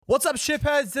What's up,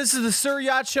 shipheads? This is the Sir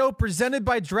Yacht Show presented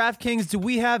by DraftKings. Do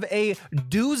we have a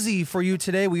doozy for you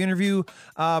today? We interview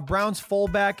Browns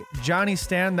fullback Johnny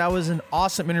Stanton. That was an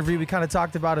awesome interview. We kind of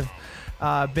talked about if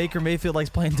Baker Mayfield likes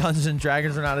playing Dungeons and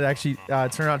Dragons or not. It actually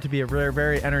turned out to be a very,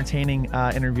 very entertaining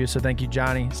interview. So thank you,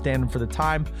 Johnny Stanton, for the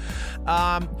time.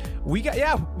 We got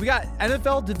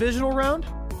NFL Divisional Round.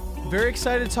 Very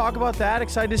excited to talk about that.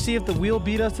 Excited to see if the wheel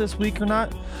beat us this week or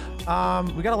not.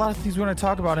 We got a lot of things we want to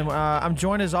talk about. And I'm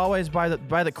joined as always by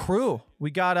the crew.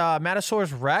 We got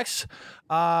Matasaurus Rex.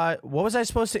 What was I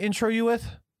supposed to intro you with?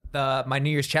 My New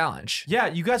Year's challenge. Yeah,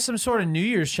 you got some sort of New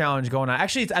Year's challenge going on.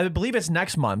 Actually, I believe it's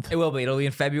next month. It will be. It'll be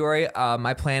in February.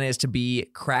 My plan is to be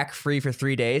crack-free for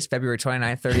 3 days, February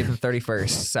 29th, 30th, and 31st.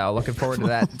 So looking forward to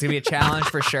that. It's going to be a challenge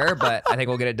for sure, but I think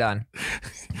we'll get it done.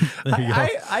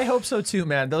 I hope so too,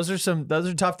 man. Those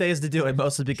are tough days to do it,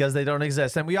 mostly because they don't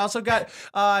exist. And we also got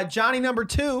Johnny number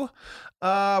 2,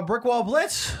 Brickwall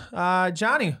Blitz.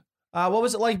 Johnny, what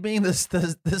was it like being the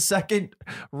second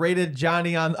rated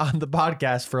Johnny on the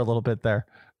podcast for a little bit there?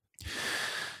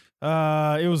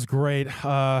 It was great.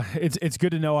 It's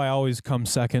good to know I always come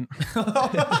second.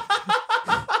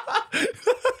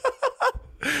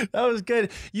 That was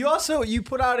good. You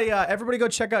put out everybody go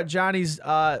check out Johnny's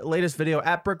latest video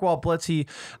at Brickwall Blitzy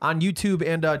on YouTube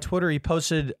and Twitter. He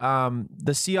posted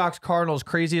the Seahawks Cardinals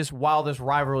craziest, wildest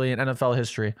rivalry in NFL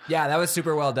history. Yeah, that was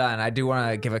super well done. I do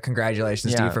want to give a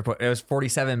congratulations to you for it was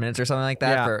 47 minutes or something like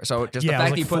that. Yeah. The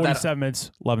fact that you put 47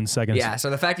 minutes, 11 seconds. Yeah, so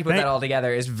the fact you put that all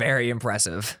together is very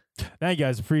impressive. Thank you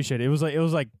guys, appreciate it. It was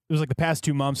like the past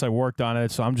 2 months I worked on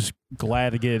it, so I'm just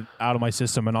glad to get it out of my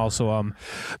system and also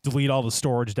delete all the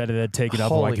storage that it had taken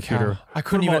up on my computer. Cow. I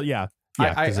couldn't even.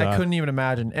 I couldn't even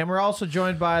imagine. And we're also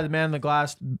joined by the man in the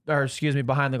glass, or excuse me,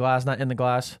 behind the glass, not in the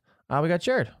glass. We got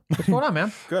Jared. What's going on,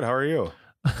 man? Good. How are you?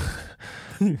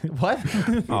 What?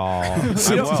 Oh,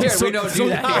 Jared, we don't do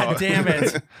that. God damn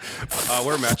it.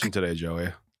 We're matching today, Joey.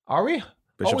 Are we?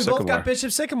 Bishop we Sycamore. both got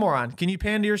Bishop Sycamore on. Can you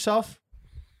pan to yourself?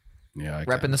 Yeah, I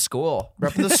Repping can. the school.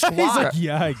 Repping the squad. He's like,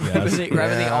 yeah, I guess. Repping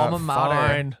the alma mater.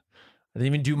 Fine. I didn't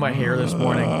even do my hair this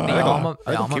morning. I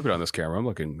can keep it on this camera. I'm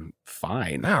looking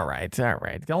fine. All right.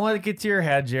 Don't let it get to your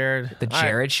head, Jared. The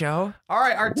Jared Show. All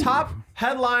right, our top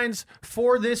headlines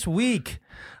for this week.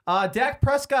 Dak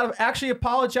Prescott actually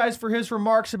apologized for his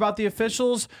remarks about the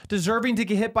officials deserving to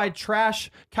get hit by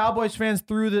trash Cowboys fans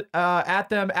threw at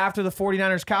them after the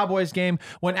 49ers-Cowboys game.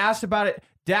 When asked about it,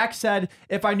 Dak said,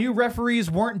 "If I knew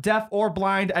referees weren't deaf or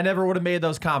blind, I never would have made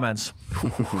those comments."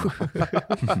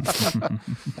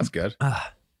 That's good.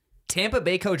 Tampa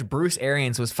Bay coach Bruce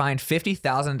Arians was fined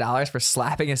 $50,000 for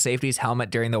slapping a safety's helmet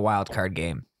during the wild card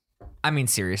game. I mean,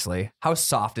 seriously, how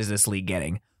soft is this league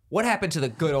getting? What happened to the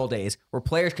good old days where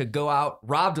players could go out,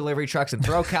 rob delivery trucks, and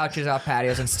throw couches off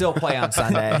patios and still play on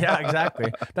Sunday? Yeah, exactly.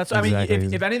 That's I mean,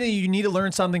 if anything, you need to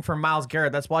learn something from Myles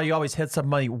Garrett. That's why you always hit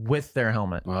somebody with their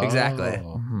helmet. Oh. Exactly.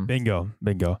 Mm-hmm. Bingo.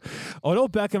 Odell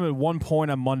Beckham at one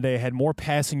point on Monday had more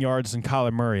passing yards than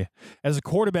Kyler Murray. As a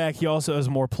quarterback, he also has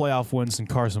more playoff wins than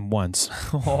Carson Wentz.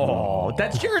 Oh,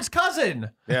 that's Jared's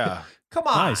cousin. Yeah. Come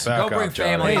on. Nice. Don't bring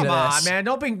family into Come this. on, man.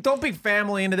 Don't bring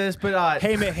family into this. But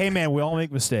Hey man, we all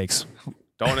make mistakes.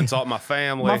 Don't insult my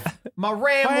family. my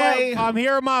Ramley. I'm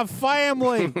here with my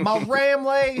family. My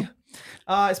Ramley.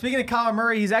 Speaking of Kyler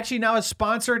Murray, he's actually now a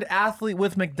sponsored athlete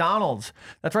with McDonald's.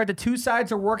 That's right. The two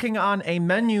sides are working on a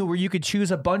menu where you could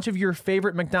choose a bunch of your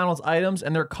favorite McDonald's items,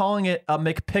 and they're calling it a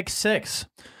McPick 6.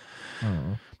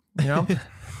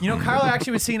 You know, Kyler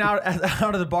actually was seen out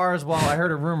of the bar as well. I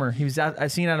heard a rumor. I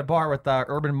seen at a bar with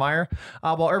Urban Meyer.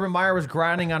 While Urban Meyer was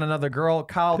grinding on another girl,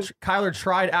 Kyler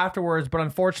tried afterwards, but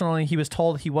unfortunately he was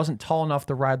told he wasn't tall enough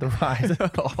to ride the ride.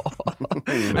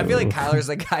 I feel like Kyler's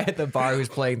the guy at the bar who's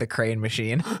playing the crane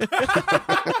machine.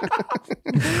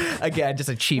 Again, just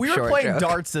a cheap short We were playing joke.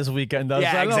 darts this weekend, though,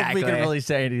 Yeah, so I don't know if we exactly. can really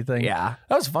say anything. Yeah.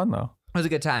 That was fun, though. It was a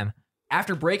good time.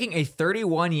 After breaking a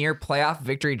 31-year playoff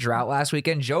victory drought last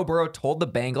weekend, Joe Burrow told the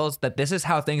Bengals that this is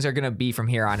how things are going to be from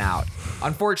here on out.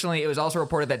 Unfortunately, it was also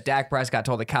reported that Dak Prescott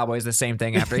told the Cowboys the same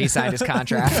thing after he signed his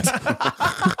contract.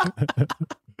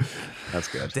 That's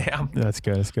good. Damn. That's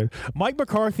good. Mike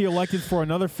McCarthy elected for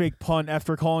another fake punt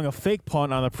after calling a fake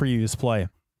punt on the previous play.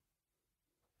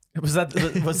 Was that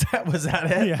it?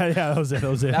 Yeah, that was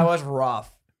it. That was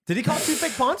rough. Did he call 2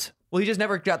 fake punts? Well, he just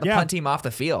never got the punt team off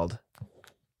the field.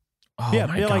 Oh, yeah,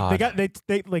 my God. God.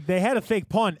 They had a fake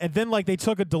punt, and then they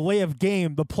took a delay of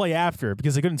game the play after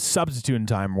because they couldn't substitute in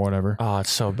time or whatever. Oh, it's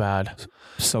so bad.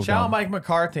 So Shout out dumb. Mike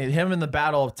McCarthy, him in the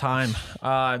battle of time.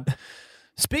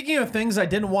 Speaking of things I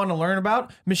didn't want to learn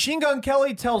about, Machine Gun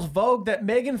Kelly tells Vogue that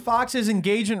Megan Fox's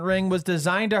engagement ring was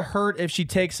designed to hurt if she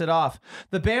takes it off.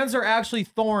 The bands are actually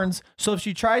thorns, so if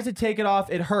she tries to take it off,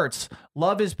 it hurts.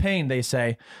 Love is pain, they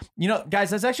say. You know,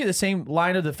 guys, that's actually the same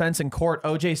line of defense in court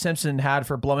O.J. Simpson had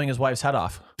for blowing his wife's head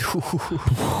off.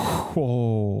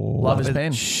 Love is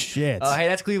pain. Shit. Oh, hey,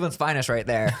 that's Cleveland's finest right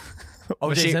there.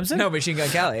 O.J. Simpson? No, Machine Gun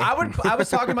Kelly. I was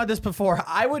talking about this before.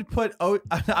 I would put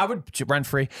rent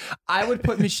free. I would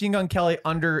put Machine Gun Kelly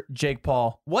under Jake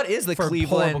Paul. What is the For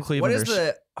Cleveland? horrible What is Clevelanders.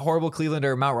 the horrible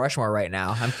Clevelander Mount Rushmore right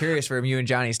now? I'm curious from you and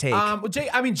Johnny's take.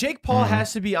 Jake Paul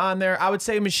has to be on there. I would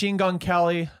say Machine Gun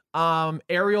Kelly.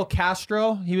 Ariel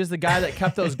Castro. He was the guy that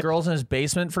kept those girls in his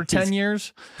basement for 10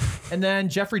 years. And then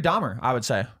Jeffrey Dahmer, I would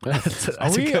say.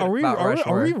 Are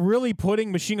we really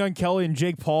putting Machine Gun Kelly and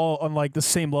Jake Paul on like the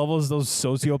same level as those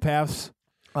sociopaths?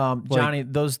 Johnny,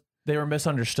 they were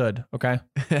misunderstood. Okay.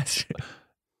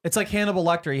 It's like Hannibal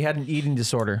Lecter. He had an eating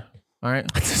disorder. All right.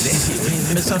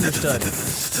 He's misunderstood.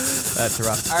 That's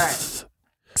rough. All right.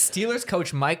 Steelers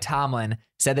coach Mike Tomlin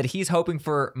said that he's hoping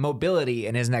for mobility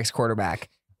in his next quarterback.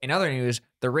 In other news,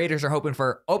 the Raiders are hoping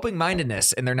for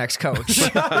open-mindedness in their next coach.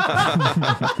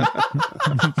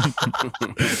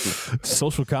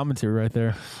 Social commentary right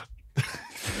there.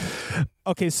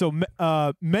 Okay, so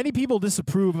many people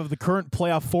disapprove of the current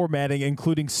playoff formatting,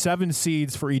 including 7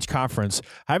 seeds for each conference.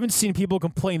 I haven't seen people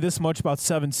complain this much about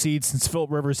 7 seeds since Philip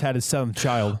Rivers had his 7th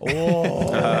child.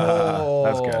 Oh,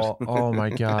 that's good. Oh my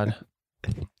God.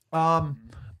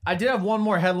 I did have one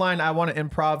more headline I want to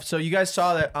improv. So you guys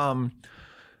saw that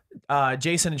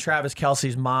Jason and Travis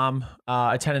Kelce's mom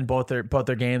attended both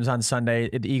their games on Sunday,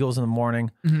 the Eagles in the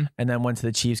morning, and then went to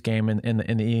the Chiefs game in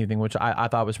the evening, which I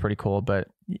thought was pretty cool. But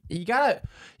you gotta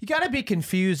be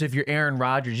confused if you're Aaron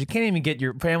Rodgers. You can't even get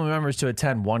your family members to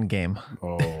attend one game.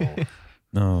 Oh.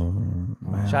 No,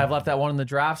 man. Should I have left that one in the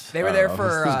draft? They were there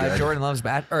for Jordan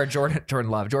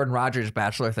Rogers'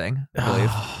 bachelor thing, I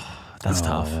believe. That's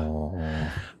tough.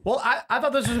 Well, I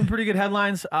thought those were some pretty good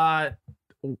headlines.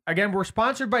 Again, we're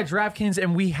sponsored by DraftKings,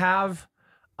 and we have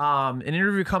an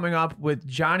interview coming up with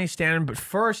Johnny Stanton. But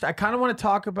first, I kind of want to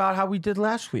talk about how we did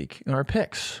last week in our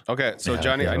picks. Okay, so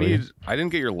Johnny, I didn't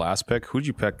get your last pick. Who'd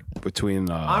you pick between?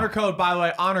 Honor code, by the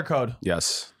way, honor code.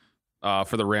 Yes,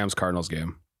 for the Rams-Cardinals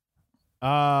game.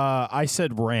 I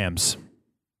said Rams.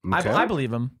 Okay. I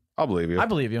believe him. I'll believe you. I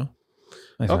believe you.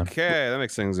 Okay, that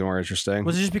makes things more interesting.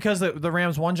 Was it just because the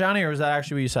Rams won, Johnny, or was that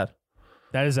actually what you said?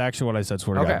 That is actually what I said.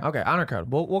 Swear to God. Okay, honor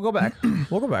code. We'll go back.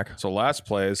 We'll go back. So last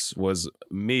place was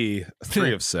me,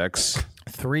 3 of 6.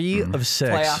 3 of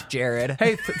 6. Playoff Jared.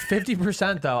 Hey,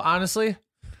 50% though. Honestly,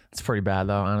 it's pretty bad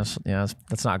though. Honestly, yeah,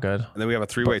 that's not good. And then we have a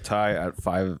 3-way tie at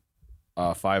 5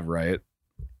 right.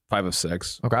 5 of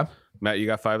 6. Okay. Matt, you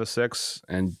got 5 of 6,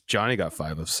 and Johnny got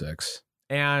 5 of 6.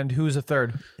 And who's the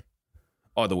third?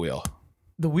 Oh, the wheel.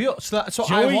 The wheel. So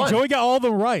I won. Joey got all of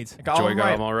them right. Joey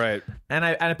got them all right. And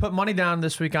I put money down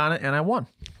this week on it, and I won.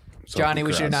 So Johnny,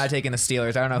 we should have not taken the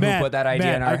Steelers. I don't know who put that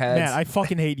idea in our heads. Man, I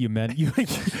fucking hate you, man. I mean,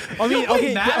 Wait,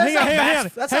 okay,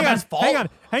 Matt,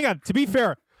 hang on. To be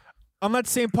fair, on that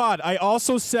same pod, I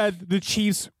also said the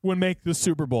Chiefs would make the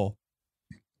Super Bowl.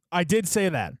 I did say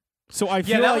that. So I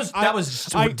feel that was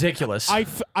ridiculous. I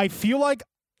feel like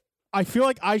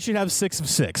I should have 6 of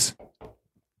 6.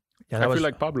 Yeah, I feel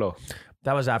like Pablo.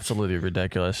 That was absolutely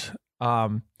ridiculous. I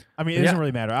mean, it doesn't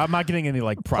really matter. I'm not getting any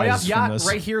like prizes from this.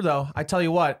 Right here, though. I tell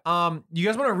you what. You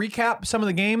guys want to recap some of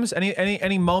the games?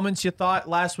 Any moments you thought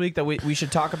last week that we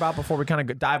should talk about before we kind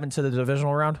of dive into the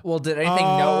divisional round? Well, did anything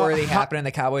noteworthy happen in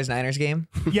the Cowboys-Niners game?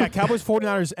 Yeah,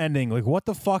 Cowboys-49ers ending. Like, what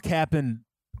the fuck happened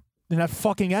in that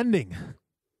fucking ending?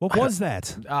 What was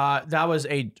that? That was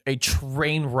a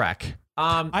train wreck.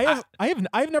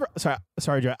 I've never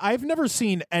sorry Joe. I've never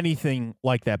seen anything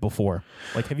like that before.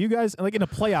 Like, have you guys, like, in a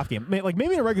playoff game? Like,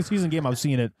 maybe in a regular season game I've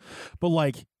seen it, but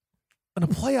like in a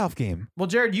playoff game. Well,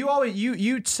 Jared,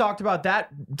 you talked about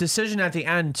that decision at the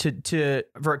end to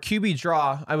for a QB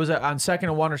draw. I was on 2nd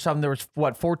and 1 or something. There was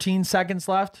 14 seconds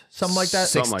left, something like that.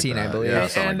 16, I believe. Yeah,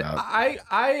 And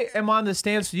I am on the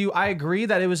stance with you. I agree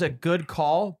that it was a good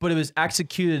call, but it was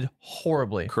executed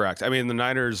horribly. Correct. I mean, the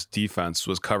Niners defense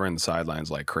was covering the sidelines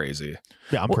like crazy.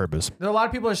 Yeah, on purpose. There are a lot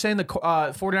of people are saying the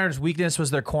 49ers' weakness was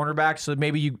their cornerback, so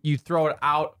maybe you throw it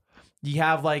out. You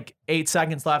have like 8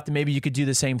 seconds left, and maybe you could do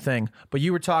the same thing. But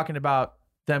you were talking about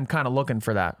them kind of looking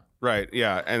for that. Right.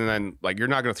 Yeah. And then, like, you're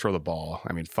not going to throw the ball.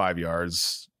 I mean, 5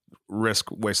 yards, risk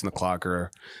wasting the clock, and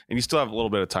you still have a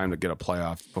little bit of time to get a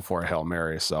playoff before a Hail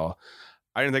Mary. So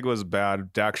I didn't think it was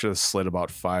bad. Dak should have slid about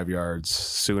 5 yards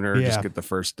sooner, just get the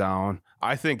first down.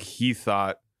 I think he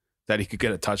thought that he could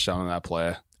get a touchdown on that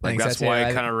play. Like think that's so, too. why I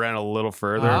he kind of ran a little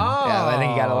further. Yeah, I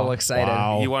think he got a little excited.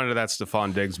 Wow. He wanted that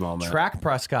Stephon Diggs moment. Track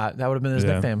Prescott. That would have been his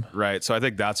Yeah. nickname. Right. So I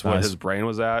think that's what Nice. his brain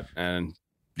was at. And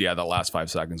yeah, the last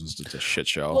 5 seconds was just a shit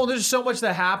show. Well, there's so much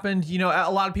that happened. You know, a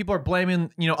lot of people are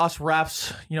blaming, us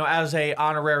refs, as a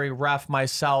honorary ref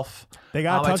myself. They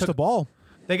got to touch the ball.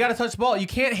 They got to touch the ball. You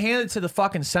can't hand it to the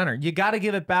fucking center. You got to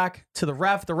give it back to the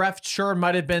ref. The ref sure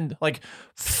might have been like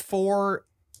 40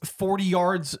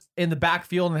 yards in the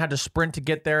backfield and had to sprint to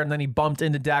get there, and then he bumped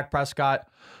into Dak Prescott.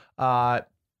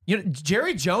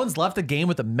 Jerry Jones left the game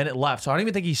with a minute left, so I don't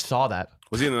even think he saw that.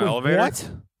 Was he in an elevator? What?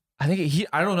 I think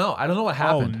I don't know. I don't know what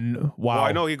happened. Oh, no. Wow. Well,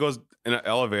 I know he goes in an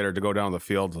elevator to go down the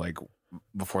field like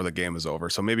before the game is over.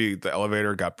 So maybe the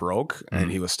elevator got broke and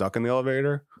he was stuck in the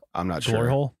elevator. I'm not Glory sure.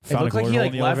 hole. It Found a looked like glory he hole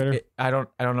like in the left. elevator.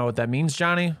 I don't know what that means,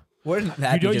 Johnny. Wouldn't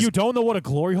that You don't know what a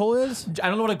glory hole is? I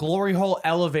don't know what a glory hole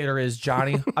elevator is,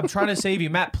 Johnny. I'm trying to save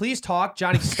you. Matt, please talk.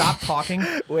 Johnny, stop talking.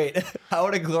 Wait, how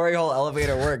would a glory hole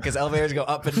elevator work? Because elevators go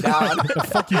up and down.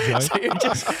 Fuck you, Joey. So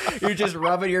you're just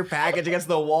rubbing your package against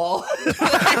the wall. It's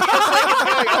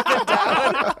going up and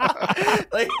down.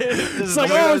 It's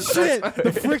like, oh shit,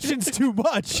 the friction's too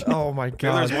much. Oh my Yeah,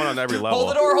 god. there's one on every level.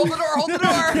 Hold the door, hold the door, hold the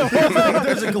door.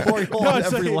 There's a glory hole on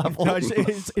it's every like, level. no,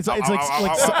 it's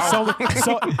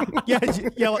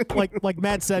like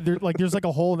Matt said, there's like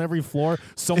a hole in every floor.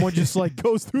 Someone just like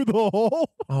goes through the hole.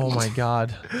 Oh my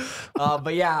god.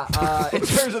 But yeah, in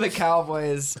terms of the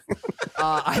Cowboys,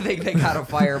 I think they gotta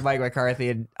fire Mike McCarthy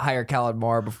and hire Kellen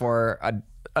Moore before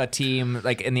a team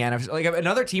like in the NFC, like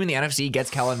another team in the NFC gets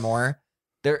Kellen Moore.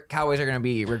 Their Cowboys are going to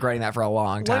be regretting that for a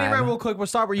long time. Lightning round real quick. We'll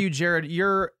start with you, Jared.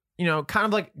 You're, kind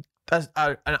of like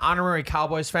an honorary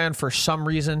Cowboys fan for some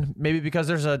reason. Maybe because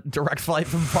there's a direct flight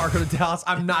from Fargo to Dallas.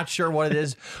 I'm not sure what it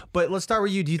is. But let's start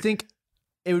with you. Do you think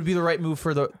it would be the right move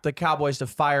for the Cowboys to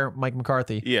fire Mike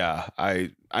McCarthy? Yeah,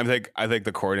 I think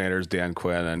the coordinators Dan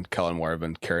Quinn and Kellen Moore have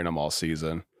been carrying them all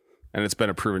season, and it's been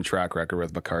a proven track record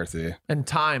with McCarthy And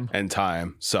time.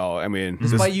 So I mean,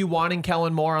 Despite you wanting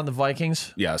Kellen Moore on the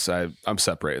Vikings? yes, I'm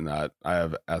separating that. I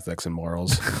have ethics and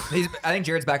morals. I think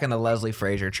Jared's back on the Leslie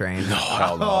Frazier train. No,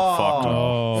 hell no, fuck no.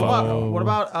 Oh. Fuck no. What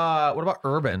about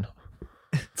Urban?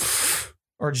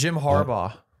 Or Jim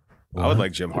Harbaugh? I would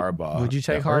like Jim Harbaugh. Would you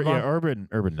take Yeah, Harbaugh?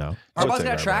 Urban, no. I would Harbaugh's take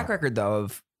got a track Harbaugh. record though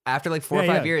of after like 4 or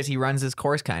Yeah, 5 yeah. years, he runs his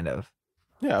course kind of.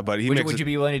 Yeah, but Would you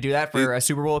be willing to do that for a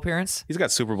Super Bowl appearance? he's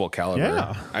got Super Bowl caliber.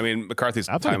 Yeah. I mean, McCarthy's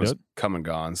That's pretty time has good. come and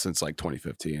gone since like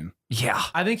 2015. Yeah.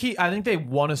 I think they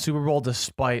won a Super Bowl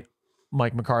despite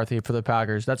Mike McCarthy for the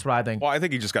Packers. That's what I think. Well, I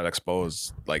think he just got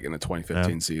exposed like in the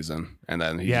 2015 season, and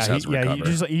then he just Yeah, has to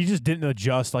recover. he just didn't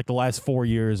adjust like the last 4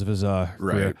 years of his career.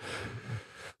 Right.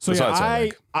 So That's what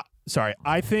yeah, I'd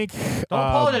I think Don't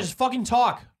apologize. Just fucking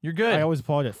talk. You're good. I always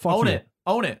apologize. Fuck Own you. it.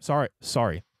 Own it. Sorry.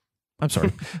 I'm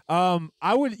sorry.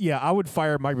 I would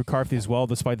fire Mike McCarthy as well,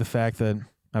 despite the fact that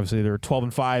obviously they're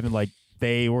 12-5 and like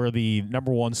they were the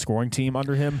number 1 scoring team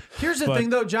under him. Here's the But- thing,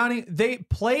 though, Johnny. They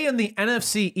play in the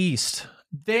NFC East.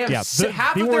 They have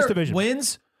half the of worst their division.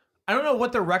 wins. I don't know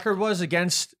what their record was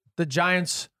against the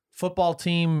Giants football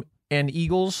team and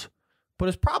Eagles, but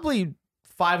it's probably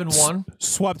 5-1.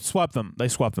 Swept them. They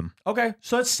swept them. Okay,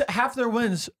 so it's half their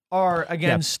wins are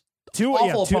against Two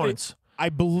opponents. I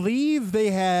believe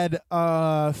they had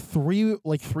 3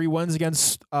 wins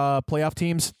against playoff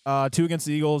teams, 2 against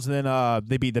the Eagles, and then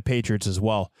they beat the Patriots as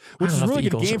well, which is a really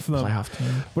good game for them.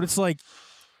 But it's like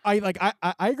I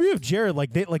agree with Jared.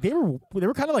 Like they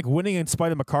were kind of like winning in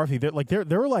spite of McCarthy. There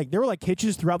were like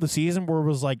hitches throughout the season where it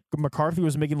was like McCarthy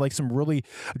was making like some really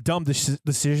dumb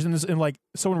decisions, and like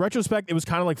so in retrospect it was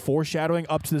kind of like foreshadowing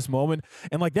up to this moment.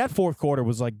 And like that fourth quarter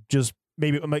was like just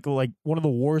maybe like one of the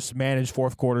worst managed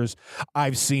fourth quarters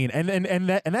I've seen, and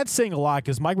that's saying a lot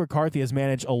because Mike McCarthy has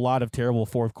managed a lot of terrible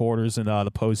fourth quarters in the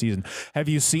postseason. Have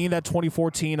you seen that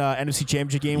 2014 NFC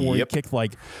Championship game where he kicked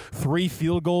like 3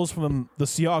 field goals from the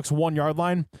Seahawks 1 yard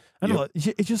line? I don't know.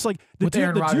 It's just like With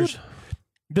Aaron Rodgers.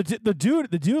 The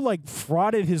dude like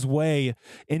frauded his way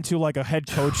into like a head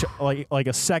coach like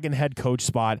a second head coach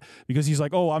spot because he's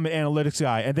like, oh, I'm an analytics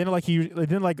guy, and then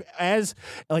as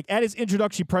at his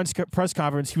introductory press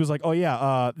conference he was like, oh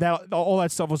yeah, that all that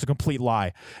stuff was a complete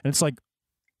lie, and it's like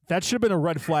that should have been a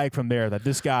red flag from there that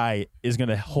this guy is going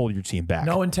to hold your team back.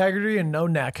 No integrity and no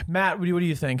neck. Matt, what do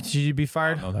you think? Should you be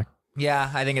fired? No neck. Yeah,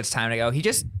 I think it's time to go.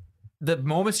 The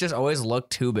moments just always look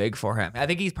too big for him. I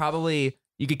think he's probably,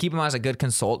 you could keep him as a good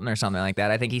consultant or something like that.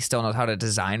 I think he still knows how to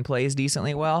design plays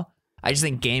decently well. I just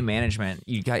think game management,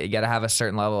 you got to have a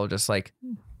certain level of just like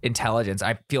intelligence.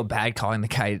 I feel bad calling the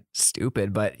guy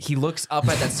stupid, but he looks up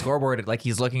at that scoreboard like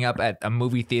he's looking up at a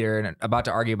movie theater and about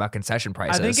to argue about concession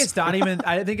prices. I think it's not even.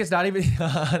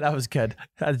 That was good.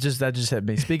 That just hit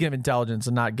me. Speaking of intelligence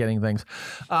and not getting things,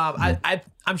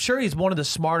 I'm sure he's one of the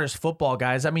smartest football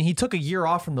guys. I mean, he took a year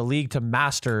off from the league to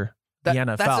master the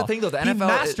NFL. That's the thing, though. The NFL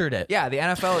mastered it. Yeah, the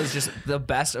NFL is just the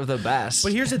best of the best.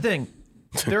 But here's the thing.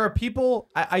 There are people,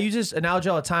 I use this analogy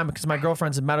all the time because my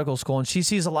girlfriend's in medical school and she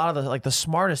sees a lot of the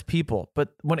smartest people. But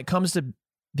when it comes to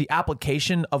the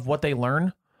application of what they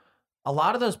learn, a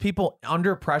lot of those people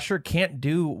under pressure can't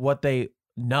do what they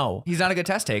know. He's not a good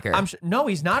test taker. No,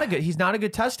 he's not a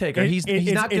good test taker. He's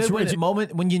not good when the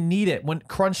moment when you need it, when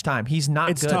crunch time. He's not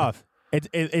good. It's tough.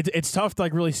 It's tough to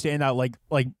like really stand out. Like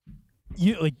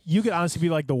you could honestly be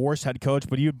like the worst head coach,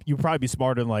 but you probably be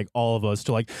smarter than like all of us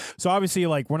to like. So obviously,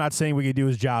 like we're not saying we could do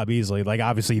his job easily. Like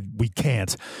obviously we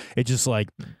can't. It's just like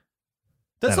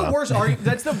that's the worst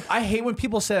argument. I hate when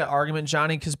people say that argument,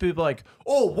 Johnny, because people are like,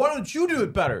 oh, why don't you do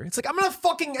it better? It's like I'm not a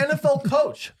fucking NFL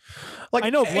coach. Like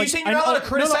I know. Are you saying you're not allowed to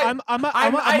criticize?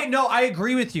 No, I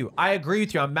agree with you. I'm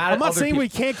mad. I'm not saying we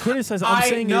can't criticize. I'm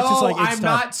saying it's just like it's I'm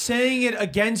not saying it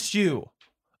against you.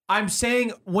 I'm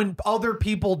saying when other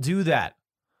people do that,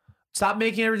 stop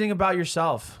making everything about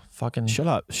yourself. Fucking shut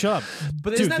up.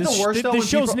 But isn't that the worst though? This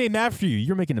show's named after you.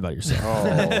 You're making it about yourself. Oh,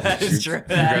 that is true.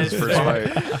 That is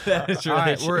true. All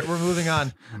right, we're moving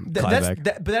on. But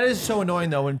that is so annoying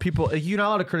though when people you're not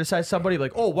allowed to criticize somebody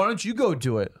like, oh, why don't you go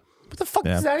do it? What the fuck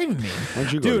does that even mean? Why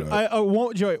don't you go Dude, I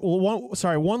won't, Joey. Well,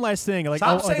 sorry. One last thing. Like,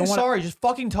 stop saying sorry. Just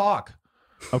fucking talk.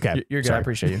 Okay, you're good. Sorry. I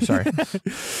appreciate you. Sorry.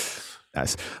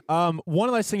 Yes.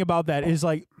 One last thing about that is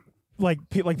like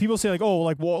people say like, oh,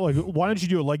 like, well, like why don't you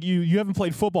do it? Like you haven't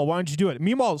played football. Why don't you do it?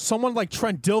 Meanwhile, someone like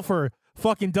Trent Dilfer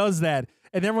fucking does that,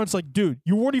 and everyone's like, dude,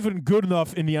 you weren't even good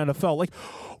enough in the NFL. Like,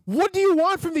 what do you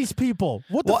want from these people?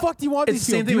 What the fuck do you want? It's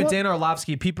the same thing with Dan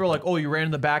Orlovsky. People are like, oh, you ran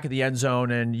in the back of the end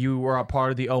zone and you were a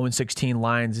part of the 0-16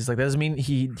 Lions. He's like, that doesn't mean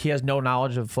he has no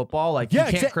knowledge of football. Like, you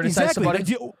can't criticize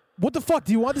somebody. What the fuck?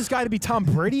 Do you want this guy to be Tom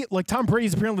Brady? Like, Tom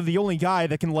Brady's apparently the only guy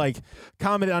that can, like,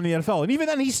 comment on the NFL. And even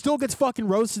then, he still gets fucking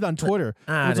roasted on Twitter.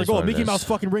 It's like, oh, Mickey Mouse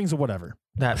fucking rings or whatever.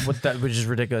 Which is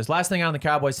ridiculous. Last thing on the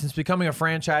Cowboys. Since becoming a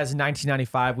franchise in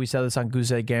 1995, we said this on Goose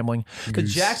Egg Gambling, the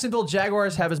Jacksonville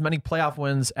Jaguars have as many playoff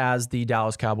wins as the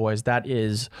Dallas Cowboys. That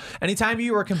is, anytime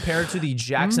you are compared to the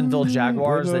Jacksonville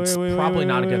Jaguars, that's probably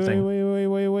not a good thing.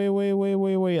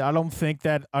 Wait. I don't think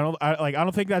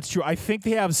that's true. I think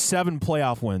they have 7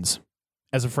 playoff wins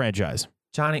as a franchise.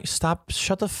 Johnny,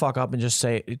 shut the fuck up and just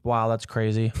say, wow, that's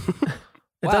crazy.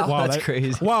 Wow, that's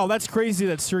crazy. Wow, that's crazy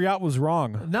that Siriat was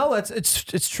wrong. No,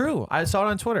 it's true. I saw it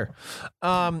on Twitter.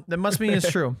 That must mean it's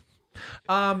true.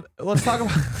 Let's talk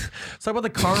about the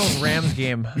Cardinals-Rams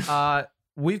game.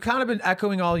 We've kind of been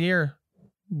echoing all year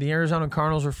the Arizona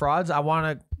Cardinals were frauds. I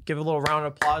want to give a little round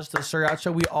of applause to the Siriat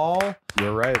show.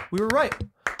 You're right.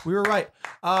 We were right.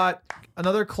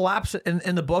 Another collapse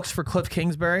in the books for Cliff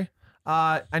Kingsbury.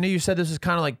 I know you said this is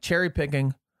kind of like cherry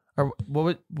picking, or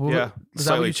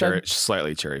slightly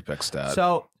cherry pick stat.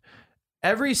 So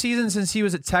every season since he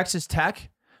was at Texas Tech,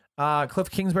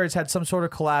 Cliff Kingsbury's had some sort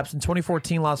of collapse. In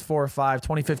 2014, lost 4 of 5.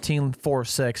 2015, 4 of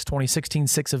 6. 2016,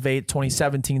 6 of 8.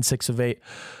 2017, 6 of 8.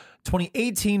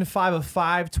 2018, 5 of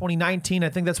 5. 2019, I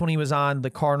think that's when he was on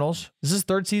the Cardinals. Is this his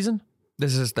third season?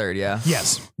 This is his third, yeah.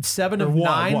 Yes. 7 of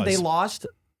 9 they lost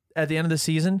at the end of the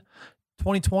season.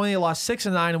 2020, they lost 6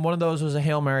 of 9, and one of those was a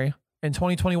Hail Mary. In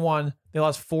 2021, they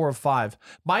lost 4 of 5.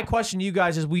 My question to you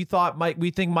guys is, we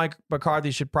think Mike McCarthy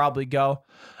should probably go.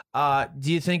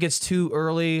 Do you think it's too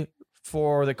early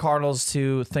for the Cardinals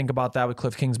to think about that with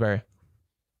Cliff Kingsbury?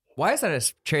 Why is that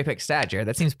a cherry pick stat, Jared?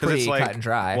 That seems pretty cut and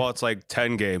dry. Well, it's like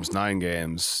 10 games, 9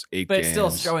 games, 8 games. But it's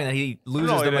still showing that he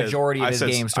loses the majority of his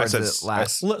games towards the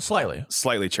last.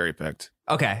 Slightly cherry picked.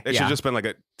 Okay. It should just been like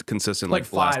a consistent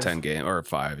like last 10 game or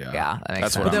 5. Yeah. Yeah. That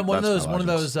makes sense. But then one of those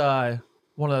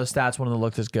stats wouldn't have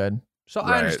looked as good. So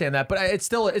I understand that, but it's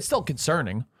still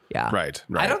concerning. Yeah. Right.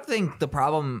 I don't think the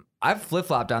problem. I've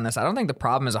flip-flopped on this. I don't think the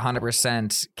problem is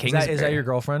 100% Kingsbury. Is that your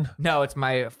girlfriend? No, it's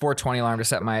my 420 alarm to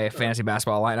set my fantasy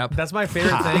basketball lineup. That's my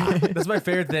favorite thing. That's my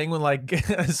favorite thing when like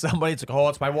somebody's like, oh,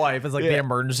 it's my wife. It's like the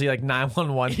emergency like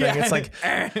 911 thing. It's like,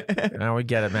 we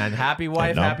get it, man. Happy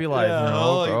wife, happy life. Yeah.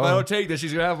 If I don't take this,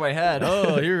 she's gonna have my head.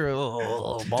 Oh, you're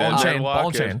ball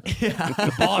chain. Yeah.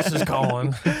 The boss is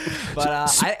calling. But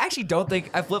I actually don't think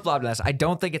I flip-flopped on this. I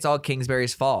don't think it's all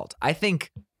Kingsbury's fault. I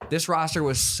think this roster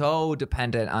was so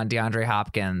dependent on DeAndre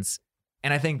Hopkins,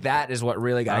 and I think that is what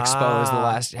really got exposed the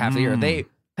last half of the year.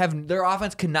 Their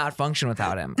offense could not function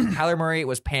without him. Kyler Murray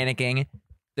was panicking.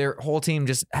 their whole team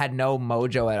just had no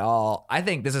mojo at all. I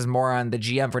think this is more on the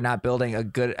GM for not building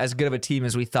as good of a team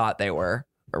as we thought they were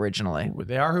originally.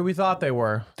 They are who we thought they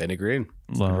were. Danny Green.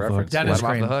 Love Reference. Dennis Let 'em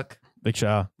off Green. the hook. Big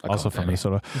Shaw, also call from him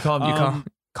Minnesota. You call him.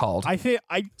 Called. I think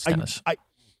Dennis.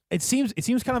 it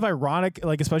seems kind of ironic,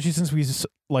 like especially since we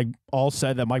like all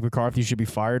said that Mike McCarthy should be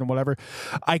fired and whatever.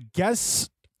 I guess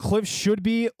Cliff should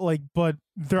be like, but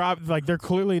they're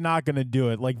clearly not going to do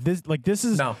it. This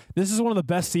is one of the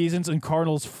best seasons in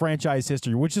Cardinals franchise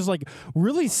history, which is like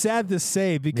really sad to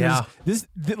say because this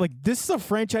is a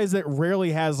franchise that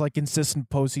rarely has like consistent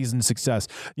postseason success.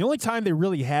 The only time they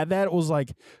really had that was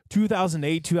like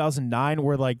 2008, 2009,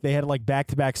 where like they had like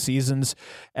back-to-back seasons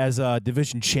as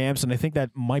division champs, and I think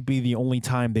that might be the only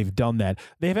time they've done that.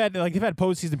 They've had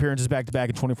postseason appearances back-to-back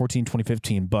in 2014,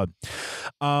 2015, but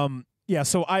yeah,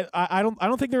 so I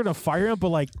don't think they're gonna fire him, but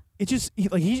like it just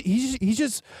he's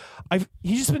just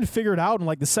been figured out in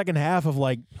like the second half of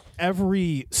like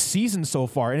every season so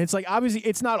far, and it's like obviously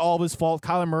it's not all of his fault.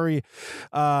 Kyler Murray,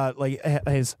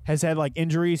 has had like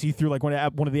injuries. He threw like one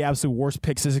of the absolute worst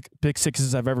pick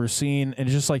sixes I've ever seen, and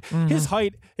it's just like his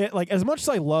height. Like as much as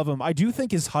I love him, I do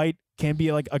think his height can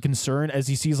be like a concern as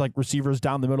he sees like receivers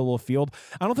down the middle of the field.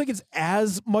 I don't think it's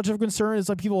as much of a concern as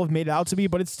like people have made it out to be,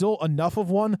 but it's still enough of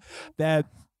one that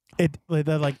it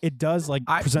does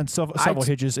present several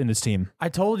hitches in his team. I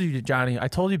told you, Johnny. I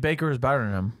told you Baker was better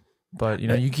than him, but you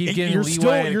know you keep getting you're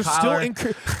leeway. You're still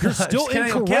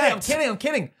incorrect. I'm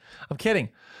kidding.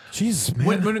 Jesus,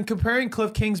 man. When comparing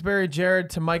Cliff Kingsbury, Jared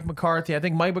to Mike McCarthy, I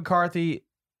think Mike McCarthy.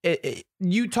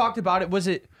 You talked about it. Was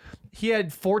it? He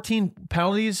had 14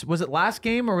 penalties. Was it last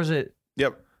game or was it?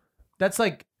 Yep. That's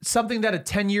like something that a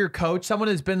 10-year coach, someone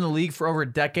who's been in the league for over a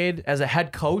decade as a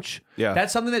head coach,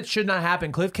 that's something that should not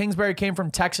happen. Cliff Kingsbury came from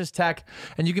Texas Tech,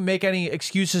 and you can make any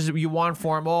excuses that you want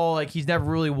for him. Oh, like he's never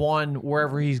really won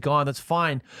wherever he's gone. That's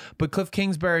fine. But Cliff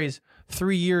Kingsbury's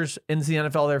 3 years into the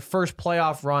NFL, their first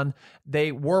playoff run,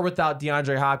 they were without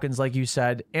DeAndre Hopkins, like you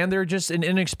said, and they're just an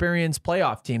inexperienced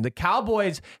playoff team. The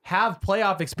Cowboys have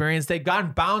playoff experience. They've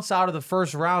gotten bounced out of the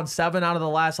first round 7 out of the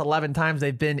last 11 times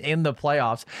they've been in the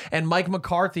playoffs. And Mike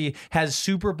McCarthy has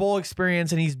Super Bowl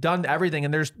experience, and he's done everything,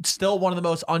 and there's still one of the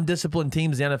most undisciplined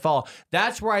teams in the NFL.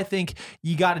 That's where I think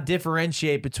you got to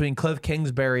differentiate between Cliff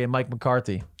Kingsbury and Mike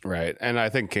McCarthy. Right. And I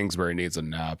think Kingsbury needs a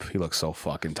nap. He looks so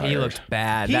fucking tired. He looked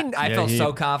bad. I felt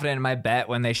so confident in my bet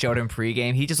when they showed him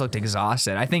pregame. He just looked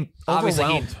exhausted. I think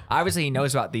obviously he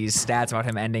knows about these stats about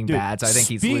him ending bad, so I think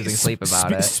he's losing sleep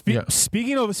about it.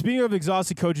 Speaking of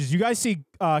exhausted coaches, you guys see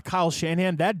Kyle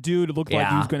Shanahan? That dude looked like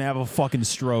he was going to have a fucking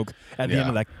stroke at the end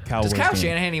of that Cowboys game. Does Kyle game.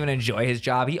 Shanahan even enjoy his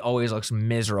job? He always looks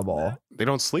miserable. They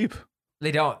don't sleep.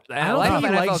 They don't. I don't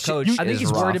think he likes coach. I think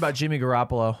he's worried about Jimmy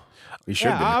Garoppolo. He should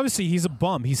be. Obviously he's a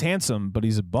bum. He's handsome, but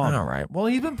he's a bum. All right. Well,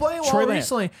 he's been playing well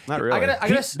recently. Not really.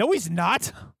 No, he's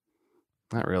not.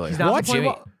 Not really. He's not been playing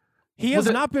well. He has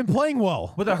not been playing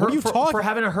well. With a hurt for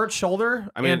having a hurt shoulder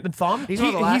and thumb. He's one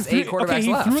of the last 8 quarterbacks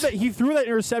left. He threw that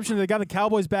interception that got the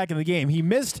Cowboys back in the game. He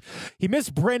missed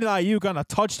Brandon Ayuk on a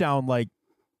touchdown like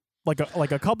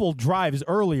a couple drives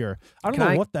earlier. I don't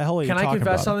know what the hell he's talking about. Can I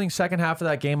confess something? Second half of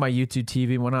that game, my YouTube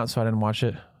TV went out, so I didn't watch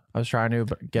it. I was trying to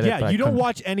get it. Yeah, you don't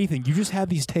watch anything. You just have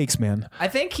these takes, man. I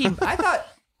thought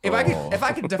if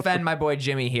I could defend my boy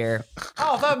Jimmy here.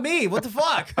 Oh, not me. What the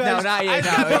fuck? No, not you.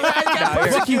 No,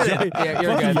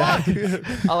 you're good.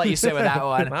 I'll let you sit with that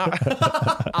one.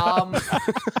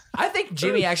 I think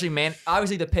Jimmy actually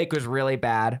obviously the pick was really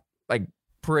bad. Like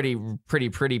pretty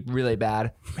really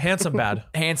bad. Handsome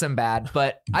bad.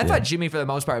 But I thought Jimmy for the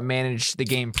most part managed the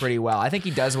game pretty well. I think he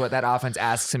does what that offense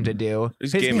asks him to do.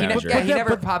 He's game manager. He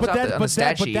never pops up on the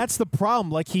stat sheet. But that's the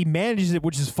problem. Like he manages it,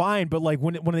 which is fine. But like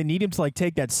when they need him to like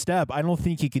take that step, I don't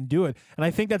think he can do it. And I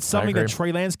think that's something that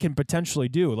Trey Lance can potentially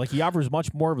do. Like he offers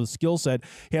much more of a skill set.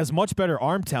 He has much better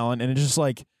arm talent, and it's just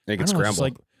like they can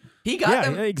scramble. He got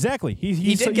them. Exactly.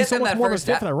 He's so much more of a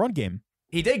fit for that run game.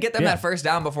 He did get them that first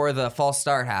down before the false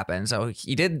start happened. So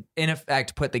he did, in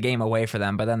effect, put the game away for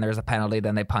them. But then there's a penalty.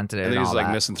 Then they punted it. And then he's like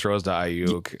missing throws to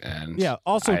Ayuk. And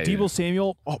also Deebo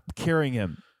Samuel carrying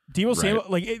him. Deebo Samuel,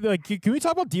 like, can we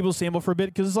talk about Deebo Samuel for a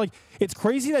bit? Because it's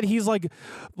crazy that he's like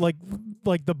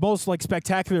the most like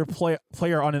spectacular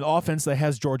player on an offense that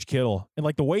has George Kittle, and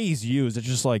like the way he's used, it's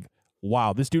just like,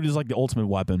 wow, this dude is like the ultimate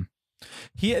weapon.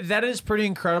 That is pretty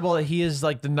incredible that he is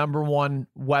like the number one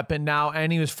weapon now,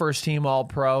 and he was first team All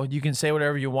Pro. You can say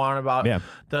whatever you want about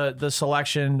the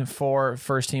selection for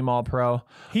first team All Pro.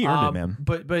 He earned it, man.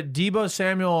 But Deebo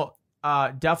Samuel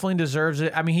definitely deserves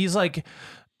it. I mean, he's like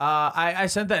I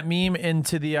sent that meme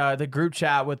into the group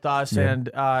chat with us, and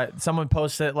someone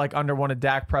posted it like under one of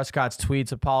Dak Prescott's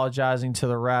tweets apologizing to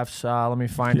the refs. Let me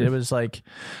find it. It was like,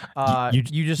 you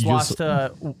just lost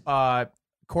to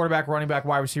quarterback, running back,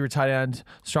 wide receiver, tight end,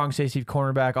 strong safety,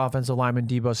 cornerback, offensive lineman,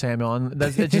 Deebo Samuel. And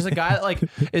it's just a guy that like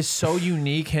is so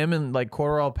unique. Him and like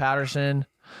Cordarrelle Patterson.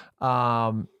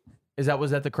 Was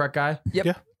that the correct guy? Yep.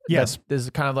 Yeah. Yes. This is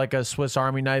kind of like a Swiss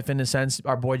Army knife in a sense.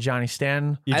 Our boy Johnny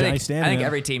Stanton. Yeah, I Johnny think Stanton,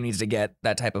 every team needs to get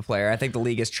that type of player. I think the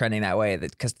league is trending that way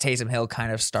because Taysom Hill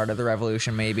kind of started the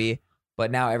revolution maybe, but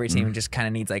now every team just kind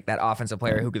of needs like that offensive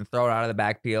player who can throw it out of the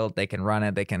backfield. They can run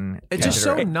it. They can. It's just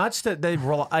so nuts that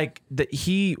that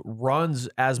he runs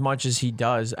as much as he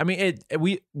does. I mean,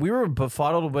 we were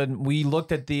befuddled when we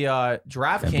looked at the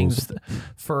DraftKings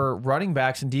for running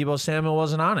backs and Deebo Samuel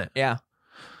wasn't on it. Yeah.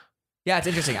 Yeah, it's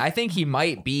interesting. I think he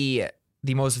might be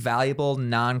the most valuable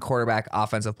non-quarterback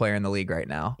offensive player in the league right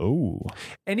now. Oh.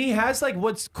 And he has like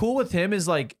what's cool with him is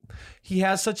like he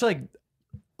has such like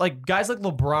guys like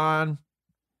LeBron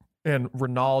and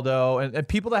Ronaldo and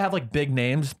people that have like big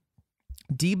names.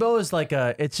 Debo is like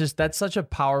that's such a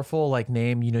powerful like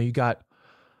name. You know, you got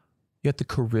the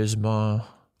charisma.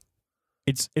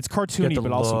 It's cartoony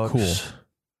but also cool.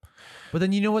 But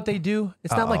then you know what they do?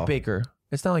 It's not like Baker.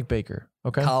 It's not like Baker.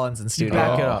 Okay. Collins and studio.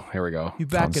 back it up. Here we go. You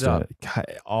back it up.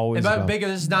 Always. And Baker,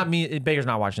 this is not me. Baker's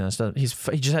not watching this. He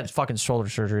just had fucking shoulder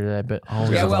surgery today. But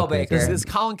Yeah, well, Baker. It's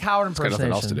Colin Coward Got impersonation.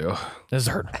 nothing else to do. This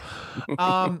hurt.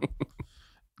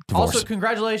 Also,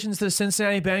 congratulations to the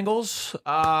Cincinnati Bengals.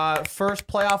 First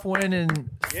playoff win in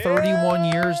 31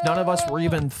 years. None of us were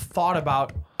even thought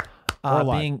about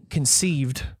being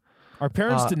conceived. Our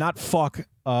parents did not fuck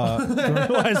during the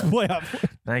last playoff.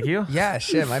 Thank you. Yeah,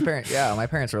 shit. My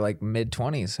parents were like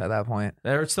mid-20s at that point.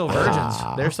 They were still virgins.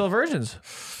 They're still virgins.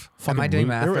 Am I doing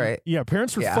math right? Yeah,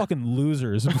 parents were fucking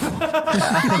losers. Yeah.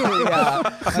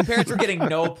 My parents were getting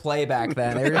no play back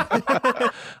then.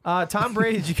 Tom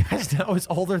Brady, did you guys know, is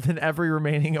older than every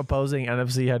remaining opposing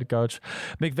NFC head coach.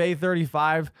 McVay,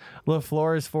 35.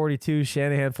 LaFleur is 42.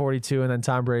 Shanahan, 42. And then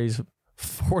Tom Brady's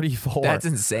 44. That's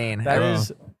insane. That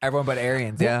is everyone but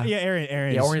Arians. Yeah. Yeah,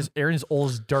 Arians. Yeah, Arians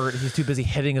old as dirt. He's too busy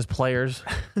hitting his players.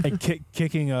 And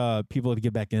kicking people to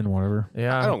get back in, whatever.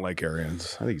 Yeah. I don't like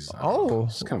Arians. I think he's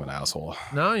kind of an asshole.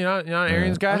 No, you're not an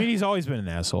Arians guy? I mean, he's always been an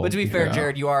asshole. But to be fair, Yeah.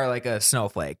 Jared, you are like a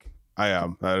snowflake. I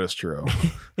am. That is true.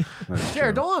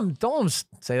 Jared, don't let him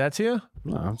say that to you.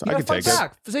 No, You I gotta can fight take it.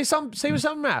 back. Say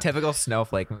something, Matt. Typical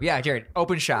snowflake. Yeah, Jared,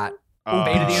 open shot.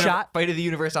 Shot. Fate of the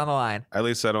universe on the line. At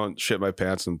least I don't shit my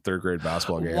pants in third grade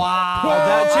basketball game. Wow.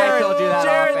 I told you that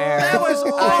Jared, off air. that was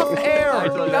off air. I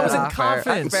told you That was in off air.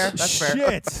 confidence. That's fair.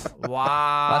 Shit.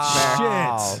 Wow. That's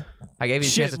fair. Shit. I gave you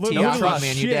a chance to tee look off at on this me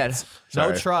and you shit. did. No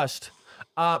Sorry. trust.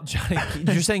 Johnny,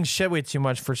 you're saying shit way too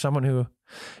much for someone who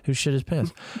shit his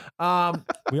pants.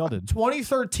 We all did.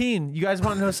 2013. You guys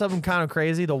want to know something kind of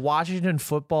crazy? The Washington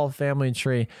football family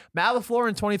tree. Matt LaFleur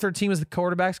in 2013 was the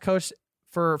quarterbacks coach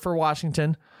for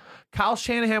Washington. Kyle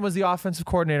Shanahan was the offensive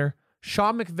coordinator.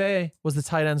 Sean McVay was the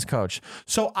tight ends coach.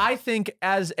 So I think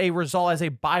as a result, as a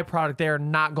byproduct, they are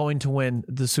not going to win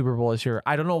the Super Bowl this year.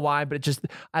 I don't know why, but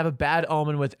I have a bad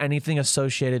omen with anything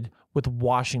associated with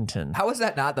Washington. How is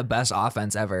that not the best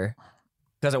offense ever?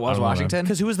 Because it was Washington.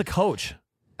 Because who was the coach?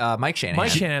 Mike Shanahan.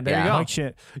 Mike Shanahan. There you go. Mike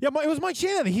Shanahan. Yeah, it was Mike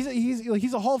Shanahan.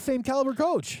 He's a Hall of Fame caliber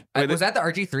coach. Was that the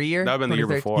RG3 year? That would have been the year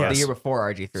 2013? before. The year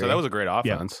before RG3. So that was a great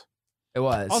offense. It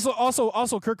was.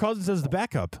 Also, Kirk Cousins as the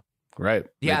backup. Right.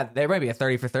 Yeah, there might be a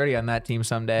 30 for 30 on that team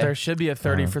someday. There should be a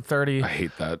 30 for 30. I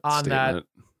hate that On statement.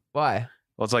 Why?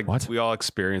 Well, it's like What? we all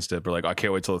experienced it, but like I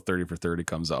can't wait till the 30 for 30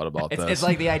 comes out about this. It's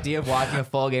like the idea of watching a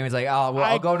full game. It's like, oh, well,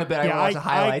 I'll go in a bit. I watch the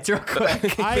highlights real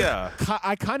quick.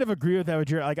 I kind of agree with that with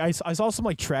Jared. Like I saw some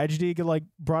like tragedy get like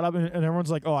brought up, and everyone's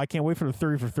like, "Oh, I can't wait for the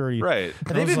 30 for 30." right.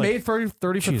 Have they been made 30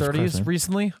 for Jesus 30s Christ, man.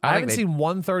 recently? I haven't seen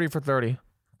one 30 for 30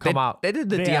 come out. They did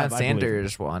the They Deion have, I believe.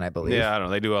 Sanders one, I believe. Yeah, I don't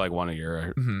know. They do like one a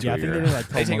year. Yeah, I think they did like 12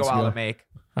 They take a months while ago. to make.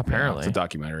 Apparently. It's a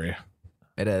documentary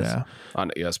It is. Yeah.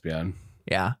 on ESPN.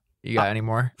 Yeah. You got any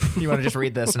more? You want to just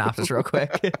read the synopsis real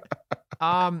quick?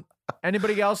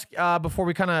 Anybody else before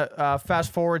we kind of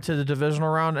fast forward to the divisional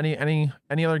round? Any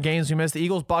other games we missed? The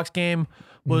Eagles-Bucks game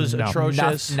was No.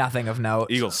 atrocious. Nothing of note.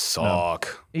 Eagles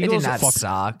suck. It did Eagles not fuck-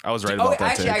 suck. I was right about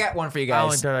that Actually, take. I got one for you I don't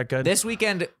guys. think they're that good. This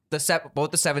weekend,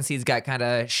 both the 7 seeds got kind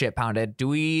of shit pounded. Do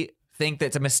we think that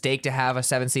it's a mistake to have a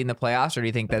 7 seed in the playoffs, or do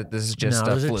you think that this is just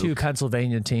no, a those fluke? are two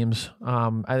Pennsylvania teams.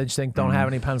 I just think don't have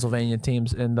any Pennsylvania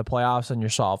teams in the playoffs, and you're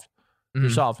solved. You're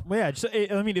solved. Well, yeah,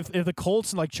 I mean, if the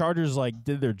Colts and like Chargers like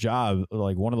did their job,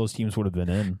 like one of those teams would have been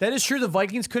in. That is true. The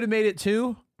Vikings could have made it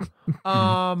too.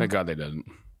 Thank God they didn't,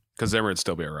 because Zimmer would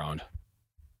still be around.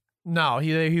 No,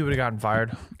 he would have gotten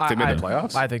fired. They made the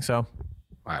playoffs? I think so.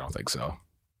 I don't think so.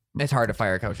 It's hard to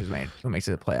fire a coach who makes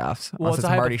it to the playoffs. Well, Unless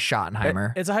it's Marty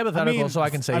Schottenheimer. It's a hypothetical, so I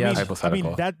can say yes.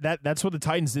 Hypothetical. That's what the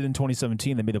Titans did in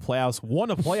 2017. They made the playoffs,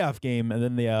 won a playoff game, and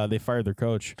then they fired their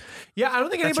coach. Yeah, I don't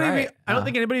think That's anybody. right. I don't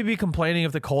think anybody would be complaining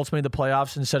if the Colts made the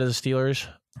playoffs instead of the Steelers.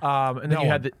 And then you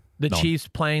had the Chiefs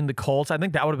playing the Colts. I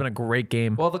think that would have been a great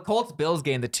game. Well, the Colts-Bills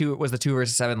game, was the 2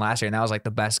 versus 7 last year, and that was like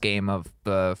the best game of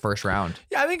the first round.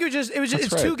 Yeah, I think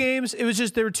it's 2 games. It was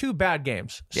just there were 2 bad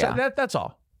games. So Yeah. that's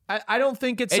all. I don't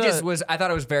think it's. I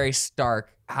thought it was very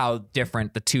stark how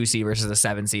different the 2 seed versus the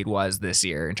 7 seed was this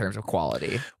year in terms of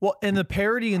quality. Well, and the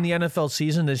parity in the NFL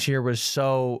season this year was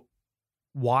so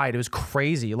wide. It was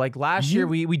crazy. Like last year,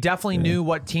 we definitely knew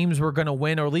what teams were going to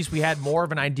win, or at least we had more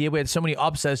of an idea. We had so many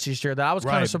upsets this year that I was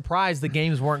kind of surprised the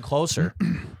games weren't closer.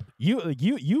 You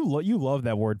love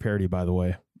that word parody, by the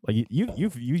way. Like you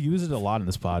use it a lot in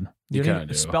this pod. You kind of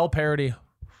do. Spell parody. Parity.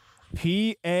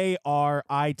 I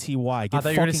thought you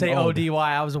were going to say ODY.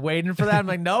 I was waiting for that. I'm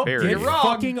like, nope, you're wrong.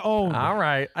 Fucking owned. All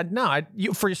right.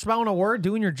 For spelling a word,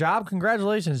 doing your job,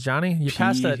 congratulations, Johnny. You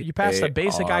passed the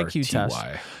basic IQ test.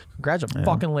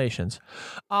 Congratulations.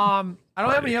 I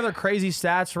don't have any other crazy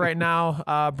stats right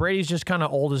now. Brady's just kind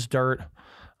of old as dirt.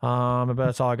 But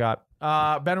that's all I got.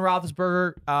 Ben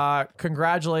Roethlisberger,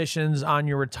 congratulations on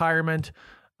your retirement.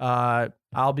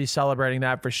 I'll be celebrating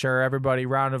that for sure. Everybody,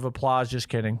 round of applause. Just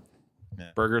kidding.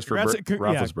 Burgers for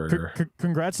Roethlisberger.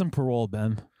 Congrats on parole,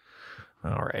 Ben.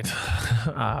 All right.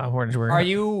 Are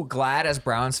you glad as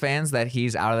Browns fans that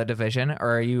he's out of the division,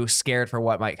 or are you scared for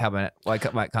what might come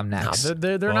next? No,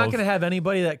 they're not going to have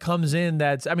anybody that comes in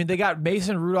that's. I mean, they got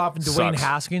Mason Rudolph and Dwayne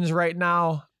Haskins right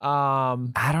now.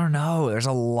 I don't know. There's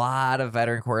a lot of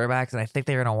veteran quarterbacks, and I think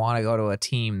they're going to want to go to a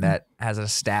team that has an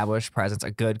established presence, a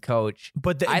good coach.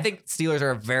 But I think Steelers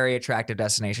are a very attractive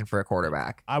destination for a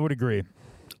quarterback. I would agree.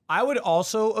 I would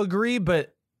also agree,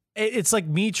 but it's like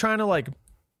me trying to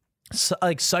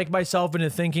psych myself into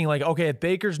thinking like, okay, if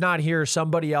Baker's not here,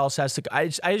 somebody else has to. I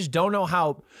just don't know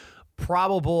how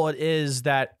probable it is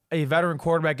that a veteran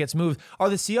quarterback gets moved. Are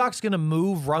the Seahawks going to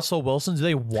move Russell Wilson? Do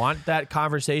they want that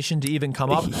conversation to even come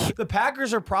up? The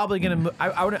Packers are probably going to.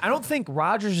 I don't think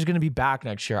Rodgers is going to be back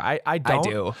next year. I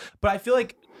do, but I feel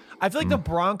like the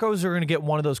Broncos are going to get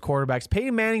one of those quarterbacks.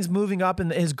 Peyton Manning's moving up,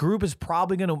 and his group is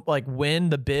probably going to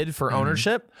win the bid for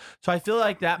ownership. So I feel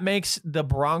like that makes the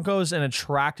Broncos an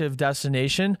attractive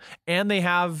destination, and they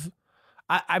have.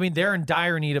 I mean, they're in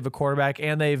dire need of a quarterback,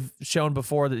 and they've shown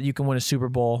before that you can win a Super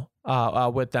Bowl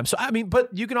with them. So I mean, but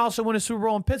you can also win a Super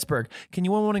Bowl in Pittsburgh. Can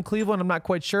you win one in Cleveland? I'm not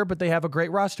quite sure, but they have a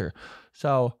great roster.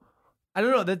 So I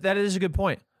don't know. That is a good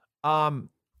point.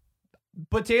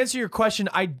 But to answer your question,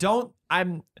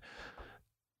 I'm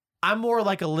more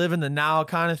like a live in the now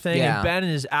kind of thing. Yeah. And Ben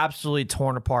is absolutely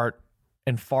torn apart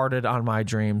and farted on my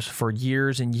dreams for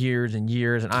years and years and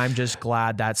years. And I'm just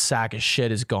glad that sack of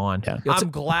shit is gone. Yeah. I'm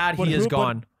glad he is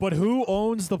gone. But who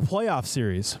owns the playoff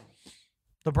series?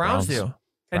 The Browns do.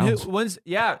 And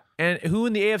who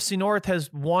in the AFC North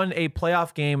has won a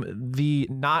playoff game, the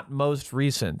not most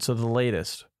recent, so the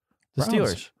latest? The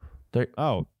Steelers. What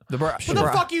the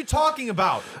fuck are you talking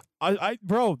about?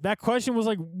 Bro, that question was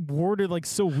worded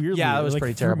so weirdly. Yeah, that was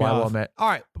pretty terrible. I will admit. All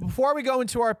right, before we go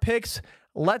into our picks,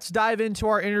 let's dive into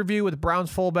our interview with Browns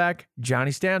fullback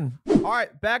Johnny Stanton. All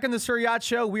right, back in the Sir Yacht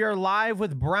Show, we are live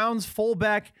with Browns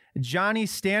fullback Johnny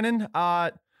Stanton.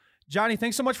 Johnny,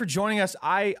 thanks so much for joining us.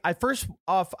 I first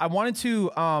off, I want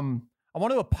to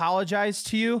apologize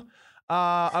to you.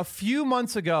 A few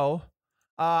months ago,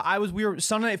 we were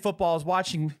Sunday Night Football. I was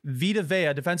watching Vita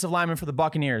Vea, defensive lineman for the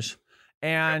Buccaneers,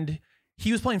 and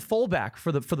he was playing fullback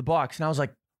for the Bucs, and I was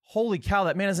like, "Holy cow,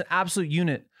 that man is an absolute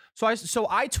unit." So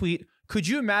I tweet, "Could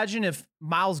you imagine if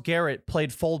Myles Garrett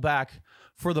played fullback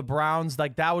for the Browns?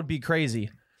 That would be crazy."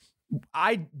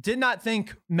 I did not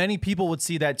think many people would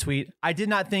see that tweet. I did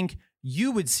not think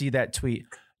you would see that tweet.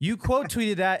 You quote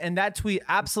tweeted that, and that tweet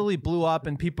absolutely blew up,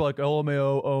 and people are like,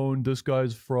 LMAO owned, this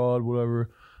guy's fraud,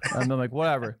 whatever. And I'm like,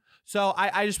 whatever. So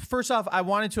I just, first off, I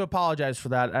wanted to apologize for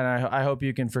that, and I hope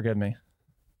you can forgive me.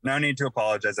 No need to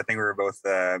apologize. I think we were both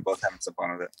having some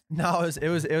fun with it. No, it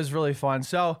was really fun.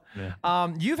 So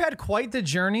you've had quite the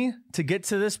journey to get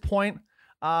to this point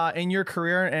in your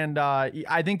career, and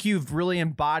I think you've really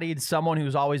embodied someone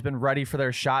who's always been ready for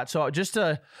their shot. So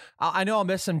I know I'll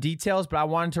miss some details, but I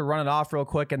wanted to run it off real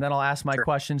quick, and then I'll ask my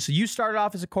question. So you started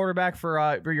off as a quarterback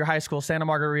for your high school, Santa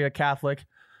Margarita Catholic.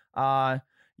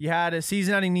 You had a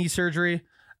season-ending knee surgery,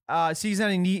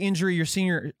 season-ending knee injury your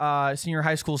senior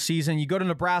high school season. You go to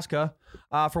Nebraska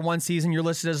for one season. You're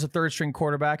listed as a third-string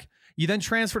quarterback. You then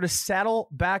transfer to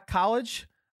Saddleback College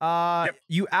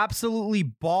You absolutely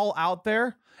ball out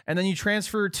there, and then you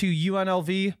transfer to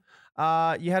UNLV.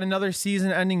 You had another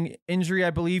season-ending injury, I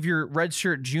believe, your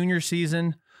redshirt junior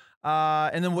season.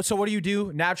 And then, so what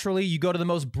do? Naturally, you go to the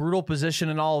most brutal position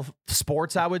in all of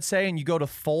sports, I would say, and you go to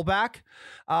fullback.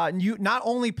 And you not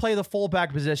only play the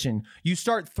fullback position, you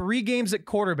start 3 games at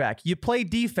quarterback. You play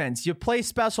defense, you play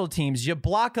special teams, you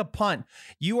block a punt.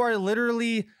 You are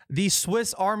literally the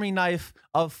Swiss Army knife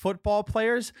of football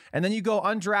players. And then you go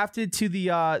undrafted to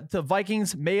the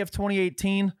Vikings, May of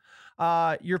 2018.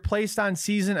 You're placed on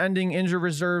season-ending injured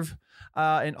reserve.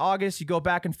 In August, you go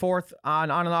back and forth on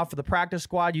and off with the practice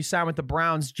squad. You sign with the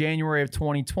Browns January of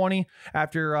 2020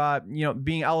 after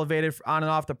being elevated on and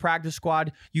off the practice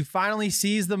squad. You finally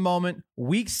seize the moment.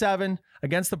 Week 7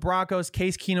 against the Broncos,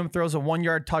 Case Keenum throws a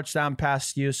 1-yard touchdown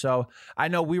pass to you. So I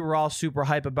know we were all super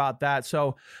hype about that.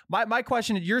 So my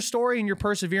question, your story and your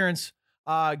perseverance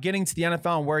getting to the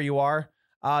NFL and where you are,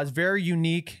 is very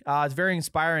unique. It's very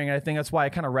inspiring. And I think that's why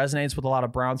it kind of resonates with a lot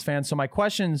of Browns fans. So my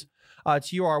questions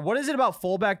to you are, what is it about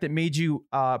fullback that made you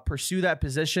pursue that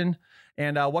position?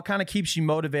 And what kind of keeps you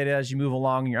motivated as you move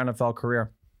along in your NFL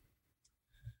career?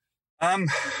 Well,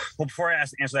 before I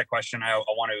answer that question, I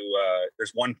want to,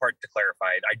 there's one part to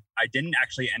clarify. I didn't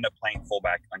actually end up playing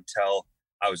fullback until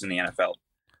I was in the NFL.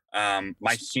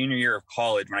 My senior year of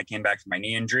college, when I came back from my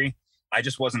knee injury, I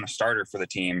just wasn't a starter for the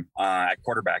team at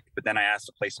quarterback. But then I asked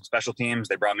to play some special teams.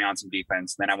 They brought me on some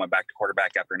defense. Then I went back to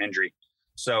quarterback after an injury.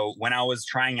 So when I was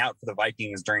trying out for the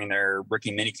Vikings during their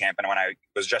rookie minicamp, and when I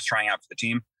was just trying out for the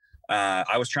team,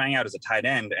 I was trying out as a tight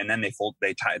end, and then they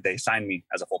signed me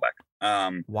as a fullback.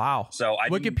 Wow. So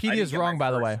Wikipedia is wrong,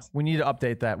 by the way. We need to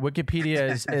update that.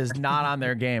 Wikipedia is not on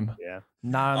their game. Yeah.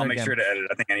 Not on I'll their make game. sure to edit.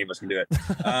 I think any of us can do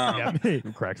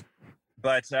it. Correct.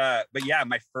 But yeah,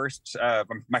 my first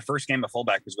game of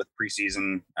fullback was with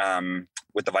preseason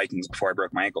with the Vikings before I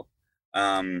broke my ankle.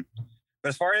 But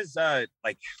as far as to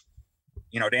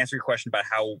answer your question about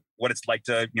what it's like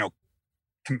to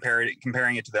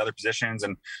comparing it to the other positions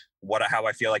and how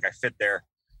I feel like I fit there,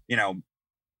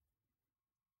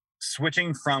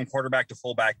 switching from quarterback to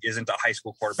fullback isn't a high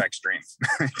school quarterback's dream.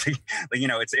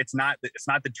 It's not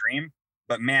the dream.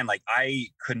 But man, I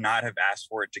could not have asked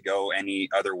for it to go any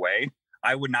other way.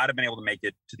 I would not have been able to make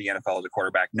it to the NFL as a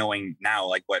quarterback, knowing now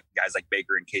what guys like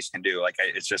Baker and Case can do.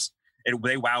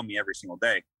 They wow me every single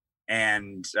day.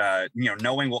 And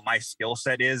knowing what my skill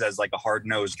set is as a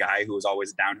hard-nosed guy who was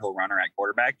always a downhill runner at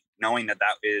quarterback, knowing that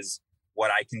is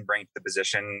what I can bring to the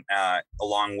position,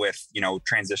 along with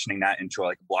transitioning that into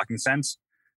a blocking sense.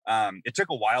 It took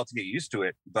a while to get used to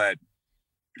it, but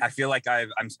I feel like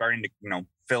I'm starting to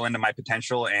fill into my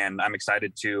potential, and I'm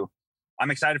excited to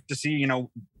see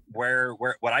where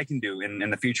what I can do in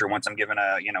the future once I'm given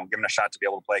a shot to be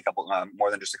able to play a couple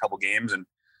more than just a couple games. And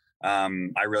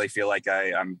I really feel like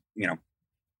I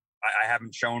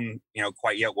haven't shown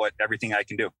quite yet what everything I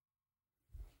can do.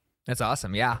 That's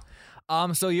awesome. Yeah.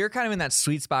 So you're kind of in that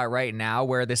sweet spot right now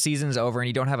where the season's over and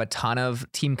you don't have a ton of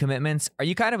team commitments. Are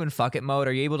you kind of in fuck it mode?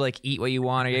 Are you able to eat what you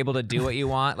want? Are you able to do what you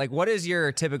want? What does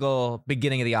your typical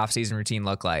beginning of the offseason routine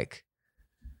look like?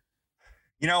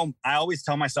 I always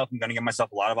tell myself I'm going to give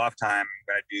myself a lot of off time.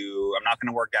 I'm not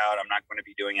going to work out. I'm not going to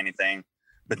be doing anything.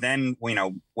 But then,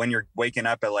 when you're waking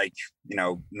up at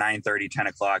 9:30, 10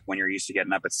 o'clock, when you're used to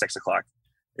getting up at 6 o'clock,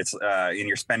 it's and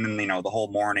you're spending, the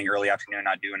whole morning, early afternoon,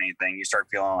 not doing anything. You start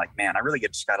feeling like, man, I really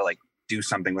just got to do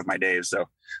something with my days. So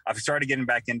I've started getting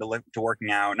back into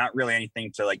working out, not really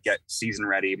anything to get season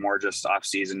ready, more just off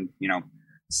season,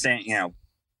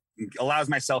 allows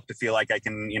myself to feel like I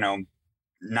can,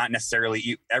 not necessarily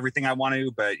eat everything I want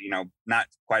to, but, not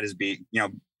quite as be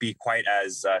quite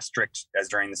as strict as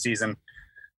during the season.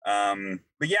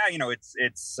 But yeah,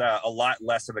 it's a lot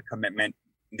less of a commitment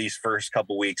these first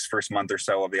month or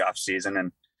so of the off season.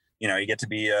 And, you get to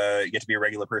be a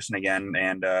regular person again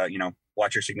and,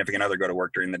 watch your significant other go to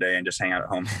work during the day and just hang out at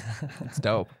home. It's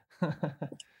dope.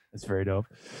 That's very dope.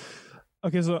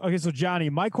 Okay, so Johnny,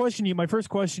 my first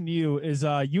question to you is,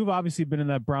 you've obviously been in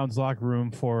that Browns locker room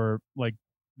for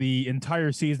the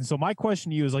entire season. So my question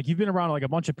to you is, you've been around a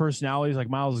bunch of personalities like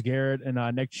Myles Garrett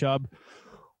and Nick Chubb.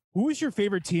 Who is your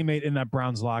favorite teammate in that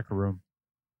Browns locker room?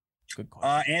 Good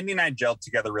question. Andy and I gelled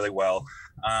together really well.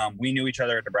 We knew each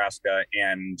other at Nebraska,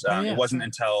 and it wasn't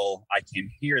until I came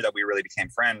here that we really became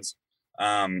friends.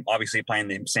 Obviously playing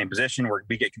the same position where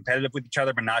we get competitive with each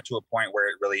other, but not to a point where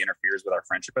it really interferes with our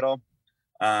friendship at all.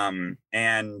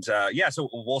 So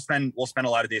we'll spend a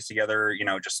lot of days together,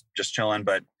 just chilling.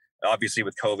 But obviously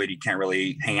with COVID, you can't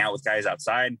really hang out with guys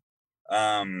outside.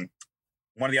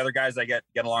 One of the other guys I get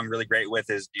along really great with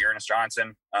is Dearness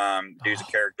Johnson. Dude's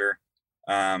a character.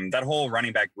 that whole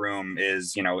running back room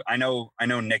is, I know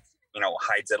Nick,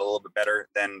 hides it a little bit better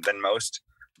than most,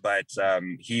 but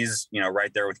he's,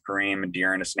 right there with Kareem and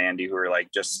De'Aaron and Sandy, who are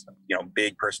like just,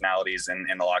 big personalities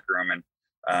in the locker room.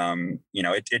 And,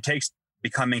 it takes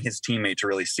becoming his teammate to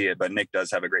really see it, but Nick does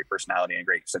have a great personality and a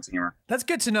great sense of humor. That's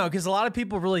good to know, because a lot of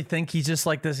people really think he's just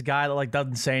like this guy that like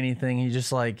doesn't say anything. He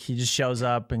just shows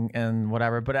up and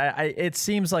whatever. But it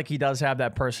seems like he does have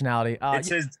that personality.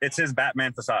 It's his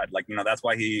Batman facade. Like, that's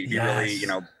why he Yes.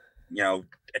 really,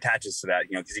 attaches to that,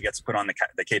 because he gets to put on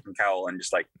the cape and cowl and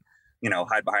just like,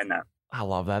 hide behind that. I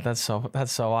love that. That's so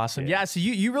awesome. Yeah. So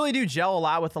you really do gel a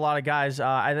lot with a lot of guys.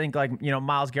 I think like,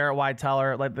 Myles Garrett, Wyatt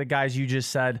Teller, like the guys you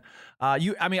just said.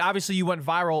 Obviously you went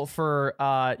viral for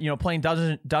playing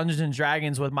Dungeons and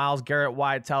Dragons with Myles Garrett,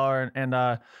 Wyatt Teller, and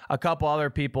a couple other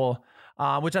people.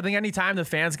 Which I think anytime the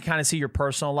fans can kind of see your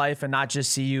personal life and not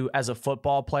just see you as a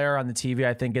football player on the TV,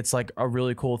 I think it's like a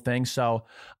really cool thing. So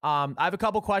I have a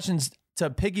couple questions to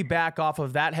piggyback off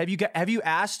of that. Have you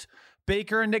asked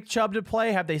Baker and Nick Chubb to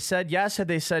play? Have they said yes? Have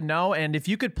they said no? And if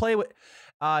you could play with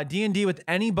D&D with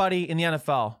anybody in the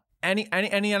NFL, any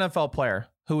NFL player,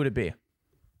 who would it be?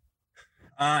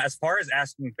 As far as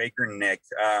asking Baker and Nick,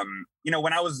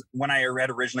 when I had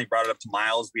originally brought it up to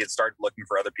Myles, we had started looking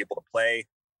for other people to play.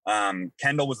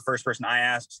 Kendall was the first person I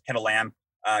asked, Kendall Lamb,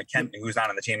 who's not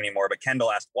on the team anymore, but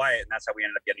Kendall asked Wyatt, and that's how we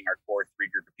ended up getting our core 3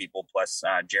 group of people, plus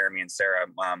Jeremy and Sarah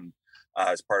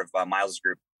as part of Myles'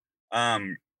 group.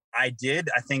 I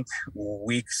think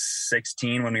week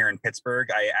 16 when we were in Pittsburgh,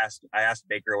 I asked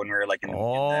Baker when we were like in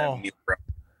the meet room.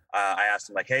 I asked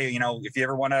him like, hey, if you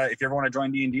ever want to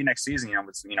join D&D next season,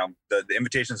 the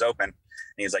invitation's open. And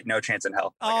he's like, no chance in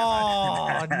hell.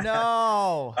 Like,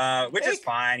 no. Which is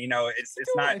fine. It's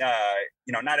not,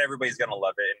 not everybody's going to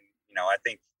love it. And, I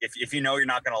think if you're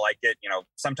not going to like it,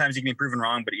 sometimes you can be proven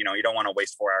wrong, but you don't want to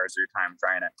waste 4 hours of your time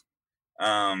trying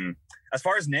it. As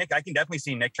far as Nick, I can definitely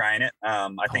see Nick trying it. I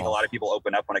think a lot of people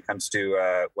open up when it comes to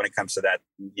that,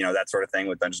 that sort of thing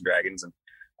with Dungeons and Dragons. And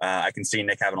I can see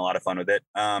Nick having a lot of fun with it.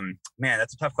 Man,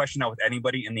 that's a tough question now with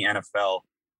anybody in the NFL.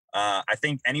 I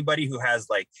think anybody who has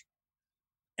like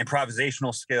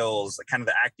improvisational skills, like kind of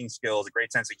the acting skills, a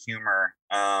great sense of humor.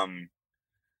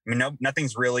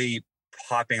 Nothing's really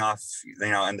popping off, in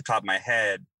the top of my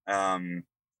head.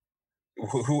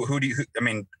 Who do you?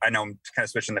 I know I'm kind of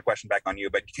switching the question back on you,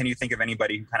 but can you think of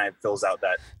anybody who kind of fills out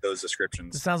those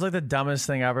descriptions? It sounds like the dumbest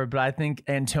thing ever, but I think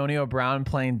Antonio Brown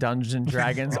playing Dungeons and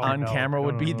Dragons on camera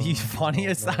would be the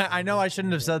funniest. I know I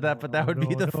shouldn't have said that, but that would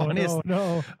be the funniest.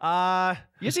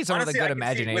 You see someone with a good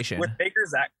imagination. With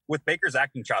Baker's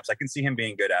acting chops, I can see him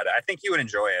being good at it. I think he would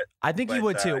enjoy it. I think he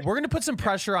would too. We're going to put some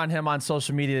pressure on him on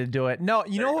social media to do it. No,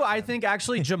 you know who I think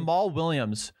actually? Jamal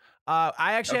Williams.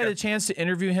 I actually had a chance to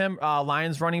interview him,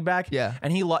 Lions running back. Yeah.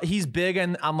 And he's big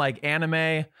on like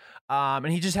anime. And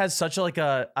he just has such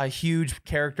a huge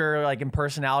character, like in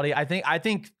personality. I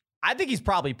think he's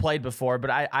probably played before, but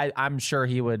I'm sure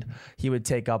he would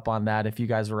take up on that if you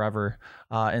guys were ever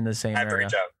in the same area. To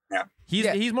reach out. Yeah.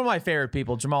 He's one of my favorite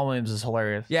people. Jamal Williams is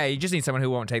hilarious. Yeah, you just need someone who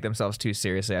won't take themselves too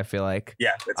seriously, I feel like.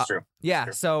 Yeah, that's true. Yeah,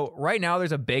 that's true. So right now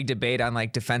there's a big debate on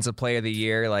like defensive player of the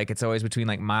year. Like it's always between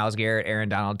like Myles Garrett, Aaron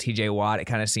Donald, TJ Watt. It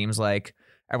kind of seems like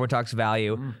everyone talks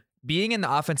value. Being in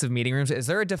the offensive meeting rooms, is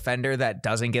there a defender that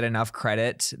doesn't get enough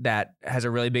credit that has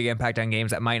a really big impact on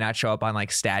games that might not show up on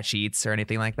like stat sheets or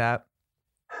anything like that?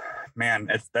 Man,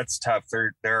 that's tough.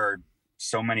 There are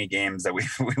so many games that we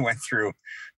went through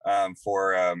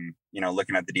for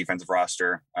looking at the defensive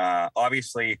roster.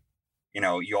 Obviously,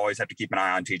 you always have to keep an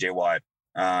eye on TJ Watt.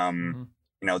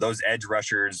 Those edge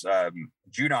rushers,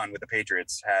 Judon with the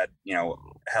Patriots had, a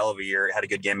hell of a year, had a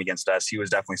good game against us. He was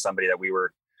definitely somebody that we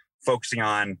were focusing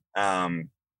on.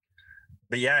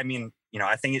 But yeah,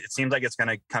 I think it seems like it's going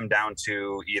to come down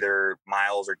to either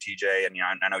Myles or TJ. And,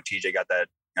 I know TJ got that,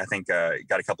 I think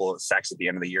got a couple of sacks at the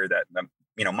end of the year that,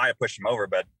 might have pushed him over,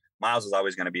 but Myles is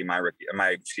always going to be my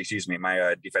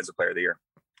defensive player of the year.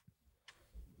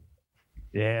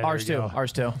 Yeah. Ours too.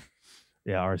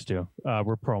 Yeah, ours too.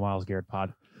 We're pro Myles Garrett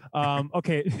pod.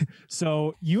 Okay.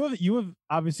 So you have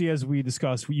obviously, as we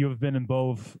discussed, you have been in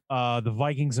both the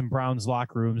Vikings and Browns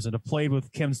locker rooms and have played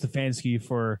with Kim Stefanski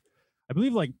for, I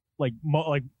believe like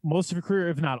most of your career,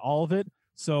 if not all of it.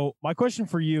 So my question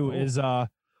for you is,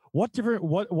 what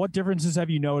differences have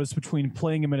you noticed between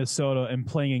playing in Minnesota and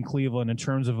playing in Cleveland in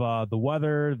terms of the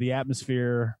weather, the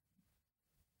atmosphere?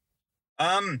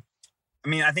 I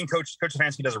think Coach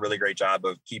Stefanski does a really great job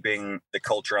of keeping the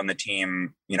culture on the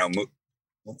team,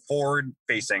 forward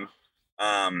facing,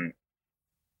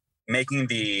 making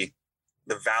the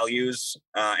values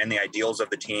and the ideals of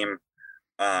the team,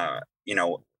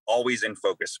 always in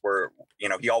focus.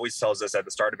 He always tells us at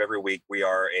the start of every week, we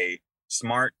are a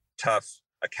smart, tough,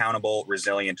 accountable,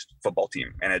 resilient football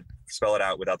team. And spell it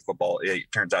out without the football, it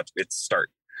turns out it's start.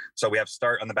 So we have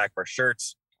start on the back of our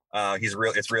shirts.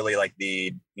 It's really like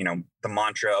the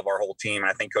mantra of our whole team. And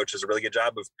I think coach does a really good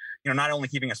job of, not only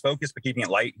keeping us focused, but keeping it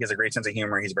light. He has a great sense of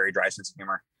humor. He's a very dry sense of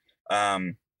humor.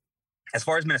 As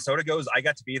far as Minnesota goes, I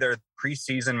got to be there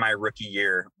preseason my rookie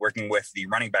year, working with the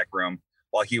running back room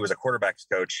while he was a quarterback's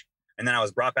coach. And then I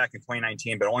was brought back in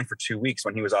 2019, but only for 2 weeks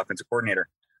when he was offensive coordinator.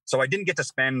 So I didn't get to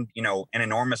spend, an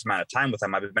enormous amount of time with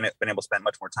him. I've been able to spend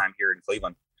much more time here in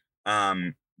Cleveland.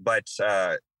 But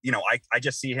I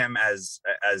just see him as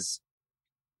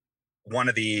one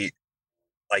of the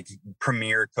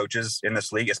premier coaches in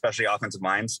this league, especially offensive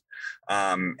minds.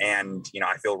 And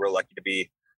I feel real lucky to be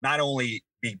not only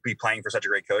be playing for such a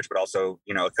great coach, but also,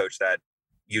 a coach that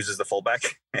uses the fullback,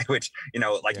 which,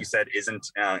 you said, isn't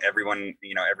everyone,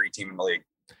 every team in the league.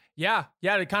 Yeah.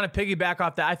 To kind of piggyback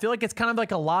off that, I feel like it's kind of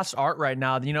like a lost art right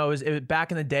now. It was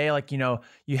back in the day,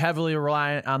 you heavily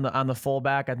rely on the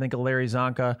fullback. I think of Larry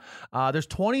Zonka. There's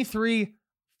 23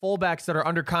 fullbacks that are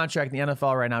under contract in the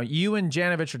NFL right now. You and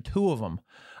Janovich are two of them.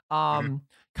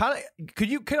 Could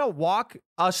you walk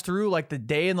us through the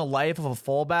day in the life of a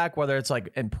fullback, whether it's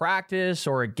in practice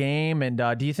or a game? And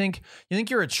do you think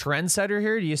you're a trendsetter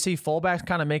here? Do you see fullbacks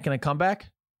kind of making a comeback?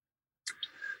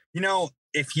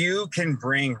 If you can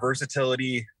bring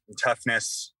versatility and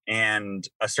toughness and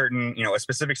a certain, a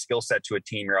specific skill set to a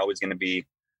team, you're always going to be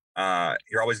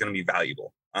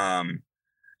valuable.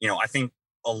 I think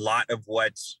a lot of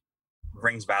what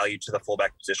brings value to the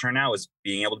fullback position right now is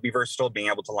being able to be versatile,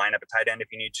 being able to line up a tight end if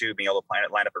you need to, being able to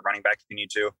line up a running back if you need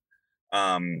to.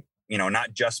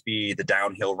 Not just be the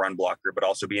downhill run blocker, but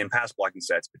also be in pass blocking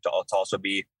sets, but to also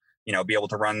be able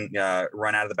to run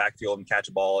out of the backfield and catch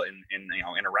a ball in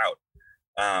a route.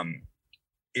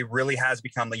 It really has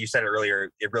become, like you said earlier,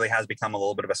 it really has become a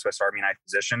little bit of a Swiss Army knife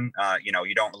position.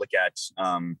 You don't look at,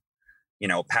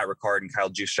 Pat Ricard and Kyle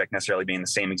Juszczyk necessarily being the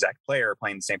same exact player or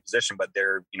playing the same position, but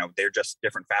they're just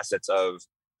different facets of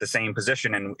the same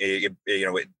position. And it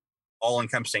all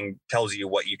encompassing tells you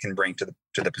what you can bring to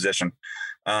the position.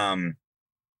 I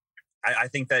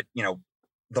think that,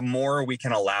 the more we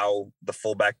can allow the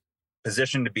fullback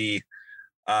position to be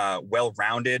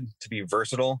well-rounded, to be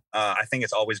versatile, I think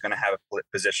it's always going to have a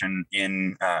position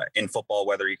in football,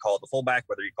 whether you call it the fullback,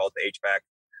 whether you call it the H-back,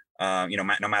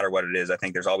 no matter what it is. I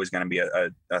think there's always going to be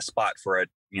a spot for a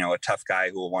tough guy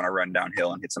who will want to run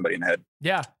downhill and hit somebody in the head.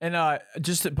 Yeah. And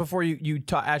just before you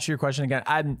ask your question again,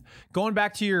 I'm going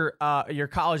back to your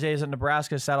college days at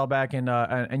Nebraska, Saddleback and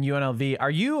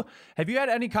UNLV. Have you had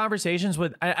any conversations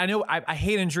with, I know I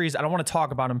hate injuries. I don't want to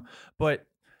talk about them, but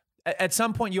at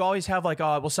some point you always have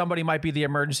somebody might be the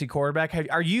emergency quarterback.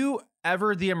 Are you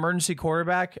ever the emergency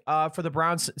quarterback for the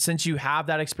Browns since you have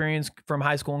that experience from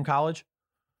high school and college?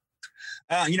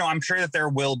 I'm sure that there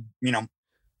will,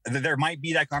 there might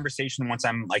be that conversation once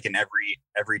I'm an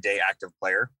everyday active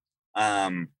player.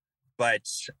 But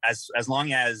as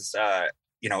long as,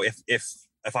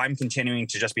 if I'm continuing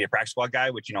to just be a practice squad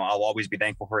guy, which, I'll always be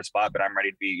thankful for a spot, but I'm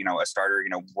ready to be, a starter,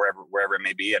 wherever it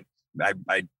may be. And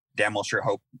I damn well sure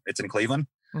hope it's in Cleveland.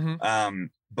 Mm-hmm.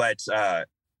 But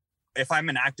if I'm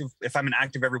an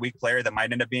active every week player, that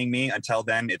might end up being me. Until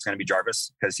then, it's going to be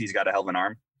Jarvis because he's got a hell of an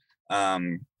arm. I'll,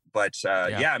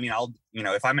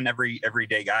 if I'm an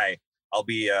everyday guy, I'll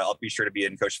be sure to be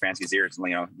in Coach Fancy's ears,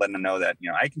 letting them know that,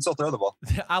 I can still throw the ball.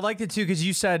 I liked it too. Cause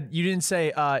you didn't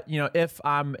say, if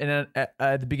I'm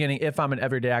at the beginning, if I'm an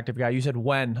everyday active guy, you said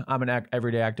when I'm an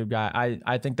everyday active guy.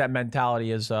 I think that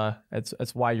mentality is,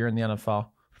 it's why you're in the NFL.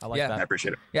 I like that. I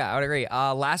appreciate it. Yeah, I would agree.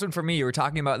 Last one for me, you were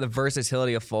talking about the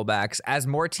versatility of fullbacks. As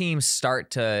more teams start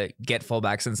to get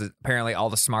fullbacks, since apparently all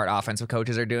the smart offensive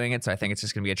coaches are doing it, so I think it's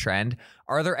just going to be a trend.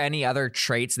 Are there any other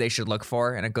traits they should look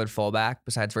for in a good fullback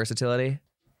besides versatility?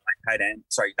 Tight end.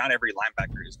 Sorry, not every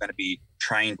linebacker is going to be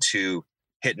trying to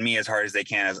hit me as hard as they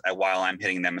can while I'm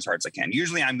hitting them as hard as I can.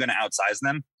 Usually I'm going to outsize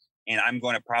them, and I'm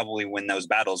going to probably win those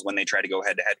battles when they try to go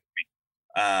head-to-head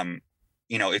with me.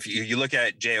 If you look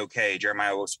at JOK,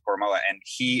 Jeremiah Owusu-Koramoah, and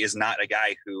he is not a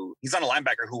guy he's not a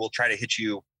linebacker who will try to hit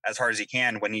you as hard as he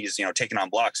can when he's, taking on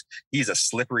blocks. He's a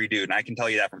slippery dude. And I can tell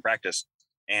you that from practice.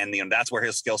 And, that's where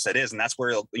his skill set is. And that's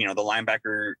where, the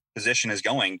linebacker position is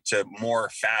going, to more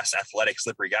fast, athletic,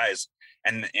 slippery guys.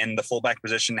 And the fullback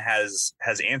position has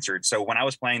answered. So when I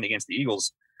was playing against the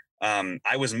Eagles,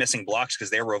 I was missing blocks because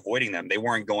they were avoiding them. They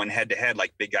weren't going head to head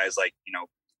like big guys like,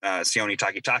 Sione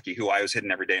Takitaki, who I was hitting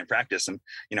every day in practice. And,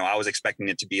 I was expecting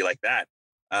it to be like that.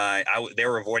 They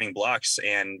were avoiding blocks.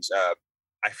 And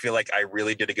I feel like I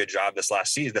really did a good job this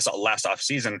last off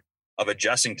season of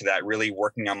adjusting to that, really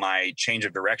working on my change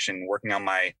of direction, working on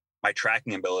my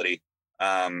tracking ability,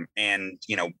 and,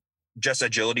 you know, just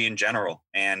agility in general.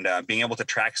 And being able to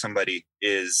track somebody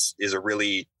is a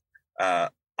really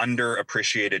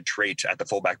underappreciated trait at the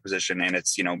fullback position. And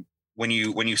it's, you know, when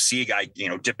you see a guy, you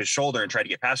know, dip his shoulder and try to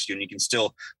get past you, and you can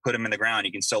still put him in the ground,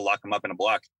 you can still lock him up in a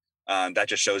block. That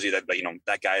just shows you that, you know,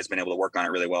 that guy has been able to work on it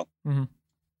really well. Mm-hmm.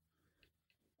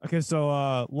 Okay,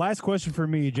 so last question for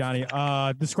me, Johnny.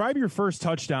 Describe your first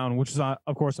touchdown, which is,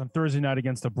 of course, on Thursday night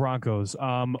against the Broncos.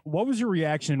 What was your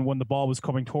reaction when the ball was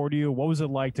coming toward you? What was it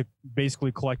like to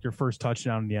basically collect your first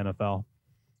touchdown in the NFL?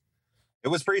 It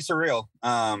was pretty surreal.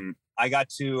 I got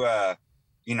to,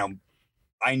 you know,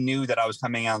 I knew that I was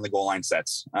coming out on the goal line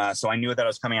sets. So I knew that I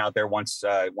was coming out there once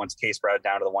Case brought it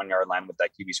down to the 1 yard line with that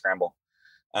QB scramble.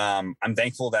 I'm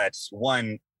thankful that,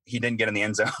 one, he didn't get in the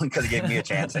end zone because he gave me a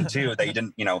chance, and two, that he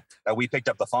didn't, you know, that we picked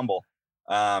up the fumble,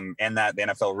 and that the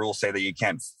NFL rules say that you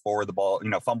can't forward the ball, you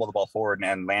know, fumble the ball forward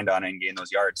and land on it and gain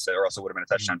those yards, or else it would have been a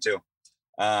touchdown too.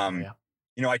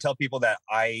 You know, I tell people that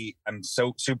I am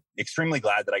so extremely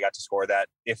glad that I got to score that.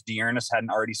 If Dearness hadn't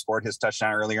already scored his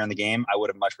touchdown earlier in the game, I would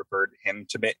have much preferred him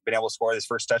to been able to score his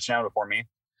first touchdown before me.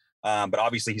 But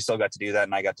obviously he still got to do that,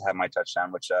 and I got to have my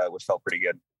touchdown, which felt pretty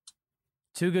good.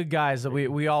 Two good guys that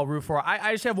we all root for.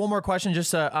 I just have one more question,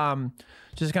 just to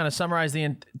kind of summarize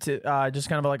just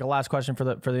kind of like a last question for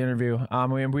the interview.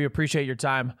 We appreciate your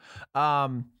time.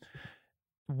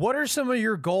 What are some of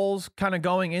your goals kind of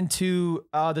going into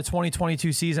the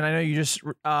 2022 season? I know you just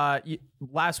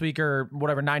last week or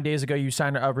whatever, 9 days ago, you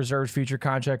signed a reserved future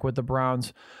contract with the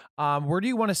Browns. Where do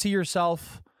you want to see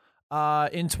yourself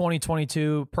in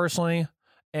 2022 personally?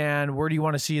 And where do you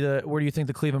want to see where do you think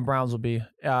the Cleveland Browns will be,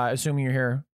 assuming you're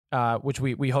here, which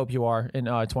we hope you are in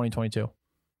 2022?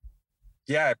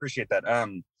 Yeah, I appreciate that.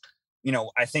 You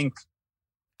know, I think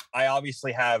I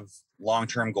obviously have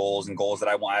long-term goals and goals that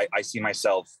I see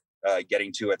myself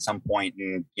getting to at some point,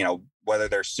 and, you know, whether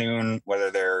they're soon,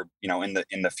 whether they're, you know, in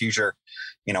the future,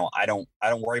 you know, I don't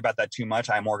worry about that too much.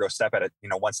 I more go one step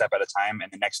at a time.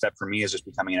 And the next step for me is just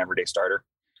becoming an everyday starter.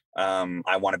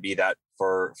 I want to be that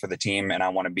for the team, and I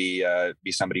want to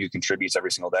be somebody who contributes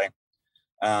every single day.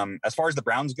 As far as the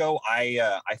Browns go,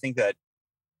 I think that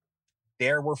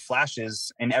there were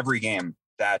flashes in every game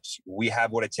that we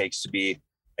have what it takes to be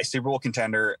a Super Bowl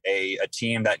contender, a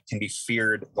team that can be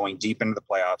feared going deep into the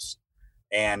playoffs.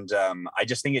 And I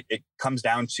just think it comes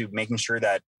down to making sure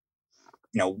that,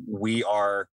 you know, we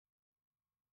are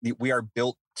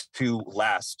built to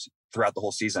last throughout the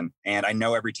whole season. And I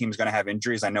know every team is going to have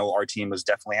injuries. I know our team was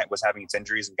having its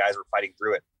injuries, and guys were fighting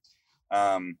through it.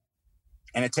 And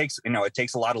it takes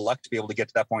a lot of luck to be able to get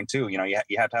to that point too. You know, you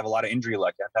have to have a lot of injury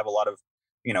luck. You have to have a lot of,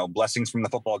 you know, blessings from the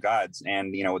football gods.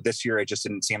 And, you know, this year it just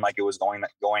didn't seem like it was going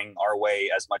our way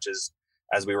as much as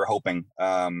we were hoping.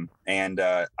 And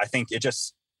I think it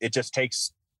just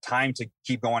takes time to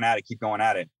keep going at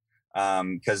it.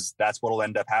 Because that's what will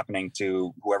end up happening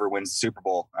to whoever wins the Super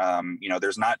Bowl. You know,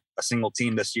 there's not a single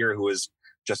team this year who is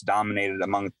just dominated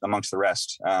amongst the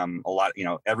rest.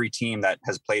 Every team that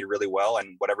has played really well,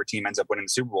 and whatever team ends up winning the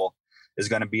Super Bowl, is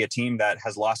going to be a team that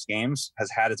has lost games,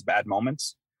 has had its bad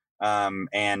moments.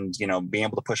 And, you know, being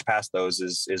able to push past those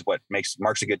is what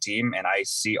marks a good team. And I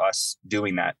see us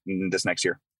doing that in this next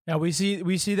year. Yeah, we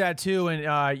see that too, and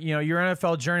you know, your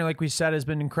NFL journey, like we said, has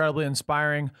been incredibly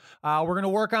inspiring. We're going to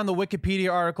work on the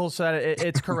Wikipedia article so that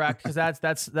it's correct, because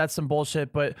that's some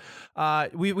bullshit. But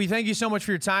we thank you so much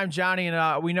for your time, Johnny,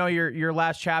 and we know your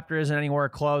last chapter isn't anywhere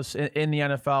close in the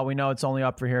NFL. We know it's only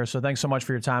up for here. So thanks so much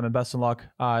for your time, and best of luck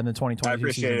in the 2022 I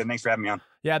appreciate season. it. Thanks for having me on.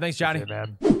 Yeah, thanks, Johnny.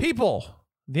 Man. People,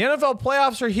 the NFL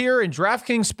playoffs are here, and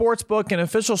DraftKings Sportsbook, an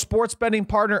official sports betting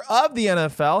partner of the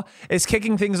NFL, is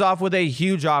kicking things off with a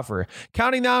huge offer.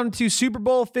 Counting down to Super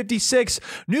Bowl 56,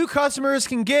 new customers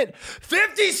can get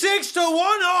 56 to 1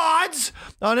 odds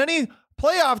on any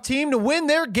playoff team to win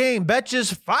their game. Bet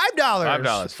just $5.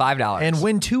 $5. And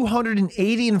win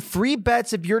 $280 in free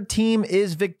bets if your team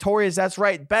is victorious. That's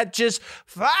right. Bet just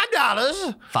 $5.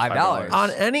 $5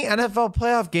 on any NFL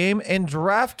playoff game, and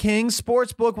DraftKings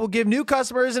Sportsbook will give new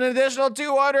customers an additional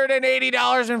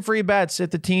 $280 in free bets if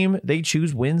the team they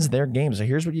choose wins their game. So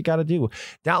here's what you got to do.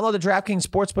 Download the DraftKings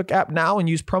Sportsbook app now and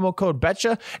use promo code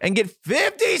BETCHA and get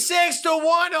 56 to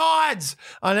 1 odds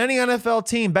on any NFL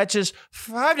team. Bet just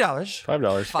 $5.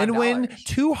 $5. and win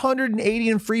 $280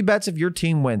 in free bets if your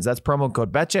team wins. That's promo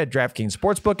code BETCHA at DraftKings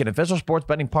Sportsbook, an official sports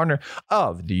betting partner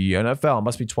of the NFL.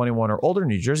 Must be 21 or older.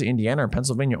 New Jersey, Indiana, and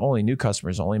Pennsylvania only. New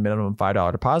customers only. Minimum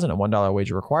 $5 deposit and $1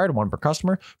 wager required. One per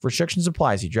customer. Restrictions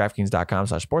apply. See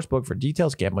DraftKings.com/sportsbook for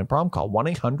details. Gambling problem? Call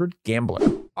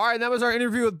 1-800-GAMBLER. All right, that was our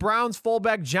interview with Browns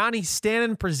fullback Johnny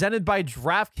Stanton, presented by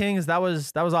DraftKings. That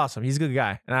was awesome. He's a good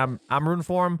guy, and I'm rooting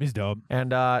for him. He's dope. And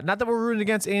not that we're rooting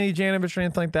against Andy Janovich or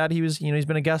anything like that. He was, he's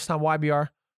been a guest on YBR.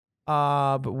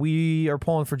 But we are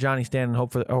pulling for Johnny Stanton.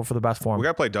 Hope for the best for him. We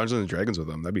gotta play Dungeons and Dragons with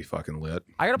him. That'd be fucking lit.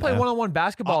 I gotta play one-on-one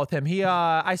basketball with him.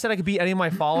 I said I could beat any of my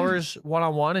followers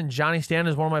one-on-one, and Johnny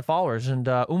Stanton is one of my followers, and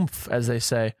oomph, as they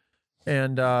say.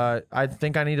 And I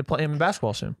think I need to play him in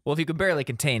basketball soon. Well, if you could barely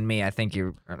contain me, I think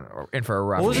you're in for a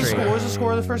rough What treat. was the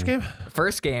score of the first game?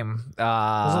 First game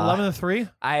Was it 11-3?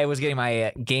 I was getting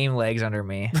my game legs under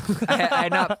me. I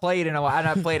had not played in a while. I had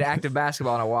not played active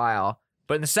basketball in a while.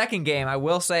 But in the second game, I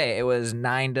will say it was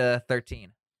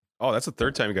 9-13. Oh, that's the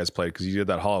third time you guys played because you did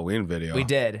that Halloween video. We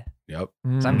did. Yep.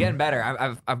 So I'm getting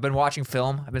better. I've been watching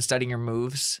film. I've been studying your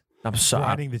moves. I'm sorry.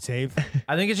 Grinding the tape.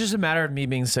 I think it's just a matter of me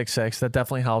being 6'6". That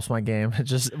definitely helps my game. It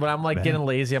just when I'm like getting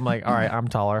lazy, I'm like, all right, I'm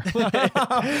taller.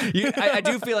 I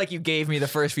do feel like you gave me the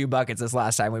first few buckets this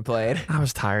last time we played. I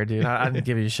was tired, dude. I didn't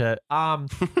give you shit. All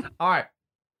right.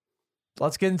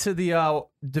 Let's get into the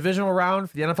divisional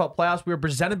round for the NFL playoffs. We were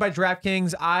presented by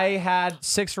DraftKings. I had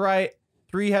 6 right.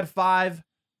 3 had 5.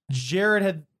 Jared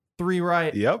had 3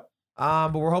 right. Yep.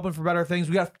 But we're hoping for better things.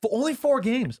 We got only 4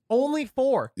 games. Only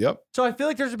 4. Yep. So I feel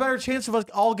like there's a better chance of us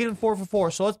all getting 4 for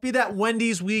 4. So let's be that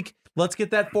Wendy's week. Let's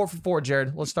get that 4 for 4,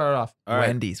 Jared. Let's start it off. All right.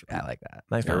 Wendy's. I like that.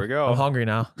 Nice. Here man. we go. I'm hungry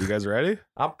now. You guys ready?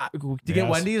 Do you get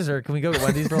Yes. Wendy's or can we go get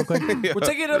Wendy's real quick? We're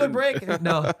taking another break.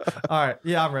 No. All right.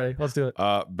 Yeah, I'm ready. Let's do it.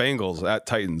 Bengals at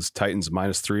Titans. Titans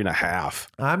 -3.5.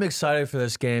 I'm excited for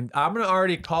this game. I'm going to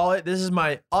already call it. This is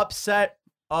my upset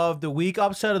of the week,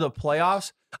 upset of the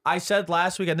playoffs. I said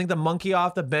last week, I think the monkey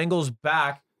off the Bengals'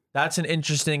 back, that's an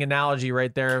interesting analogy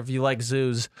right there if you like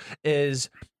zoos, is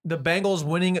the Bengals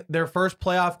winning their first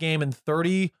playoff game in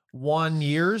 31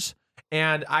 years.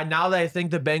 And now that I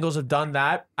think the Bengals have done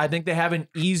that, I think they have an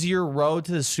easier road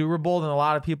to the Super Bowl than a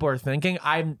lot of people are thinking.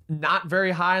 I'm not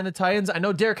very high on the Titans. I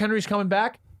know Derrick Henry's coming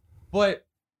back, but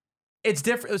it's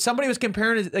different. Somebody was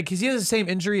comparing it, like, because he has the same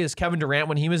injury as Kevin Durant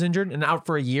when he was injured and out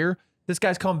for a year. This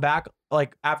guy's come back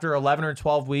like after 11 or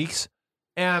 12 weeks.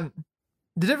 And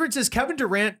the difference is Kevin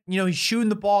Durant, he's shooting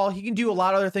the ball. He can do a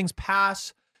lot of other things,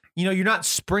 pass. You're not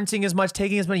sprinting as much,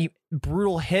 taking as many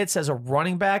brutal hits as a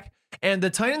running back. And the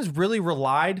Titans really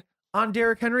relied on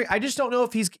Derrick Henry. I just don't know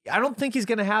if I don't think he's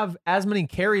going to have as many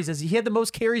carries as he had the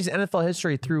most carries in NFL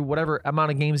history through whatever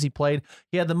amount of games he played.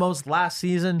 He had the most last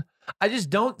season. I just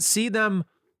don't see them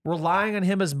relying on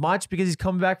him as much because he's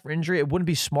coming back for injury. It wouldn't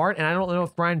be smart. And I don't know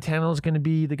if Brian Tannehill is going to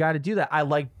be the guy to do that. I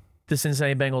like the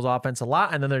Cincinnati Bengals offense a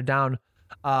lot. And then they're down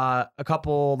a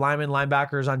couple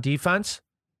linebackers on defense.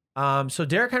 So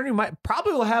Derrick Henry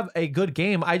probably will have a good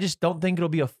game. I just don't think it'll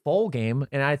be a full game.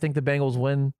 And I think the Bengals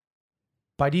win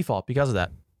by default because of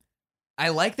that. I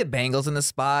like the Bengals in the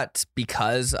spot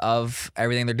because of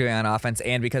everything they're doing on offense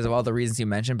and because of all the reasons you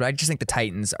mentioned, but I just think the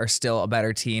Titans are still a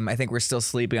better team. I think we're still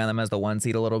sleeping on them as the 1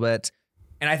 seed a little bit.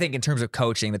 And I think in terms of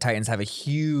coaching, the Titans have a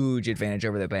huge advantage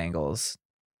over the Bengals.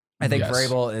 I think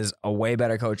Vrabel is a way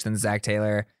better coach than Zach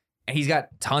Taylor. And he's got,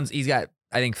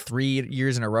 I think, 3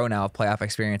 years in a row now of playoff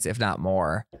experience, if not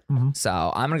more. Mm-hmm.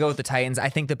 So I'm going to go with the Titans. I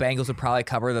think the Bengals would probably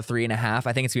cover the 3.5.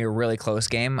 I think it's going to be a really close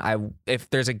game. If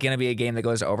there's going to be a game that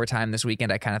goes to overtime this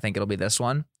weekend, I kind of think it'll be this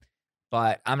one.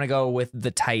 But I'm going to go with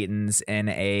the Titans in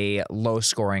a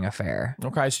low-scoring affair.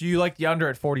 Okay, so you like the under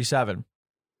at 47.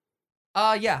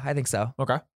 Yeah, I think so.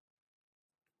 Okay.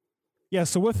 Yeah,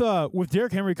 so with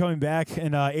Derrick Henry coming back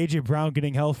and AJ Brown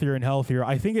getting healthier and healthier,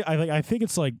 I think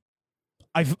it's like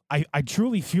I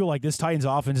truly feel like this Titans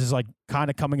offense is like kind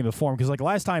of coming into form because like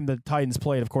last time the Titans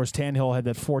played, of course, Tannehill had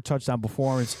that 4 touchdown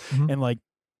performance, and like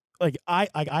I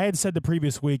had said the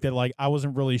previous week that like I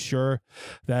wasn't really sure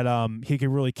that he could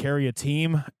really carry a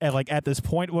team at this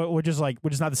point, which is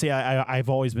not to say I've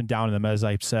always been down on him, as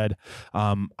I've said.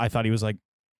 I thought he was like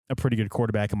a pretty good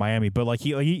quarterback in Miami, but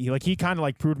he kind of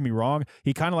like proved me wrong.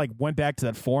 He kind of like went back to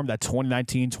that form, that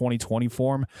 2019-2020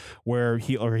 form where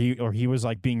he was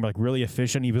like being like really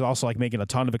efficient. He was also like making a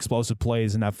ton of explosive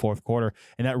plays in that fourth quarter,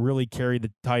 and that really carried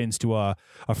the Titans to a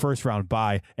first round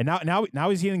bye. And now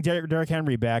he's getting Derrick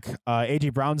Henry back.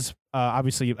 AJ Brown's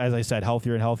obviously, as I said,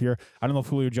 healthier and healthier. I don't know if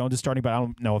Julio Jones is starting, but I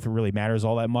don't know if it really matters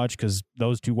all that much because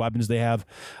those 2 weapons they have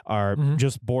are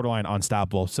just borderline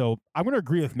unstoppable. So I'm going to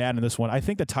agree with Matt on this one. I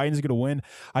think the Titans are going to win.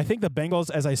 I think the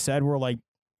Bengals, as I said, were like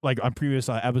like on previous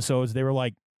episodes, they were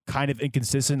like kind of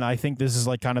inconsistent. I think this is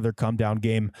like kind of their come down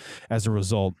game as a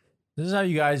result. This is how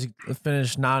you guys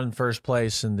finish not in first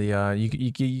place in the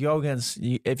you go against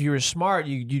if you were smart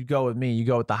you'd go with me. You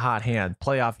go with the hot hand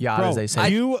playoff yacht, Bro, as they say.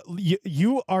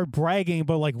 You are bragging,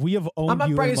 but like we have owned I'm not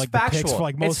you bragging. in like It's the factual. picks for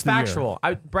like most It's of the year. factual.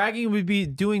 Bragging would be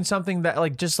doing something that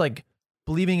like just like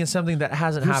believing in something that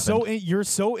hasn't happened. You're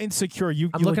so insecure.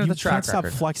 I'm looking at you the track can't stop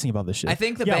record. flexing about this shit. I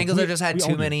think the Yeah, Bengals we- have just had we too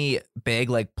own you. many big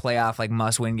like playoff like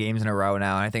must-win games in a row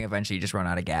now, and I think eventually you just run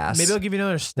out of gas. Maybe I'll give you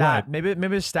another stat. Right.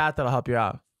 Maybe a stat that'll help you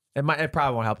out. It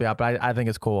probably won't help you out, but I think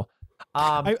it's cool.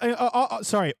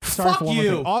 Sorry Fuck for one more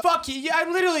you. thing. Fuck you. Yeah, I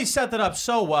literally set that up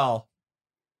so well.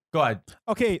 Go ahead.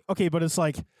 Okay, but it's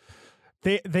like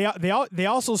they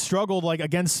also struggled like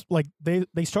against like they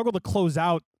struggled to close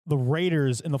out the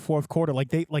Raiders in the fourth quarter.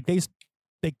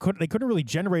 They couldn't really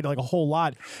generate like a whole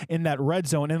lot in that red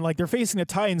zone, and like they're facing the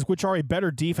Titans, which are a better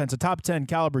defense, a top 10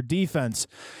 caliber defense,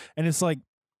 and it's like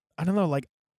I don't know, like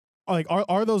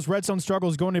are those red zone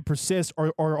struggles going to persist,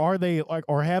 or are they like,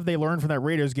 or have they learned from that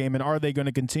Raiders game, and are they going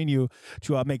to continue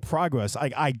to make progress?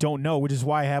 I don't know, which is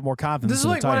why I have more confidence. This is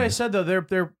in like the what I Titans. said though.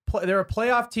 They're a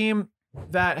playoff team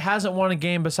that hasn't won a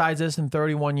game besides this in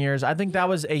 31 years. I think that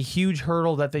was a huge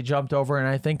hurdle that they jumped over, and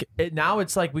I think now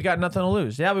it's like we got nothing to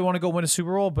lose. Yeah, we want to go win a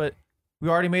Super Bowl, but we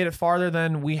already made it farther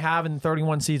than we have in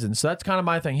 31 seasons. So that's kind of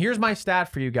my thing. Here's my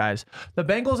stat for you guys: the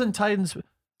Bengals and Titans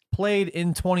played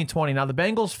in 2020. Now the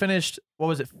Bengals finished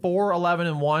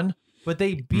 4-11-1, but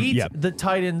they beat the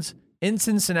Titans in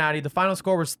Cincinnati. The final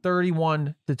score was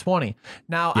 31-20.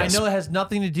 Now Yes. I know it has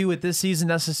nothing to do with this season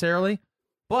necessarily,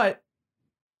 but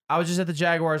I was just at the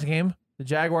Jaguars game. The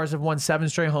Jaguars have won 7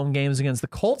 straight home games against the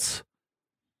Colts.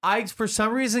 I, for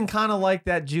some reason, kind of like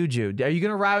that juju. Are you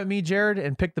going to ride with me, Jared,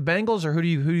 and pick the Bengals, or who do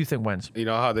you think wins? You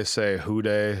know how they say "who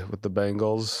day" with the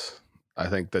Bengals? I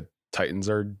think the Titans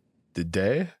are the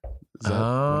day. Is that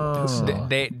Oh.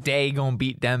 They gonna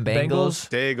beat them Bengals.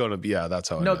 they gonna be? Yeah, that's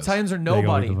how. No, it is. Titans are go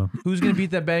nobody. with them. Who's going to beat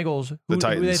the Bengals? Who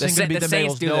Titans. Who they The, think Sa- going to beat the the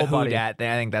Saints Bengals? do the Nobody. who dat.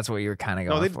 I think that's what you were kind of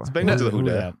going No, for. the Bengals do the who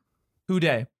day. dat. Who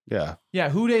day? Yeah, Yeah,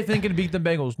 who they think going to beat the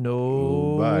Bengals?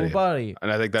 Nobody.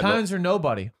 and I think that Titans are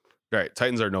nobody. right.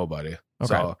 Titans are nobody. Okay.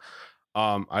 So,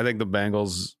 I think the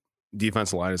Bengals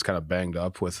defensive line is kind of banged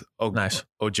up with Nice.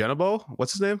 Ojenabo.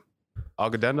 What's his name?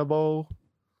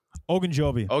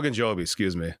 Ogunjobi. Ogunjobi.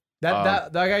 Excuse me.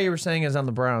 That guy you were saying is on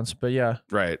the Browns, but yeah.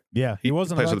 Right. Yeah, he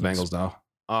wasn't plays on for the Vikings. Bengals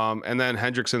now. And then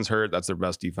Hendrickson's hurt. That's their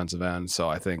best defensive end. So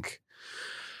I think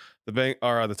the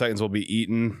Titans will be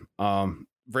eaten.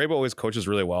 Vrabel always coaches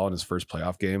really well in his first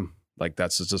playoff game. Like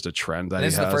that's just a trend that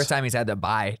This is he has. the first time he's had to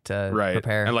bye to Right.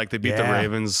 prepare. And like they beat the Yeah.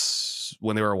 Ravens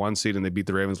when they were a 1 seed, and they beat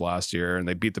the Ravens last year, and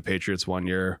they beat the Patriots 1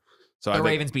 year. So the I think,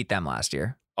 Ravens beat them last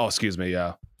year. oh, excuse me.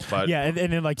 Yeah. But Yeah, and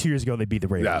then like 2 years ago they beat the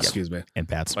Ravens. yeah, excuse me. And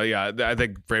Pats. But yeah, I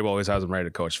think Vrabel always has him ready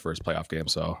to coach first playoff game.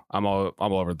 So I'm all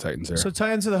over the Titans here. So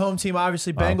Titans are the home team.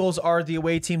 Obviously, Bengals are the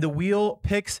away team. The wheel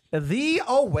picks the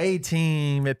away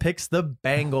team. It picks the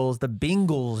Bengals. The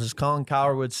Bengals, as Colin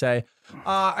Coward would say.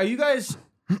 Are you guys?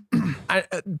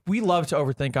 We love to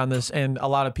overthink on this, and a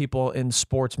lot of people in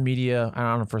sports media, I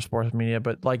don't know for sports media,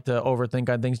 but like to overthink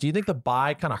on things. Do you think the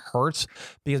bye kind of hurts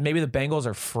because maybe the Bengals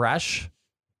are fresh?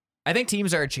 I think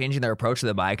teams are changing their approach to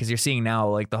the bye because you're seeing now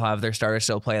like they'll have their starters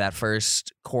still play that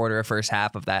first quarter, first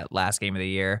half of that last game of the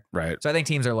year. right. So I think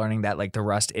teams are learning that like the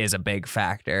rust is a big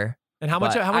factor. And how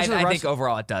much? But How much of the I rust? think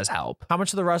overall it does help. How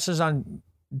much of the rust is on?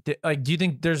 Like, do you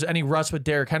think there's any rust with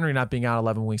Derrick Henry not being out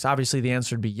 11 weeks? Obviously, the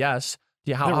answer would be yes.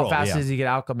 Yeah, There how will, fast yeah. does he get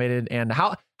acclimated, and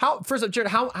how first,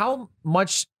 Jared, how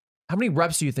many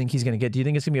reps do you think he's going to get? Do you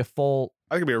think it's going to be a full?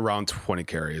 I think it'll be around 20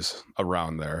 carries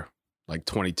around there, like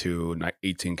 22,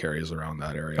 18 carries around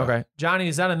that area. Okay, Johnny,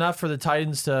 is that enough for the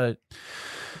Titans to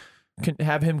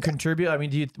have him contribute? I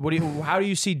mean, how do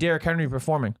you see Derrick Henry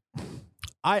performing?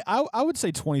 I would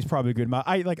say 20 is probably a good amount.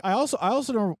 I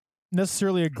also don't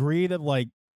necessarily agree that like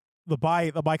the bye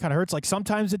kind of hurts. Like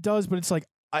sometimes it does, but it's like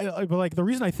but like the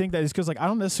reason I think that is because like I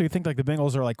don't necessarily think like the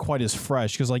Bengals are like quite as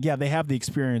fresh because like yeah they have the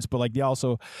experience, but like they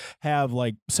also have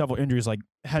like several injuries like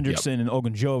Hendrickson and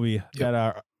Ogunjobi that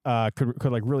are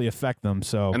could like really affect them.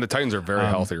 So And the Titans are very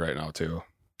healthy right now too.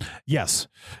 yes,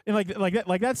 and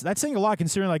that's saying a lot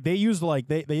considering like they used like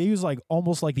they use like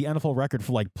almost like the NFL record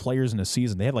for like players in a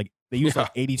season. They used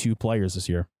like 82 players this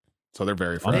year. So they're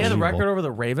very They fresh. had the Unbelievable. record over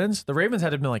the Ravens. The Ravens had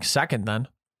to have been like second then.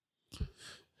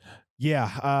 Yeah,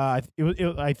 I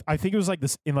think it was like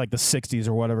this in like the 60s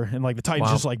or whatever, and like the Titans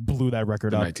Wow. just like blew that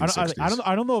record The up. 1960s.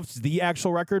 I don't know if it's the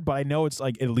actual record, but I know it's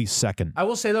like at least second. I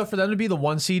will say though, for them to be the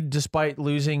 1 seed despite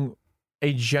losing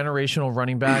a generational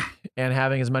running back and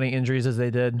having as many injuries as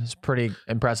they did is pretty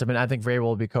impressive. And I think Vrabel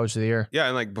will be coach of the year. Yeah,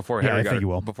 and like before Henry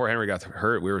got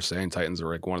hurt, we were saying Titans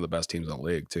were like one of the best teams in the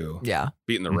league too. Yeah,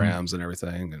 beating the Rams and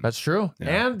everything. And, that's true.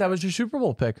 Yeah. And that was your Super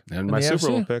Bowl pick. And my Super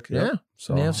Bowl pick. Yeah.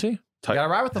 So in the AFC. You got to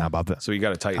ride with them. How about that? So you got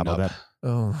to tighten up. That?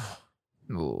 Oh.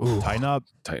 Ooh. Tighten up.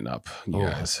 Tighten up, you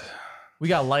guys. We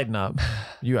got to lighten up.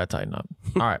 You got to tighten up.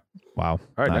 All right. Wow. All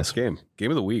right, Nice. next game.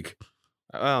 Game of the week.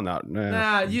 Well, no.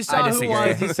 Nah, you saw who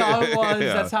was. You saw who was.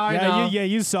 Yeah. That's how I know.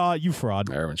 You saw it. You fraud.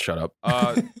 Everyone shut up.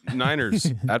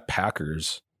 Niners at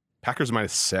Packers. Packers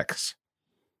 -6.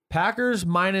 Packers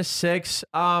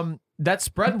 -6. That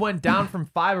spread went down from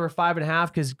 5 or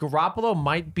 5.5 because Garoppolo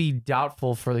might be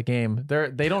doubtful for the game.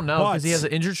 They don't know because he has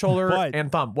an injured shoulder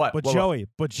and thumb. What? But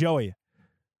Joey,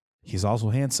 he's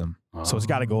also handsome, so it's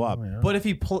got to go up. Yeah. But if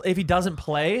he doesn't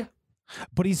play,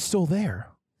 But he's still there.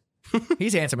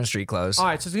 He's handsome in street clothes. all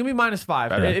right, so it's gonna be -5.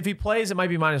 Better. If he plays, it might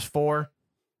be -4.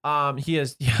 He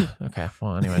is. Yeah. Okay.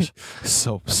 Well, anyways,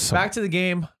 So back to the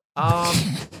game.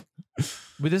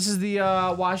 But this is the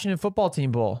Washington Football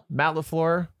Team Bowl. Matt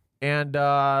LaFleur and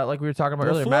like we were talking about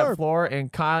earlier, Matt LaFleur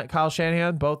and Kyle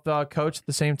Shanahan both coached at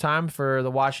the same time for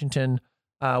the Washington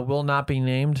will not be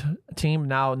named team,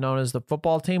 now known as the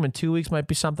football team. In 2 weeks might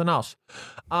be something else.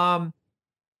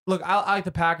 Look, I like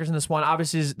the Packers in this one.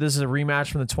 Obviously, this is a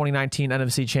rematch from the 2019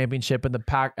 NFC Championship, and the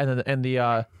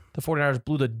 49ers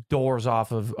blew the doors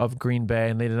off of Green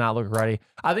Bay, and they did not look ready.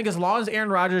 I think as long as Aaron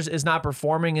Rodgers is not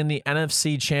performing in the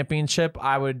NFC Championship,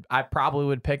 I probably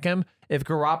would pick him. If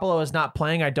Garoppolo is not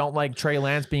playing, I don't like Trey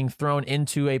Lance being thrown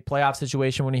into a playoff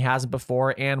situation when he hasn't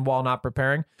before and while not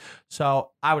preparing.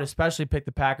 So I would especially pick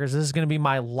the Packers. This is going to be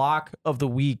my lock of the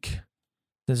week.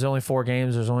 There's only 4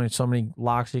 games. There's only so many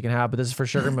locks you can have, but this is for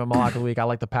sure going to be my lock of the week. I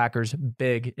like the Packers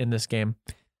big in this game.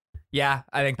 Yeah,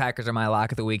 I think Packers are my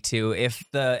lock of the week too. If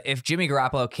Jimmy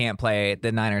Garoppolo can't play,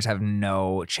 the Niners have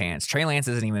no chance. Trey Lance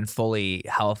isn't even fully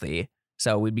healthy,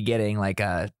 so we'd be getting like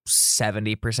a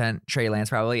 70% Trey Lance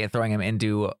probably and throwing him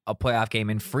into a playoff game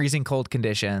in freezing cold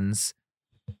conditions.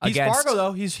 He's Fargo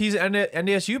though. He's an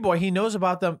NDSU boy. He knows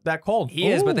about that cold. He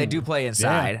is, but they do play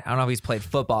inside. Yeah. I don't know if he's played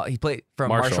football. He played from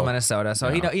Marshall, Minnesota, so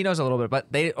he knows a little bit.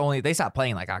 But they stopped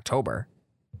playing like October,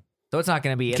 so it's not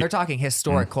going to be. They're talking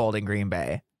historic cold in Green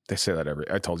Bay. They say that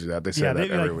I told you that. They say that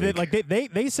every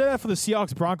week. They said that for the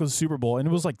Seahawks Broncos Super Bowl, and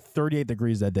it was like 38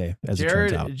 degrees that day, as it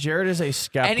turns out. Jared is a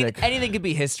skeptic. Anything could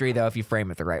be history, though, if you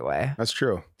frame it the right way. That's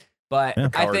true. But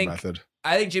Coward method.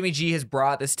 I think Jimmy G has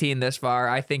brought this team this far.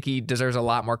 I think he deserves a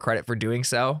lot more credit for doing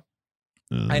so.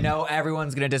 I know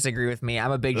everyone's going to disagree with me.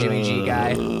 I'm a big Jimmy G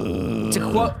guy.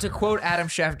 To quote Adam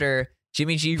Schefter,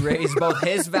 Jimmy G raised both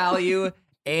his value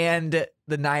and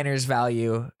the Niners'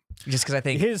 value. Just because I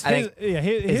think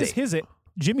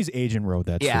Jimmy's agent wrote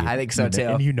that. Yeah, I think so too.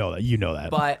 And you know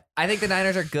that. But I think the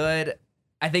Niners are good.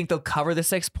 I think they'll cover the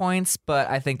 6 points, but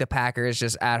I think the Packers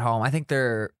just at home. I think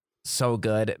they're so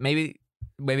good. Maybe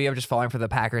I'm just falling for the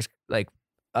Packers like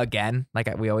again,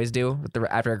 like we always do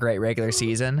after a great regular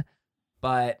season.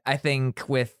 But I think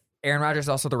with Aaron Rodgers,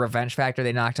 also the revenge factor.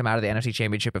 They knocked him out of the NFC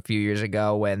Championship a few years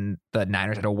ago when the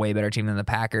Niners had a way better team than the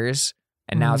Packers.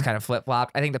 And now it's kind of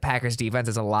flip-flopped. I think the Packers defense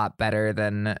is a lot better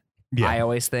than I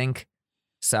always think.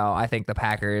 So I think the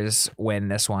Packers win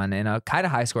this one in a kind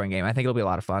of high-scoring game. I think it'll be a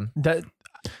lot of fun.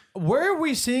 Where are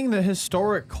we seeing the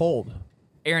historic cold?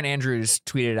 Aaron Andrews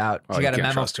tweeted out. She got a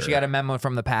memo. She got a memo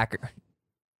from the Packers.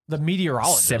 The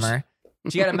meteorologist. Simmer.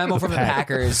 She got a memo from the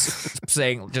Packers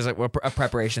saying just like a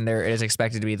preparation there. It is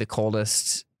expected to be the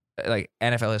coldest, like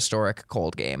NFL historic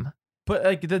cold game. But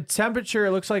like the temperature,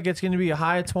 it looks like it's going to be a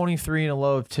high of 23 and a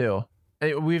low of 2.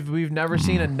 We've never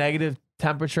seen a negative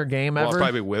temperature game ever. Well, it's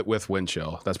probably with wind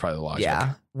chill. That's probably the logic.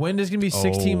 Yeah. Wind is going to be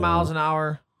 16 miles an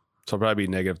hour. So probably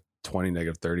be -20,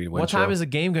 -30. What time is the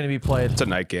game going to be played? It's a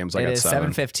night game. It's like it at is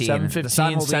 7:15. 7:15. The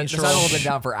sun will have been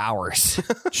down for hours.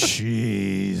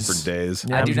 Jeez. For days.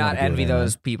 Yeah, I do not envy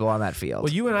those people on that field.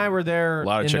 Well, you and I were there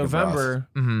in November,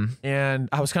 and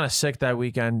I was kind of sick that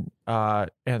weekend,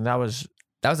 and that was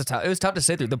it was tough to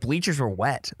sit through. The bleachers were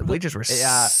wet. The bleachers were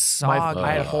soggy.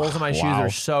 I had holes in my shoes. They were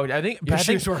soaked. I think your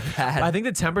shoes were bad. I think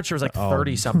the temperature was like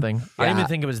 30 something. I didn't even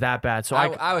think it was that bad. So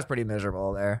I was pretty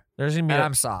miserable there. There's gonna be.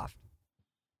 I'm soft.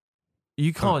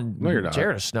 You calling you're not.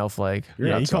 Jared a snowflake?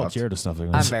 You called Jared a snowflake.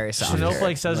 I'm very soft.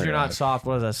 Snowflake says you're not soft.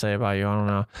 What does that say about you? I don't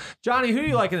know. Johnny, who do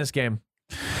you like in this game?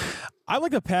 I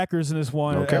like the Packers in this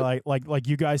one. Okay. Like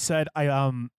you guys said,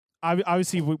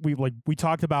 obviously we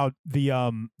talked about the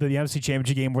NFC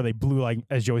Championship game where they blew, like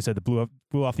as Joey said, blew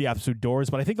off the absolute doors.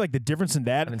 But I think like the difference in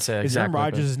that is Aaron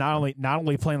Rodgers is not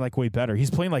only playing like way better.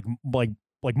 He's playing like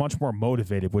like much more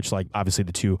motivated, which like obviously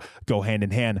the two go hand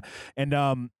in hand.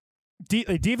 And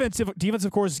defense,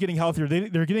 of course, is getting healthier.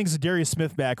 They're getting Zadarius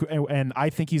Smith back, and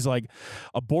I think he's like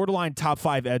a borderline top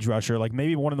 5 edge rusher, like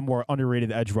maybe one of the more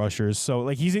underrated edge rushers. So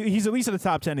like he's at least in the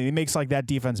top 10, and he makes like that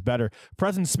defense better.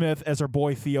 Preston Smith, as our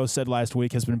boy Theo said last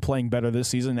week, has been playing better this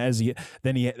season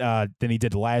than he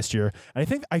did last year.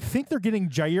 And I think they're getting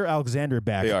Jair Alexander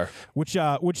back. They are, which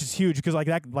is huge because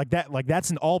that's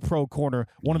an all-pro corner,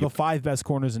 one of the 5 best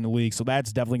corners in the league. So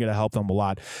that's definitely going to help them a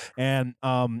lot. And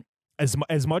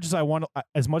As much as I want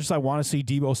to see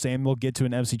Deebo Samuel get to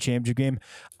an NFC Championship game,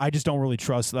 I just don't really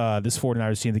trust this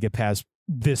 49ers team to get past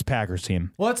this Packers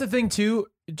team. Well, that's the thing too,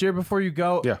 Jared. Before you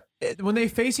go, when they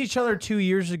faced each other 2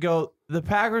 years ago, the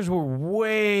Packers were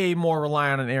way more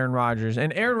reliant on Aaron Rodgers,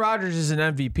 and Aaron Rodgers is an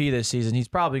MVP this season. He's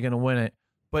probably going to win it,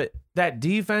 but that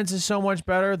defense is so much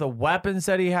better. The weapons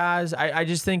that he has, I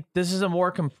just think this is a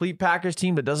more complete Packers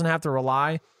team that doesn't have to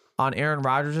rely on Aaron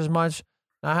Rodgers as much.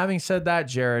 Now, having said that,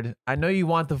 Jared, I know you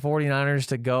want the 49ers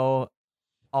to go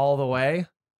all the way.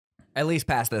 At least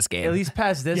past this game. At least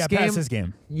past this game. Past this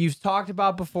game. You've talked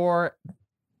about before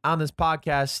on this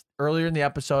podcast earlier in the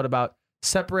episode about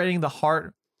separating the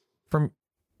heart from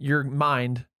your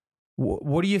mind.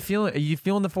 What are you feeling? Are you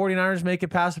feeling the 49ers make it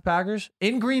past the Packers?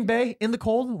 In Green Bay, in the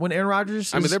cold, when Aaron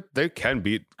Rodgers is... they can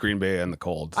beat Green Bay in the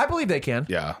cold. I believe they can.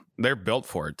 Yeah, they're built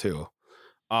for it, too.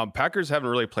 Packers haven't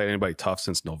really played anybody tough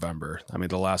since November. I mean,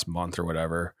 the last month or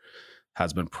whatever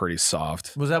has been pretty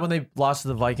soft. Was that when they lost to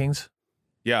the Vikings?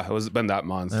 Yeah, it was been that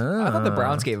month. I thought the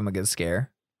Browns gave him a good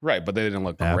scare. Right, but they didn't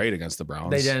look great against the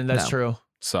Browns. They didn't. That's true.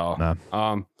 So,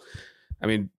 I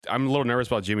mean, I'm a little nervous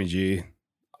about Jimmy G.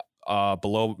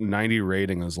 Below 90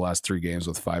 rating in his last 3 games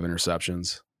with 5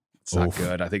 interceptions. It's not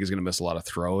good. I think he's going to miss a lot of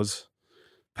throws.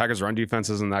 Packers' run defense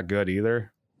isn't that good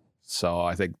either. So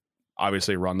I think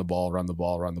obviously run the ball.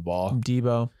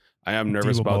 Debo. I am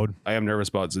nervous about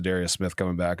Zadarius Smith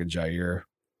coming back and Jair.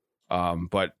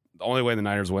 But the only way the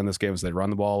Niners win this game is they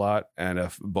run the ball a lot, and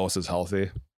if Bosa's healthy,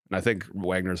 and I think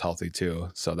Wagner's healthy too,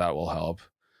 so that will help.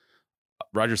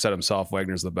 Roger said himself,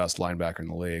 Wagner's the best linebacker in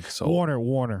the league. So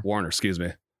Warner, excuse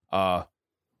me. Yeah.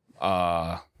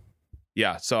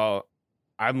 So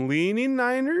I'm leaning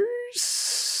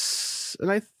Niners,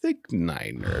 and I think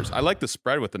Niners. I like the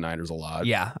spread with the Niners a lot.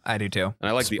 Yeah, I do too. And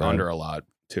I like the under a lot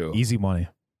too. Easy money.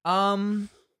 I'd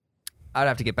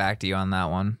have to get back to you on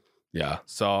that one. Yeah.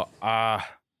 So I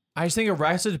just think a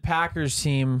rested Packers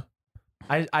team.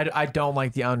 I don't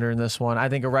like the under in this one. I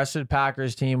think a rested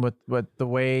Packers team with the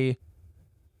way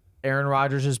Aaron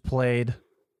Rodgers has played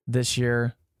this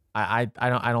year. I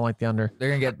don't like the under.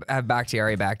 They're gonna have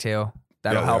Bakhtiari back too.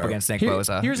 That'll help against Nick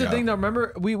Bosa. Here's the thing though.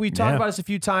 Remember we talked about this a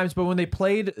few times, but when they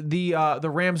played the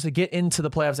Rams to get into the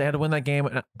playoffs, they had to win that game.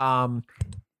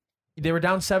 They were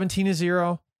down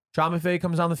 17-0. John McVay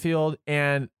comes on the field,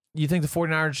 and you think the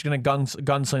 49ers are just going to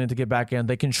gunsling it to get back in.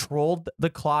 They controlled the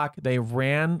clock. They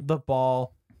ran the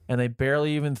ball, and they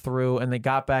barely even threw, and they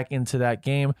got back into that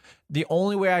game. The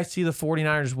only way I see the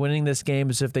 49ers winning this game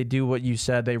is if they do what you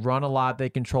said. They run a lot, they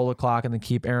control the clock, and they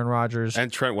keep Aaron Rodgers.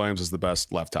 And Trent Williams is the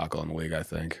best left tackle in the league, I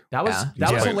think. That was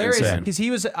hilarious because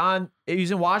he was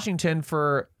in Washington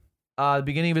for the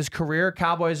beginning of his career.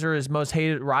 Cowboys are his most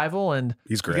hated rival, and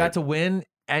he's great. He got to win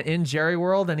in Jerry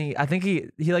World, and I think he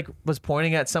like was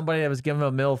pointing at somebody that was giving him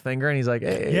a middle finger, and he's like,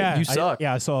 "Hey, you suck."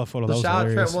 I saw a photo. The shot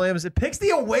of Trent Williams. It picks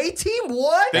the away team.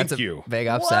 What? Thank you. Big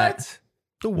upset. What?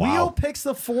 The wheel picks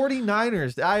the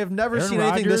 49ers. I have never seen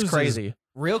anything this crazy.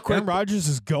 Real quick, Aaron Rodgers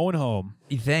is going home.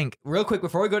 You think? Real quick,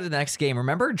 before we go to the next game,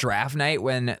 remember draft night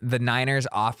when the Niners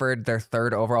offered their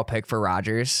 3rd overall pick for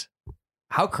Rodgers?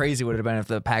 How crazy would it have been if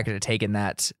the Packers had taken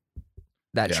that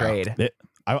trade?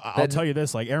 I'll tell you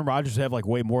this: like Aaron Rodgers would have like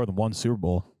way more than one Super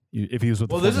Bowl if he was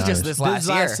with. Well, the this is just this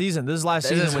last season. This is last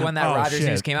This season is when that Rodgers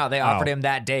news came out. They offered him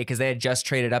that day because they had just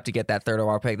traded up to get that 3rd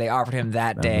overall pick. They offered him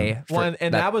that day.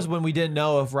 That was when we didn't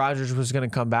know if Rodgers was going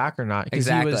to come back or not.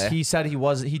 Exactly. He said he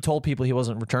was. He told people he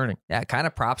wasn't returning. Yeah, kind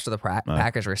of props to the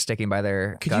Packers for sticking by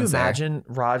their. Could you imagine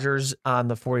Rodgers on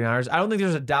the 49ers? I don't think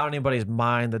there's a doubt in anybody's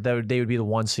mind that they would be the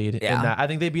 1 seed. Yeah. In that. I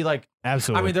think they'd be like.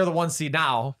 Absolutely. I mean, they're the 1 seed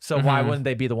now, so why wouldn't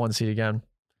they be the 1 seed again?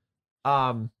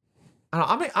 I don't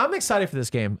know, I'm excited for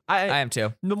this game. I am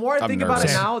too. The more I think about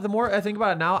it now,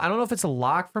 I don't know if it's a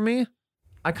lock for me.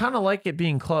 I kind of like it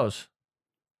being close.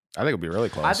 I think it'll be really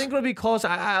close. I think it'll be close.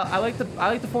 I like the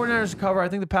 49ers to cover. I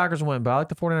think the Packers win, but I like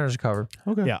the 49ers to cover.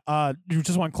 Okay. Yeah.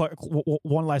 Just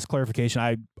one last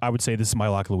clarification. I would say this is my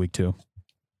lock of the week too.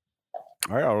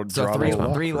 All right. I'll so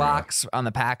draw three locks on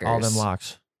the Packers. All them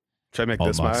locks. Should I make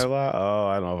this my lock? Oh,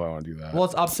 I don't know if I want to do that. Well,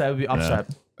 it's upset. It would be upset.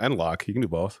 and lock. You can do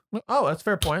both. Oh, that's a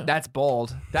fair point. That's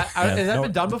bold. Has that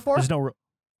been done before? There's no.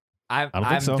 I don't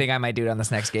think so. think I might do it on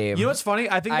this next game. You know what's funny?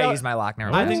 I think I use my lock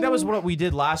now. I think that was what we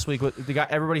did last week with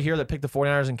everybody here that picked the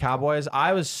 49ers and Cowboys.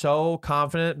 I was so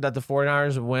confident that the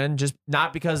 49ers would win, just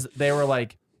not because they were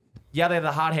like, yeah, they had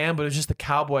the hot hand, but it was just the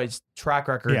Cowboys' track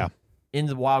record in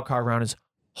the wild card round is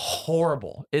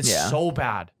horrible. It's so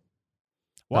bad.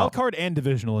 Wild card and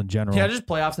divisional in general. Yeah, just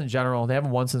playoffs in general. They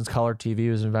haven't won since color TV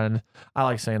was invented. I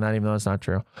like saying that, even though it's not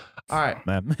true. All right,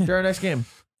 Man. to our next game.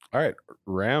 All right.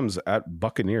 Rams at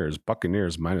Buccaneers.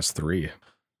 Buccaneers -3.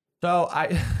 So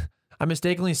I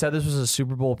mistakenly said this was a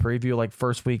Super Bowl preview, like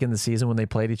first week in the season when they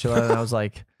played each other, and I was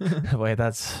like, "Wait,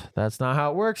 that's not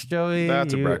how it works, Joey.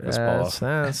 That's a breakfast ball.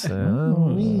 That's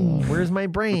where's my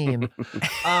brain?"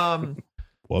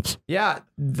 Whoops. Yeah,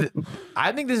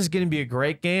 I think this is going to be a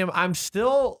great game. I'm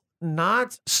still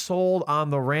not sold on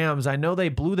the Rams. I know they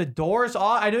blew the doors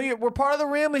off. I know we're part of the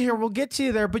Ramley here. We'll get to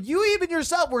you there. But you even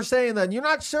yourself were saying that you're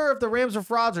not sure if the Rams are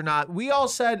frauds or not. We all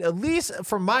said, at least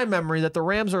from my memory, that the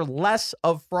Rams are less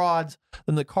of frauds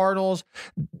than the Cardinals.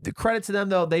 The credit to them,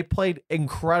 though, they played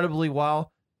incredibly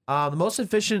well. The most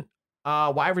efficient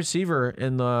wide receiver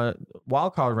in the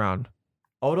wild card round,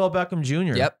 Odell Beckham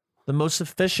Jr. Yep. The most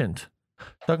efficient.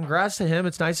 So congrats to him.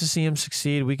 It's nice to see him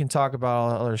succeed. We can talk about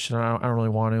all other shit. I don't really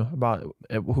want to about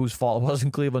whose fault it was in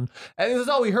Cleveland. And that's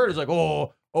all we heard is like,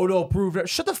 oh, Odell proved it.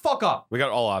 Shut the fuck up. We got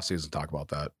all offseason to talk about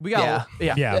that. We got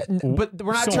Yeah. But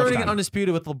we're not So much turning it time.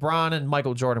 undisputed with LeBron and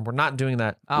Michael Jordan. We're not doing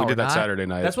that. Oh, we we're did that not? Saturday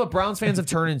night. That's what Browns fans have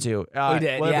turned into. We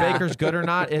did, Whether yeah. Baker's good or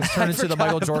not, it's turned into the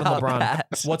Michael Jordan about LeBron. that.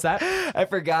 What's that? I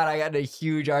forgot. I got in a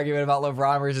huge argument about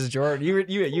LeBron versus Jordan. You.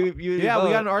 Yeah, we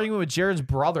got an argument with Jared's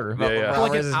brother Yeah, yeah. for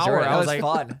like an versus hour. Jordan. I That was was like,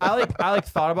 fun. I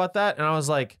thought about that, and I was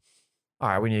like, all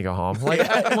right, we need to go home. Like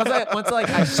once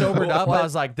I sobered up, I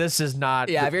was like, this is not.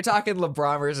 Yeah, if you're talking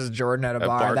LeBron versus Jordan at a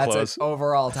bar, bar that's close. an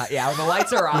overall time. Yeah, when the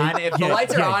lights are on, if the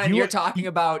lights are on and you're talking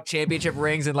about championship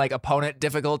rings and like opponent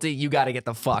difficulty, you got to get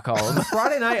the fuck home.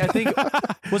 Friday night, I think,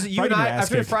 was it you and Friday I? night ass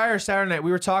After kick. Friday or Saturday night,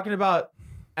 we were talking about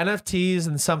NFTs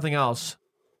and something else.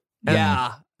 And-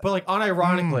 Yeah. But like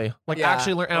unironically, like Yeah.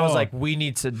 actually learn. And I was Oh. like, we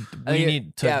need to It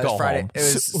go was Friday. home. It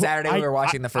was So, Saturday. We were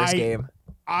watching the first I- game.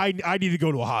 I need to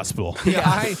go to a hospital. Yeah,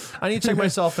 I need to check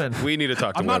myself in. we need to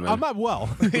talk to I'm women. not well.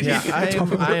 Yeah, I am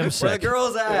Where the sick.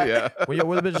 girls at? yeah. Where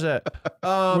the bitches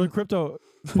at? We're in crypto.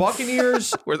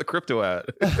 Buccaneers. Where the crypto at?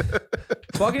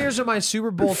 Buccaneers are my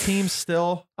Super Bowl team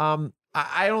still.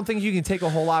 I don't think you can take a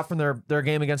whole lot from their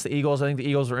game against the Eagles. I think the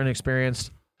Eagles were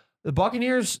inexperienced. The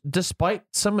Buccaneers, despite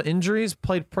some injuries,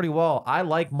 played pretty well. I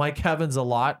like Mike Evans a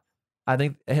lot. I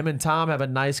think him and Tom have a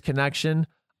nice connection.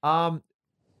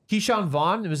 Keyshawn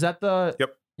Vaughn, was that the...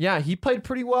 Yep. Yeah, he played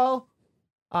pretty well.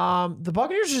 The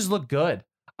Buccaneers just look good.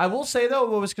 I will say, though,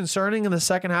 what was concerning in the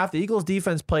second half, the Eagles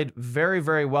defense played very,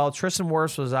 very well. Tristan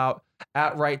Wirfs was out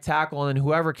at right tackle, and then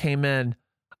whoever came in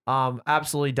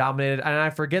absolutely dominated. And I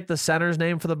forget the center's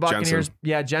name for the Buccaneers. Jensen.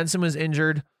 Yeah, Jensen was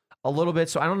injured a little bit,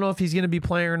 so I don't know if he's going to be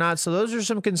playing or not. So those are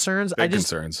some concerns. Big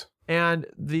concerns. And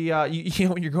the you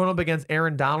know, when you're going up against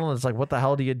Aaron Donald, it's like, what the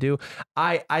hell do you do?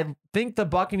 I think the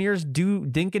Buccaneers do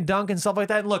dink and dunk and stuff like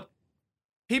that. And look,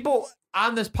 people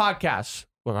on this podcast,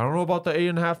 look, I don't know about the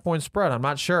 8.5 point spread. I'm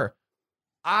not sure.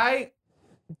 I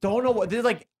don't know what they're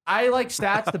like. I like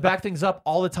stats to back things up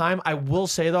all the time. I will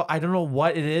say though, I don't know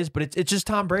what it is, but it's just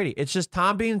Tom Brady. It's just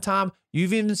Tom being Tom.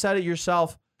 You've even said it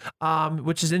yourself,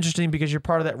 which is interesting because you're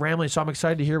part of that Ramley. So I'm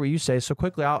excited to hear what you say. So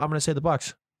quickly, I'm going to say the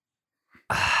Bucs.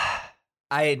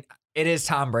 It is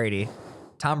Tom Brady.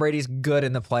 Tom Brady's good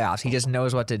in the playoffs. He just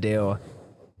knows what to do.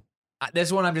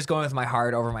 This one, I'm just going with my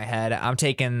heart over my head. I'm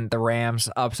taking the Rams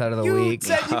upset of the week.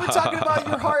 Said you were talking about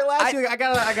your heart last week. I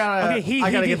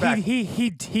gotta get back.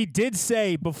 He did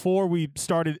say before we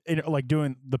started like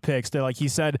doing the picks that like he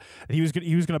said that he was going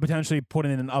to potentially put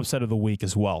in an upset of the week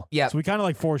as well. Yeah. So we kind of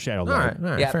like foreshadowed All that.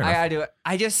 right, Yeah, fair I enough. gotta do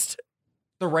it.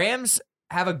 The Rams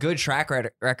have a good track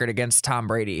record against Tom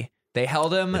Brady. They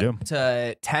held him They do.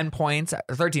 to 10 points,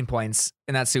 13 points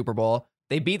in that Super Bowl.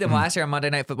 They beat them last year on Monday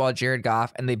Night Football, Jared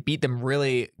Goff, and they beat them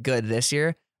really good this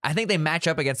year. I think they match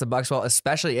up against the Bucs well,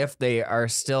 especially if they are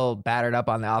still battered up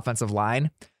on the offensive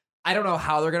line. I don't know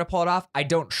how they're going to pull it off. I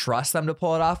don't trust them to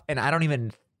pull it off, and I don't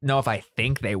even know if I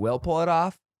think they will pull it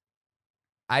off.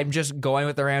 I'm just going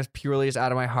with the Rams purely just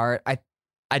out of my heart. I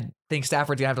think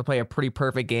Stafford's going to have to play a pretty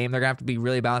perfect game. They're going to have to be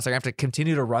really balanced. They're going to have to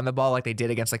continue to run the ball like they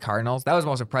did against the Cardinals. That was the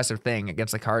most impressive thing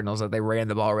against the Cardinals, that they ran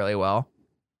the ball really well.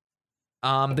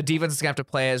 The defense is going to have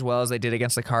to play as well as they did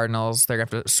against the Cardinals. They're going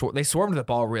to have to they swarmed the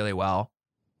ball really well.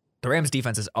 The Rams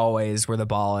defense is always where the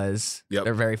ball is. Yep.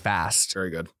 They're very fast. Very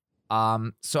good.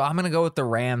 So I'm gonna go with the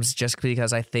Rams just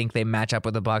because I think they match up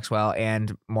with the Bucs well,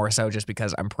 and more so just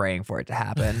because I'm praying for it to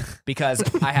happen because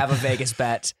I have a Vegas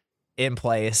bet in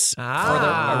place for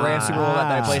the Rams Super Bowl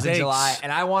that plays in July,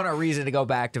 and I want a reason to go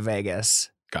back to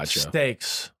Vegas. Gotcha.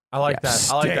 Stakes. I like that.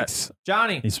 I like that.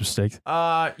 Johnny, Need some steak.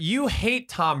 you hate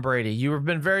Tom Brady. You have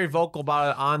been very vocal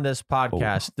about it on this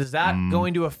podcast. Is that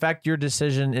going to affect your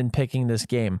decision in picking this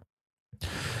game?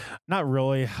 Not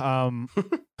really. I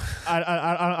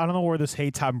don't know where this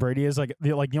hate Tom Brady is. Like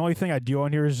the only thing I do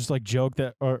on here is just like joke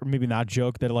that, or maybe not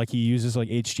joke that like he uses like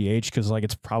HGH because like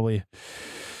it's probably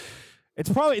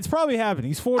happening.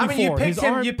 He's 44. I mean,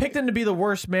 you picked him to be the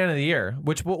worst man of the year,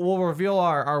 which we'll reveal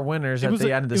our winners at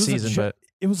the end of the season. But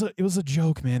it was a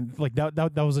joke, man. Like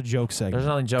that was a joke segment. there's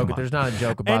nothing joke. There's not a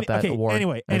joke about that award.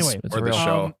 Anyway, it's or real. the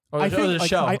show. Or the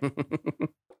show.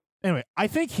 Anyway, I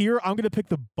think here I'm going to pick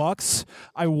the Bucs.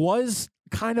 I was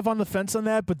kind of on the fence on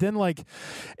that, but then like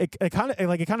it kind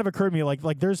of occurred to me like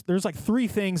there's like three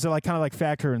things that like kind of like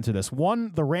factor into this.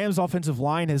 One, the Rams offensive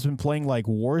line has been playing like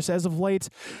worse as of late,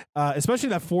 especially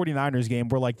that 49ers game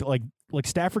where like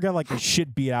Stafford got like the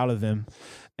shit beat out of him.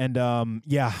 And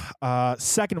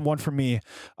second one for me,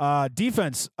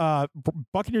 defense.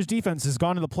 Buccaneers defense has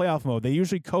gone into playoff mode. They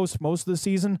usually coast most of the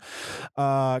season.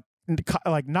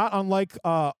 Like not unlike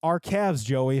our Cavs,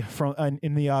 Joey, from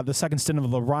in the second stint of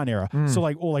the LeBron era. So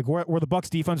like where the Bucs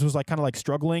defense was like kind of like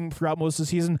struggling throughout most of the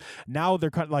season, now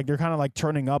they're kind of like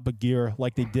turning up a gear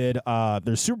like they did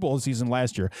their Super Bowl season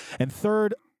last year. And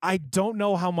third, I don't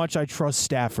know how much I trust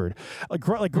Stafford. Like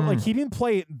he didn't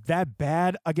play that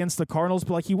bad against the Cardinals,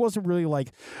 but like he wasn't really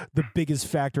like the biggest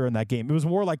factor in that game. It was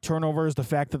more like turnovers, the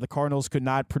fact that the Cardinals could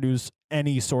not produce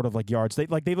any sort of like yards. They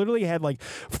literally had like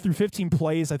through 15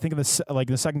 plays, I think in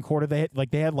the second quarter they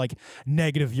had like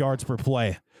negative yards per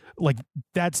play. Like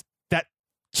that.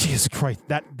 Jesus Christ,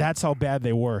 that's how bad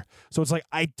they were. So it's like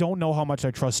I don't know how much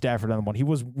I trust Stafford on the one. He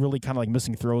was really kind of like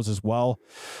missing throws as well.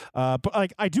 But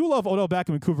like I do love Odell Beckham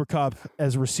and Cooper Kupp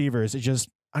as receivers. It just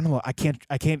I don't know. I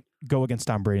can't go against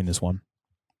Tom Brady in this one.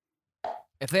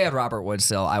 If they had Robert Woods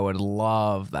still, I would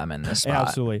love them in this spot.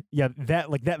 Absolutely, yeah.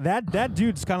 That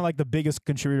dude's kind of like the biggest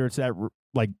contributor to that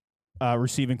like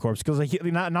receiving corps because like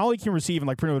not only can he receive and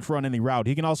like pretty much run any route,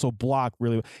 he can also block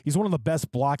really well. He's one of the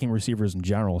best blocking receivers in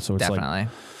general. So it's Definitely.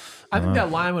 I think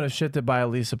that line would have shifted by at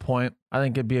least a point. I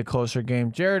think it'd be a closer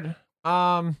game. Jared,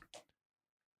 what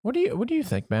do you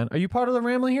think, man? Are you part of the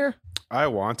Ramley here? I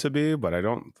want to be, but I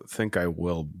don't think I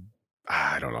will.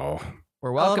 I don't know.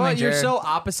 We're welcoming You're Jared. so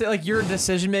opposite. Like your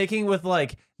decision making with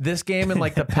like this game and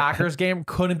like the Packers game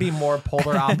couldn't be more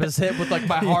polar opposite with like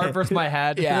my heart versus my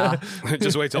head. Yeah.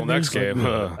 Just wait till next game.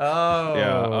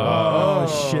 Oh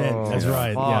shit, that's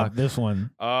right. Fuck. Yeah, this one.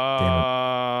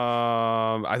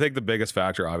 I think the biggest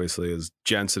factor obviously is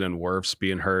Jensen and Wirfs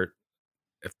being hurt.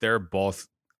 If they're both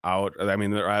out, I mean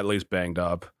they're at least banged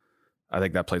up. I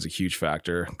think that plays a huge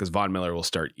factor because Von Miller will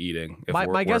start eating. If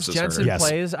My guess Wirfs is Jensen hurt.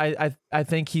 plays. I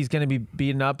think he's going to be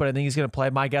beaten up, but I think he's going to play.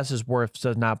 My guess is Wirfs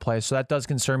does not play, so that does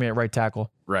concern me at right tackle.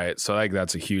 Right. So I think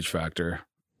that's a huge factor.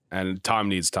 And Tom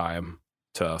needs time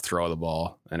to throw the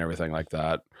ball and everything like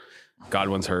that.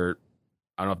 Godwin's hurt.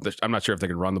 I'm not sure if they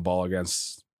can run the ball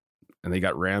against. And they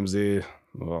got Ramsey.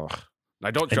 Ugh. I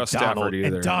don't trust Stafford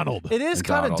either. And Donald. It is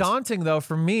kind of daunting though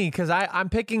for me because I'm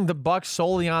picking the Bucs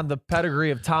solely on the pedigree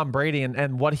of Tom Brady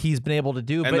and what he's been able to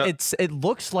do. But it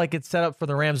looks like it's set up for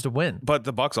the Rams to win. But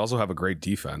the Bucs also have a great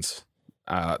defense.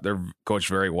 They're coached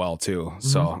very well too.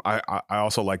 So I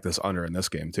also like this under in this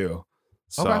game too.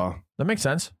 So okay. That makes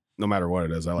sense. No matter what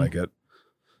it is, I like it.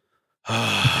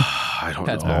 I don't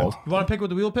That's know. bold. You want to pick with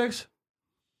the wheel picks?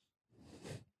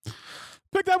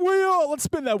 Pick that wheel. Let's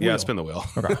spin that wheel. Yeah, spin the wheel.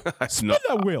 Okay. Spin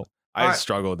that wheel. I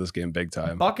struggle with this game big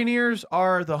time. Buccaneers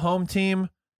are the home team.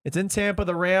 It's in Tampa.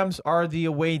 The Rams are the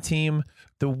away team.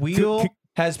 The wheel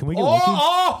can we get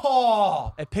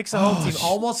lucky? It picks a home team.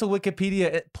 Almost a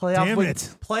Wikipedia playoff. Damn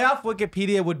it. Playoff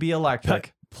Wikipedia would be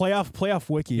electric. Playoff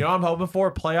wiki. You know what I'm hoping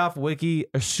for? Playoff wiki,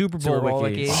 a Super Bowl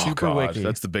wiki. Oh, Super gosh, wiki.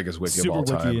 that's the biggest wiki Super of all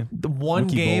time. wiki. The one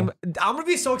Wiki game. Bowl. I'm gonna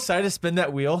be so excited to spin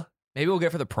that wheel. Maybe we'll get it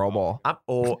for the Pro Bowl.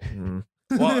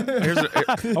 Well,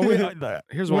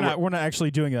 here's one. We're not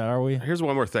actually doing that, are we? Here's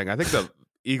one more thing. I think the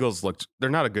Eagles they're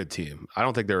not a good team. I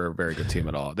don't think they're a very good team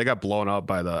at all. They got blown up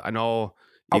by I know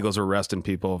Eagles were resting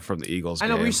people from the Eagles I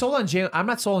know, game. but you sold on Jalen. I'm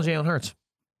not sold on Jalen Hurts.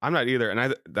 I'm not either.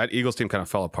 And that Eagles team kind of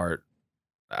fell apart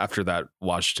after that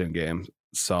Washington game.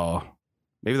 So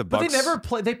Maybe the But Bucks. they never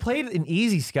played. They played an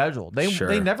easy schedule. They Sure.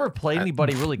 they never played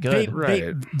anybody really good.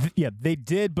 Right. They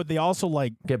did, but they also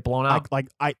like Get blown out. I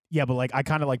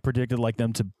kind of like predicted like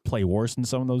them to play worse than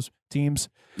some of those teams.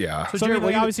 Yeah. So So I Jared,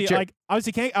 mean, like, what do you-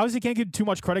 obviously can't give too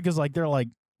much credit because like they're like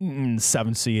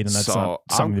 7th seed, and that's So, not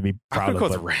something to be I'm proud gonna of. go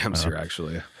with the but, Rams uh, here.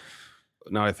 Actually,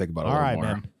 now I think about it a All little right, more.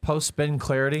 man. Post spin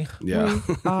clarity. Yeah.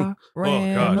 God,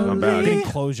 I'm back. Getting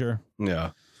closure.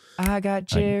 Yeah. I got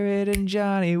Jared and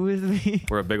Johnny with me.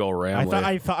 We're a big old Ram.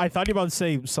 I thought you were about to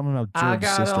say something about I Jared's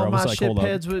got sister. I all was my like, ship hold up.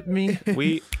 heads with me.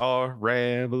 We are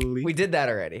Rambley. We did that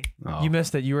already. Oh. You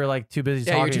missed it. You were like too busy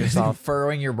Yeah, you're talking to just yourself.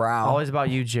 furrowing your brow. Always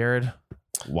about you, Jared.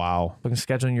 Wow. Looking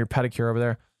scheduling your pedicure over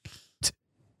there.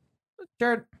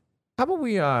 Jared, how about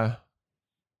we How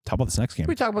about this next game?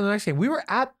 talk about the next game? We were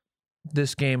at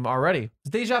this game already. It's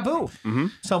deja vu. Mm-hmm.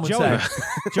 Some would Joey, say.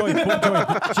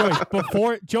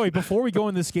 Joey, before we go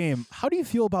in this game, how do you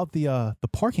feel about the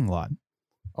parking lot?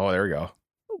 Oh, there we go.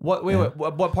 What? Wait,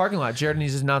 what parking lot? Jared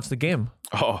needs to announce the game.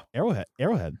 Oh,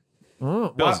 Arrowhead. Oh,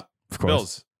 Bills. wow. Of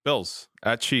course. Bills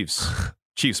at Chiefs.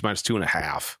 Chiefs minus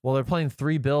 2.5. Well, they're playing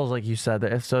 3 Bills, like you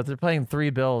said. So if they're playing 3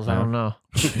 Bills, I don't know.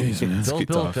 Jeez,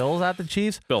 man. Bills at the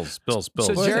Chiefs. Bills. So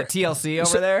Jared, TLC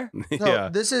over there. Yeah.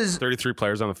 This is 33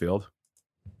 players on the field.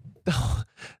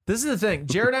 this is the thing.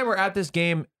 Jared and I were at this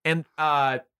game, and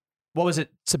what was it?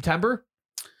 September?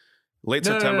 Late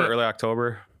No, no, September, no. early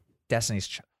October.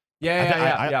 Destiny's.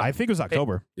 Yeah. I think it was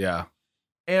October. Yeah.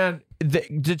 And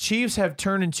the Chiefs have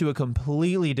turned into a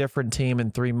completely different team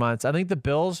in 3 months. I think the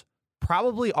Bills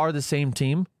probably are the same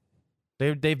team.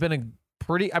 They've been a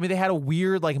pretty. I mean, they had a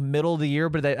weird like middle of the year,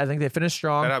 but I think they finished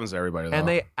strong. That happens to everybody, though. And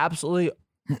they absolutely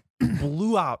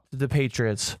blew out the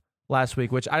Patriots last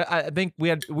week, which I think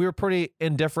we were pretty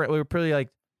indifferent. We were pretty like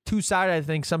two-sided. I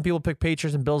think some people picked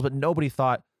Patriots and Bills, but nobody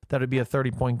thought that would be a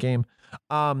 30-point game.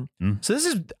 So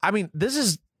this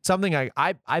is something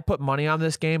I put money on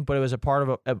this game, but it was a part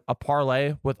of a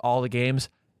parlay with all the games.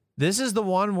 This is the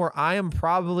one where I am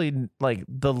probably like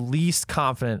the least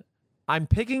confident. I'm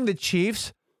picking the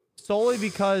Chiefs solely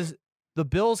because the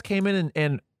Bills came in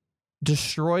and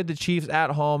destroyed the Chiefs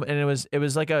at home, and it was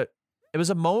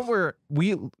a moment where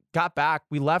we got back.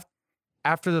 We left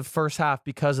after the first half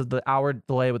because of the hour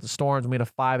delay with the storms. We had a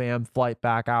 5 a.m. flight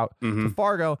back out to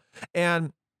Fargo,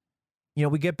 and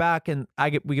we get back and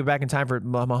we get back in time for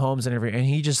Mahomes interview, and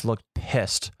he just looked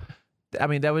pissed. I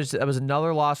mean, that was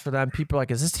another loss for them. People are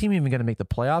like, is this team even going to make the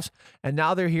playoffs? And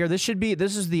now they're here. This is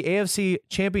the AFC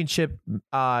Championship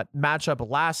matchup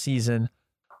last season.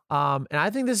 And I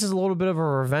think this is a little bit of a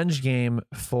revenge game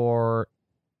for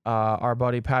our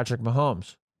buddy Patrick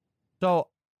Mahomes. So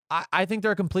I think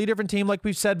they're a completely different team. Like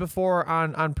we've said before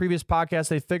on previous podcasts,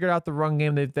 they figured out the run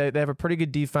game. They have a pretty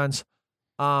good defense.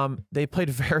 They played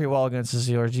very well against the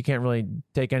Steelers. You can't really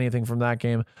take anything from that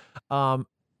game.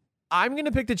 I'm going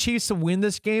to pick the Chiefs to win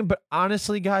this game, but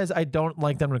honestly, guys, I don't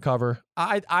like them to cover.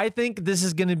 I think this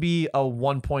is going to be a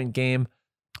 1-point game.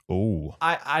 Oh,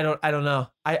 I don't know.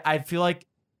 I feel like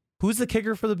who's the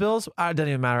kicker for the Bills? It doesn't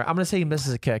even matter. I'm going to say he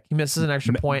misses a kick. He misses an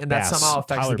extra point, and that Bass. somehow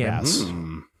affects Tyler the game. Bass.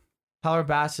 Tyler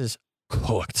Bass is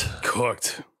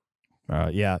cooked.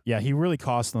 Yeah. He really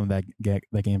cost them that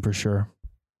game for sure.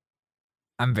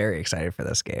 I'm very excited for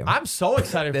this game. I'm so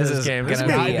excited for This this is game. This is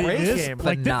gonna going to be a be great this, game.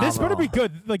 like this better be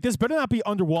good. Like this better not be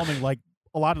underwhelming. Like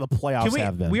a lot of the playoffs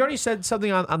have been. We already said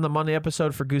something on the Monday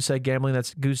episode for Goose Egg Gambling.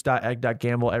 That's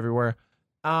goose.egg.gamble everywhere.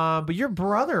 But your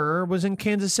brother was in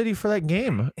Kansas City for that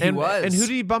game. He was. And who did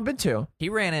he bump into? He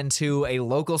ran into a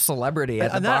local celebrity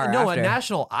at the A bar. a after.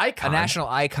 national icon. A national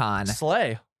icon.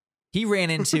 Slay. He ran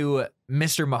into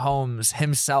Mr. Mahomes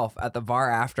himself at the bar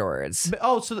afterwards.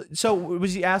 So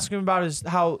was he asking about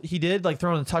how he did, like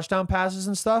throwing the touchdown passes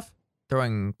and stuff?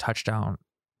 Throwing touchdown.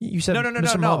 You said No,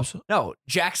 Mr. Mahomes. No,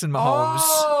 Jackson Mahomes.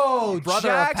 Oh, brother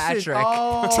Jackson. of Patrick.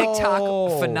 Oh.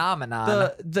 TikTok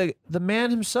phenomenon. The man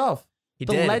himself. He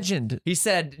the did. legend. He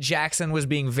said Jackson was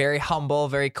being very humble,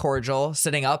 very cordial,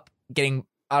 sitting up,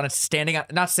 standing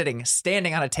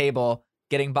on a table,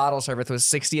 getting bottle service with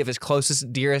 60 of his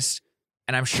closest, dearest,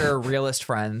 and I'm sure realest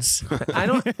friends. I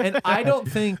don't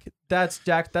think that's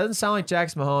Jack. Doesn't sound like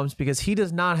Jackson Mahomes because he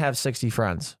does not have 60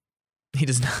 friends. He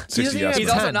does not. He doesn't even have He's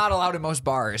also 10. not allowed in most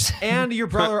bars. And your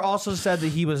brother also said that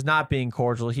he was not being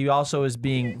cordial. He also is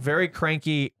being very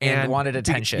cranky And wanted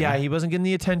attention. Yeah, he wasn't getting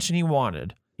the attention he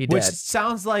wanted. He Which did.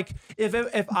 sounds like if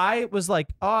I was like,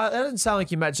 oh, that doesn't sound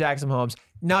like you met Jackson Mahomes.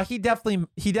 No, he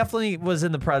definitely was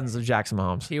in the presence of Jackson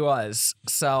Mahomes. He was.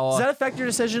 So Does that affect your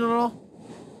decision at all?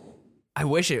 I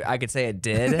wish I could say it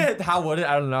did. How would it?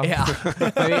 I don't know. Yeah.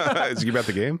 Is he about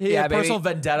the game? Yeah, maybe- personal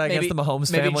vendetta against the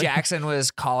Mahomes Maybe family. Jackson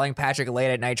was calling Patrick late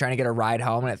at night trying to get a ride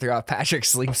home, and it threw off Patrick's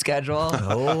sleep schedule.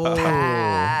 Oh,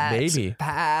 maybe.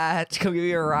 Pat, come give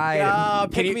me a ride. Yeah, Can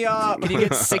pick you- me up. Can you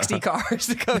get 60 cars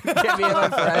to come get me and my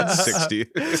friends? 60.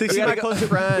 60 We my gotta go- close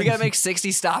friends. We gotta make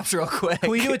 60 stops real quick.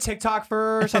 Can we do a TikTok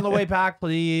first on the way back,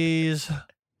 please?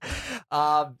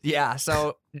 Yeah,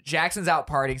 so Jackson's out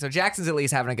partying. So Jackson's at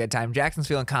least having a good time. Jackson's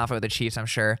feeling confident with the Chiefs, I'm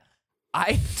sure.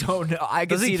 I don't know. I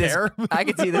could Does he see this. care? I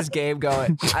could see this game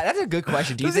going. That's a good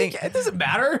question. Do you think? It doesn't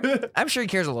matter? I'm sure he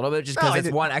cares a little bit just No, because I it's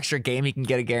did- one extra game he can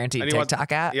get a guaranteed And he wants-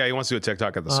 TikTok at. Yeah, he wants to do a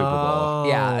TikTok at the Super Bowl. Oh.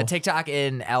 Yeah, a TikTok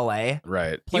in LA.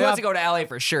 Right. He wants to go to LA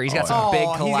for sure. He's got some big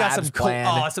collabs he's got some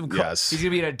planned. some Yes. He's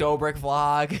gonna be in a Dobrik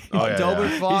vlog. Oh, yeah, Dobrik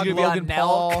yeah. vlog, He's gonna be on Logan Nelk.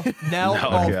 Paul, Nelk,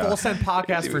 Nelk, yeah. Full Send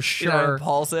podcast for He's on sure.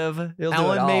 Impulsive. He'll do it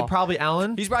Ellen all. probably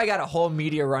Ellen. He's probably got a whole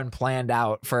media run planned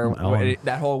out for Ellen.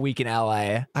 that whole week in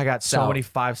LA. I got so So- many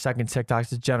 5-second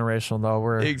TikToks. It's generational though.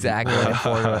 We're Exactly. looking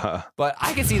forward to it. But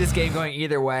I can see this game going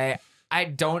either way. I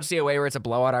don't see a way where it's a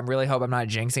blowout. I really hope I'm not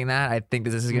jinxing that. I think that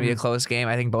this is going to be a close game.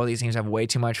 I think both these teams have way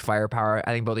too much firepower.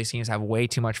 I think both these teams have way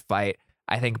too much fight.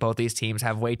 I think both these teams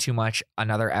have way too much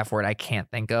another F word I can't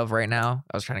think of right now.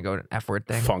 I was trying to go to an F word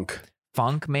thing.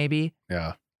 Funk, maybe.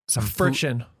 Yeah. Some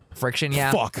Friction. Friction,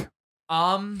 yeah. Fuck.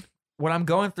 When I'm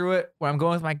going through it, when I'm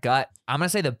going with my gut, I'm going to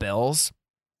say the Bills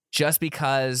just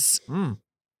because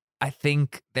I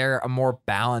think they're a more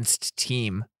balanced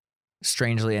team,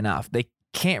 strangely enough. They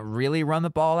can't really run the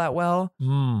ball that well,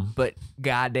 but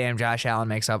goddamn, Josh Allen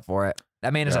makes up for it.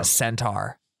 That man is a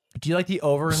centaur. Do you like the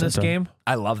over in this game?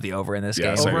 I love the over in this Yeah,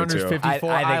 game. same. Over under is too.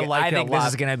 54. I think it a this lot.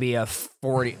 is going to be a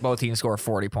 40. Both teams score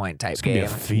 40-point type It's gonna be game.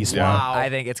 a feast. Yeah. Wow. Wow. I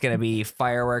think it's going to be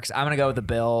fireworks. I'm going to go with the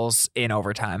Bills in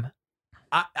overtime.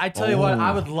 I tell you what,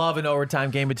 I would love an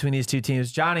overtime game between these two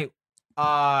teams. Johnny,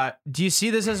 do you see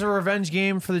this as a revenge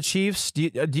game for the Chiefs?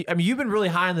 I mean, you've been really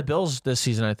high on the Bills this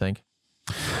season, I think.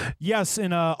 Yes,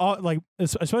 and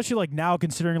especially like now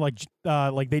considering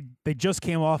like they just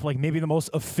came off like maybe the most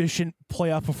efficient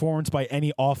playoff performance by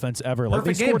any offense ever. Like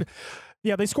Perfect they game.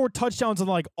 scored, they scored touchdowns on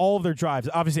like all of their drives.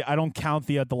 Obviously, I don't count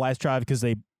the last drive because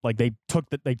they took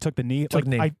the knee. Took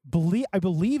knee. I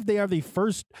believe they are the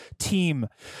first team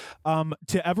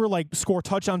to ever like score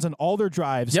touchdowns on all their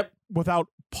drives. Yep. Without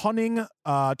punting,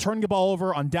 turning the ball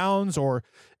over on downs or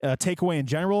takeaway in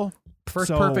general. First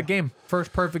So- perfect game.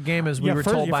 First perfect game, as we were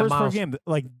told by first Miles. game,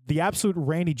 like the absolute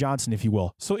Randy Johnson, if you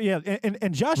will. So yeah,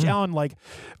 and Josh Allen, like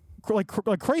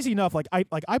crazy enough,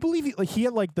 I believe he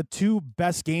had like the two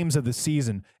best games of the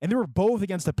season, and they were both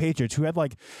against the Patriots, who had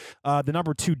like the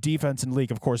number 2 defense in the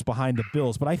league, of course, behind the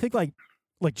Bills. But I think like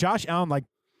Josh Allen like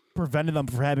prevented them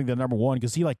from having the number 1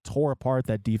 because he like tore apart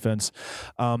that defense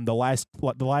the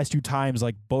last 2 times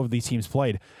like both of these teams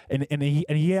played, and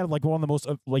he had like one of the most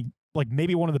like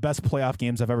maybe one of the best playoff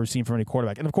games I've ever seen from any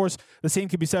quarterback. And of course, the same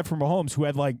could be said for Mahomes, who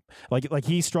had like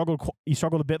he struggled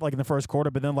a bit like in the first quarter,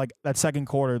 but then like that second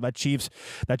quarter, that Chiefs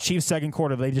second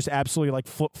quarter, they just absolutely like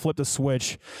flipped the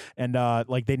switch, and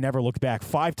like they never looked back.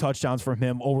 5 touchdowns from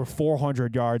him, over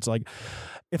 400 yards. Like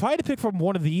if I had to pick from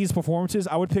one of these performances,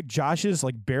 I would pick Josh's,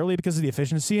 like barely because of the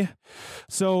efficiency.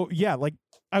 So yeah, like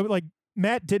I would like.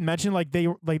 Matt did mention like they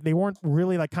weren't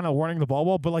really like kind of running the ball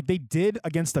well, but like they did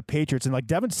against the Patriots, and like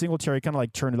Devin Singletary kind of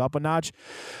like turned it up a notch.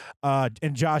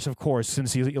 And Josh, of course,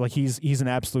 since he's an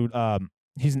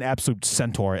absolute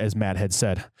centaur, as Matt had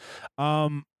said.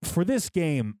 For this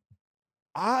game,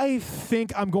 I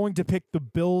think I'm going to pick the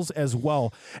Bills as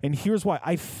well. And here's why.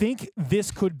 I think this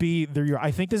could be their year.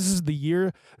 I think this is the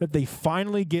year that they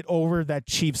finally get over that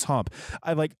Chiefs hump.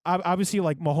 Obviously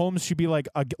like Mahomes should be like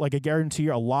a guarantee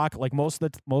or a lock like most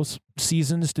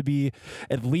seasons to be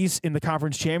at least in the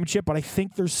conference championship, but I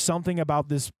think there's something about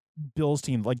this Bills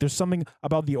team. Like there's something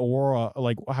about the aura,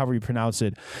 like however you pronounce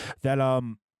it, that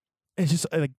it's just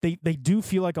like they do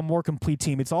feel like a more complete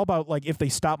team. It's all about like if they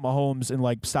stop Mahomes and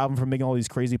like stop him from making all these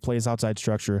crazy plays outside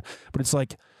structure. But it's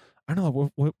like, I don't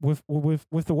know,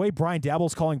 with the way Brian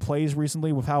Daboll's calling plays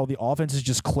recently, with how the offense is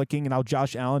just clicking and how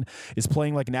Josh Allen is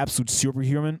playing like an absolute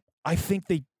superhuman, I think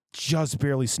they just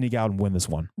barely sneak out and win this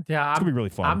one. Yeah, It's gonna be really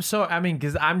fun.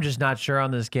 because I'm just not sure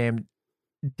on this game.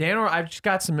 I've just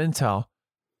got some intel.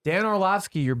 Dan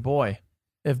Orlovsky, your boy.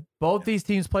 If both these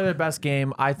teams play their best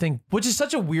game, I think, which is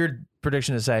such a weird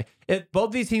prediction to say. If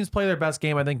both these teams play their best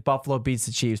game, I think Buffalo beats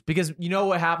the Chiefs. Because you know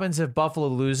what happens if Buffalo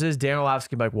loses? Dan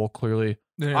Orlovsky be like, well, clearly,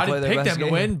 I didn't pick them to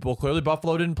win. Well, clearly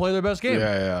Buffalo didn't play their best game.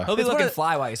 Yeah. He'll be looking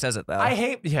fly while he says it, though. I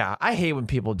hate when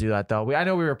people do that, though. I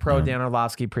know we were pro Dan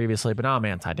Orlovsky previously, but now I'm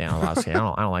anti Dan Orlovsky. I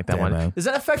don't like that one. Man. Does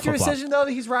that affect your decision, though,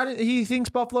 that he's riding? He thinks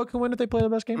Buffalo can win if they play their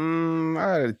best game?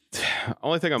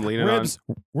 Only thing I'm leaning Ribs.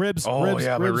 on. Ribs.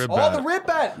 My rib Oh, bet. the rib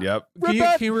bet. Yep.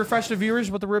 Can you refresh the viewers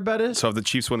what the rib bet is? So if the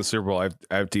Chiefs win the Super Bowl, I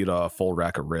have to eat a full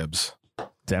rack of ribs.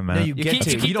 Damn, man. No, you get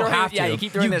to. You don't have to. Yeah, you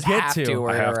keep throwing this get have to.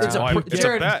 I have to. It's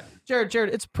a bet.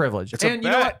 Jared, it's a privilege. It's a and you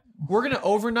know what? We're gonna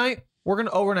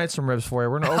overnight some ribs for you.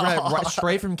 We're gonna overnight right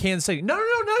straight from Kansas City.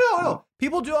 No.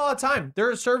 People do all the time. There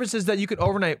are services that you could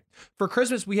overnight. For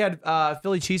Christmas, we had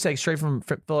Philly cheesesteak straight from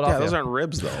Philadelphia. Yeah, those aren't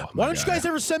ribs though. Why don't you guys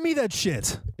ever send me that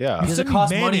shit? Yeah. Because it Send me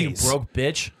costs money, you mayonnaise. broke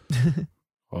bitch.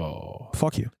 Oh.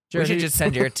 Fuck you. We should just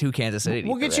send Jared to Kansas City.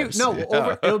 We'll get you. ribs. No,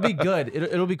 it'll be good.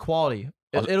 It'll be quality.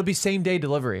 It'll be same day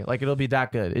delivery. Like it'll be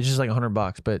that good. It's just like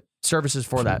 $100, but services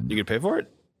for that. You can pay for it?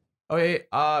 Oh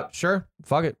yeah, sure.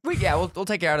 Fuck it. We'll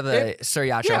take it out of the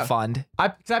Sriracha fund. I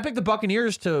picked the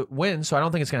Buccaneers to win, so I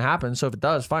don't think it's gonna happen. So if it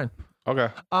does, fine. Okay.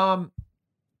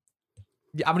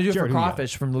 Yeah, I'm gonna do it Jared, for who you got?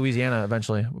 crawfish from Louisiana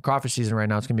eventually. Crawfish season right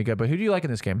now. It's gonna be good. But who do you like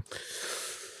in this game?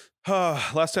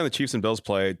 Last time the Chiefs and Bills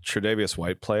played, Tre'Davious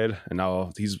White played, and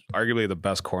now he's arguably the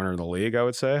best corner in the league, I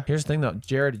would say. Here's the thing though,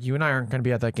 Jared, you and I aren't gonna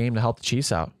be at that game to help the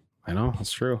Chiefs out. I know,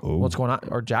 that's true. What's going on?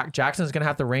 Or Jackson's gonna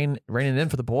have to rein it in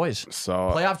for the boys. So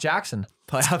Playoff Jackson.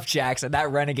 Playoff Jackson. That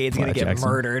renegade's going to get Jackson.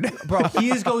 murdered. Bro, he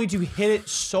is going to hit it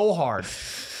so hard.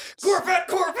 Corvette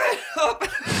up.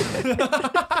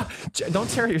 Don't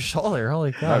tear your shoulder.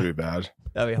 Holy God. that'd be bad.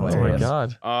 That'd be Oh hilarious. my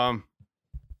God.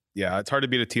 Yeah, it's hard to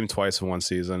beat a team twice in one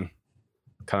season.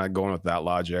 Kind of going with that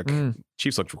logic.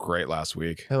 Chiefs looked great last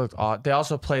week. They looked odd. They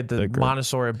also played the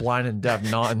Montessori blind and deaf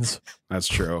nuns. That's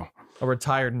true. A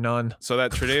retired nun. So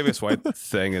that Tre'Davious White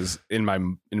thing is in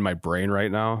my brain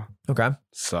right now. Okay.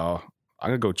 So I'm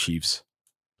gonna go Chiefs.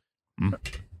 All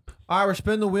right, we're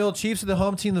spinning the wheel. Chiefs are the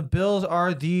home team. The Bills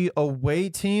are the away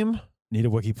team. Need a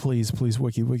wiki, please,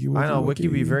 wiki. I know, wiki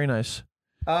would be very nice.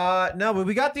 No, but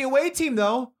we got the away team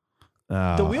though.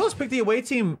 The Wheels picked the away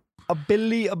team. A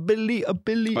Billy.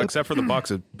 Except for the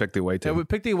Bucks, it picked the away Yeah, team. we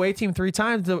picked the away team 3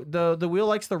 times. The Wheel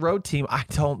likes the road team. I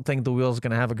don't think the Wheel's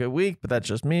going to have a good week, but that's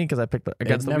just me because I picked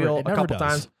against the Wheel a couple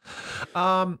times.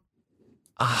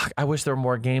 I wish there were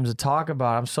more games to talk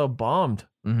about. I'm so bummed.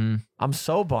 Mm-hmm. I'm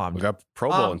so bummed. We got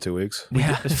Pro Bowl in 2 weeks.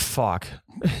 Fuck.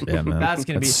 Yeah, man. That's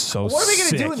gonna be so. What are we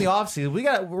gonna do sick. in the offseason?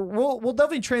 We'll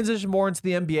definitely transition more into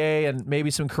the NBA and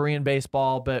maybe some Korean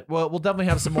baseball, but we'll definitely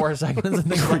have some more segments and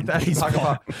things like that to talk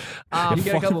about. You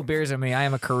get a couple beers with me. I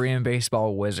am a Korean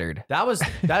baseball wizard.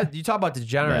 That you talk about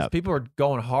degenerates. Yeah. People were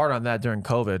going hard on that during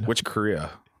COVID. Which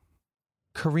Korea?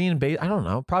 Korean base? I don't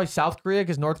know. Probably South Korea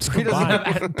because North Korea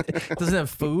doesn't have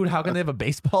food. How can they have a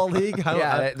baseball league?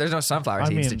 There's no sunflower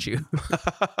seeds to chew.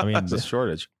 I mean, It's a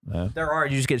shortage. There are.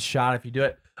 You just get shot if you do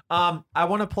it. I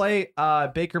want to play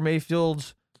Baker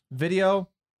Mayfield's video.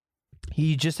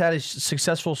 He just had a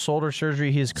successful shoulder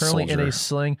surgery. He is currently in a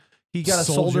sling. He got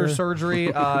a shoulder surgery.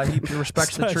 He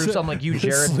respects the troops, unlike you,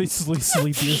 Jared.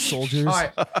 Sleepiest soldiers. All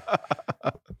right.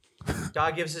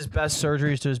 God gives his best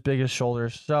surgeries to his biggest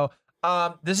shoulders. So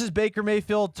this is Baker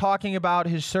Mayfield talking about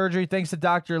his surgery. Thanks to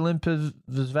Dr.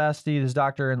 Limpivasvasti, this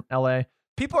doctor in LA.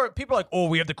 People are like, oh,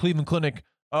 we have the Cleveland Clinic.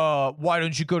 Why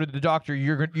don't you go to the doctor?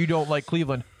 You don't like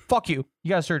Cleveland. Fuck you. You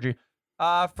got a surgery.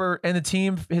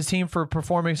 His team for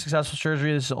performing successful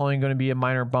surgery. This is only going to be a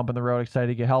minor bump in the road. Excited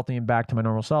to get healthy and back to my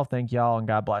normal self. Thank y'all and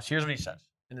God bless. Here's what he says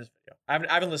in this video. I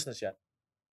haven't listened to this yet.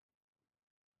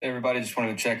 Hey everybody, just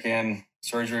wanted to check in.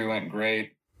 Surgery went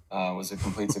great. Was a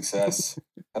complete success.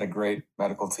 Had a great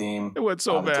medical team. It went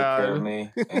so that took care bad. of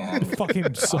me and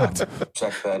Fucking sucked.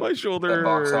 check that, My shoulder that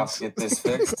box hurts. off, get this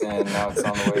fixed, and now it's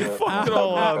on the way to Fucked it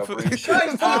all up. recovery.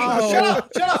 Shut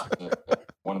up.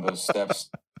 One of those steps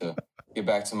to get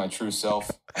back to my true self.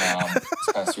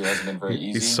 This past year hasn't been very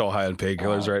easy. He's so high on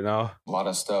painkillers right now. A lot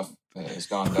of stuff has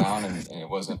gone down, and it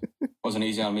wasn't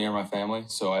easy on me or my family.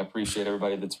 So I appreciate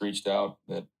everybody that's reached out,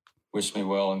 that wished me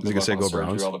well, and You can say on go the surgery,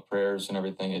 Browns. all the prayers and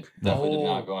everything. It definitely did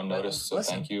not go unnoticed. So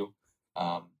Listen. thank you.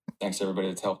 Thanks to everybody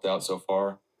that's helped out so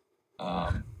far.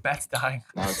 That's dying.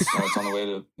 Now it's on the way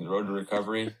to the road to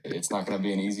recovery. It's not going to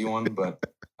be an easy one, but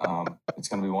it's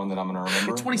going to be one that I'm going to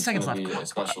remember. 20 It's seconds gonna left. be a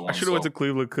special I one. should have went to So,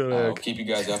 Cleveland I'll Clinic. keep you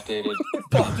guys updated.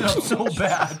 Fucked it up Thank you so much.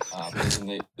 bad.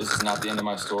 This is not the end of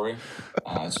my story.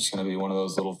 It's just going to be one of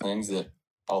those little things that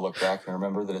I'll look back and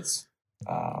remember that it's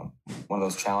one of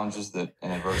those challenges that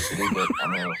in adversity that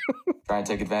I'm going to try and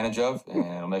take advantage of, and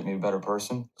it'll make me a better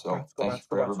person. So thank you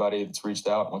for everybody that's reached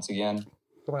out once again.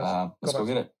 Let's go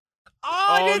get it. Oh,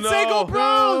 I didn't say go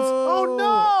Browns. Oh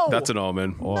no. That's an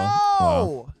omen. No.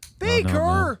 Wow. Baker.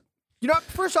 No. You know,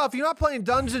 first off, you're not playing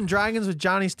Dungeons and Dragons with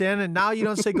Johnny Stanton, and now you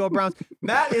don't say go Browns.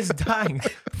 Matt is dying.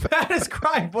 Matt is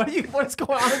crying. What's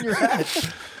going on in your head?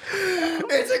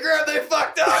 Instagram, they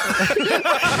fucked up.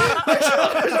 My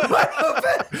shoulders are wide open.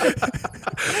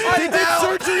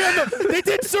 They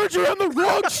did surgery on the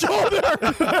wrong shoulder.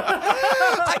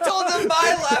 I told them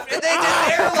my left, and they did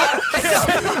their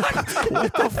left.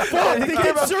 What the fuck? They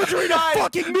did surgery in a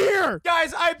fucking mirror.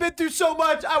 Guys, I've been through so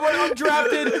much. I went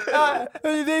undrafted.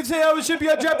 They say I should be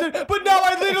undrafted, but now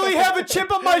I literally have a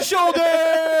chip on my shoulder.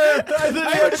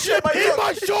 I have a chip in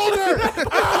my shoulder.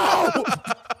 Ow!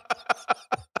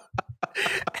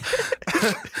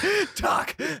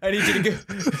 Doc, I need you to go.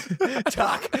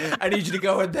 Doc, I need you to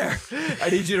go in there. I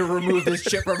need you to remove this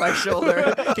chip from my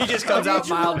shoulder. He just comes out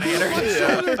mild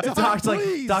mannered. Doc's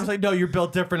like, no, you're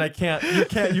built different. I can't. You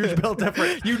can't. You're built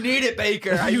different. You need it,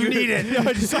 Baker. You need it.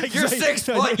 You're 6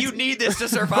 foot. You need this to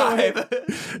survive.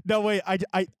 No, wait.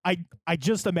 I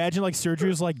just imagine like surgery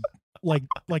was like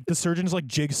the surgeon's like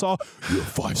Jigsaw. You have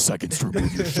 5 seconds to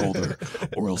remove your shoulder,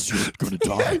 or else you're gonna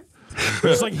die.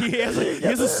 It's like he has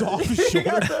a saw off his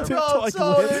shoulder to like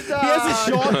live.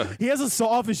 He has a saw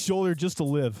off his shoulder just to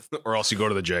live. Or else you go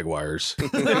to the Jaguars. Or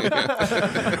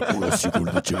else you go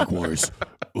to the Jaguars.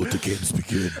 Let the games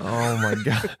begin. Oh my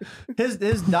god.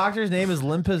 His doctor's name is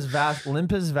Limpus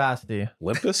Vasti.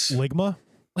 Limpus? Ligma?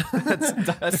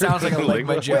 That sounds like a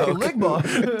Ligma joke.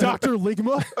 Ligma. Dr.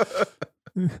 Ligma?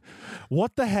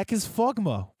 What the heck is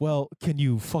Fugma? Well, can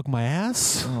you fuck my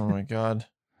ass? Oh my god.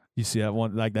 You see that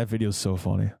one? Like that video is so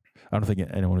funny. I don't think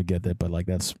anyone would get that, but like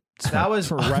that was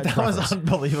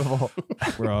unbelievable.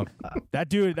 Bro, that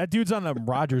dude's on the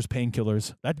Rogers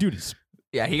painkillers. That dude is.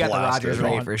 Yeah, he got the Rogers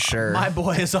rate for sure. My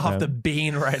boy is off the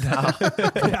bean right now.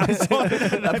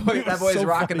 that boy's so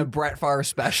rocking funny. the Brett Favre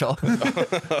special.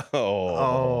 Fraud?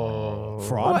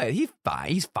 What? He's fine.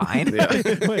 He's fine.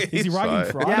 Wait, is he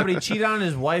rocking fraud? Yeah, but he cheated on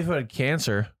his wife who had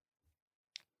cancer.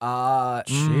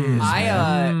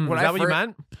 Jeez, What you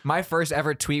meant? My first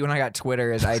ever tweet when I got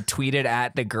Twitter is I tweeted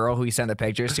at the girl who he sent the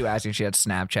pictures to, asking if she had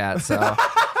Snapchat. So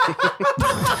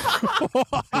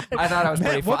I thought it was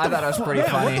pretty funny. I thought it was pretty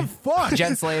funny. What the fuck?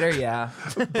 Jen Slater, yeah.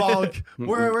 Bonk.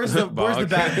 Where's the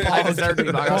bet? I deserved to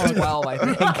be bonk. I was 12, I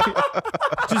think.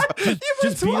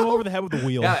 Just beat him over the head with the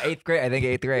wheel. Yeah, 8th grade. I think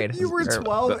 8th grade. You were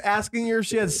 12 asking her if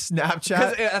she had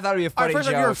Snapchat? Because I thought it'd be a funny First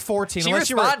joke. off, you were 14. She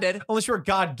unless responded. Unless you were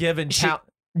God-given. She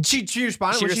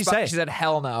responded. What did she say? She said,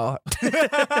 "Hell no."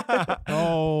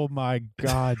 Oh my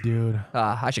god, dude.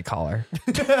 I should call her.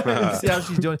 See how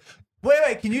she's doing.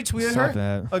 Wait. Can you tweet at her Stop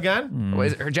that. again?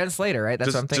 Is it her Jen Slater, right?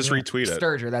 That's what I'm thinking. Just retweet it.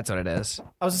 Sturger, that's what it is.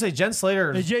 I was gonna say Jen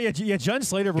Slater. Yeah. Jen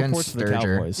Slater reports for the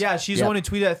Sturger. Cowboys. Yeah, she's the one who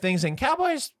tweeted that thing saying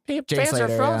Cowboys fans Slater, are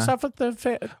throwing yeah. stuff at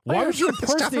the. Why would you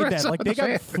impersonate that? Like they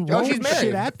got thrown she's married.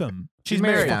 shit at them. She's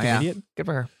married now. fucking Yeah, idiot. good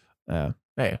for her.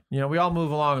 Hey, we all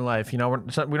move along in life. We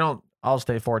don't all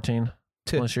stay 14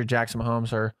 unless you're Jackson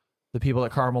Mahomes or the people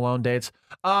that Karl Malone dates.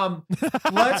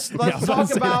 Let's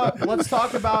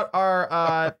talk about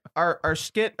our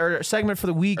skit or segment for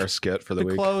the week. Our skit for the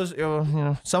week. Close.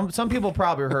 Some people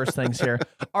probably rehearse things here.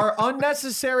 Our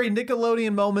unnecessary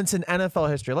Nickelodeon moments in NFL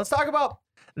history. Let's talk about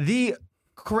the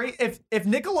great. If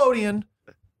Nickelodeon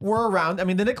were around, I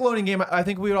mean, the Nickelodeon game, I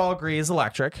think we would all agree is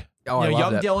electric. Oh, I loved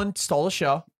Young it. Dylan stole the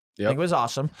show. Yep. I think it was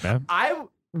awesome. Yeah. I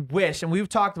wish, and we've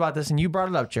talked about this, and you brought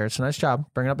it up, Jared. So nice job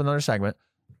bringing up another segment.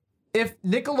 If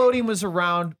Nickelodeon was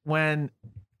around when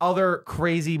other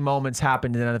crazy moments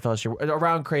happened in NFL history,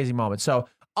 around crazy moments. So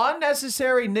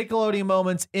unnecessary Nickelodeon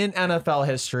moments in NFL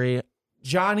history.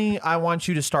 Johnny, I want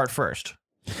you to start first.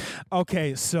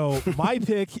 Okay, so my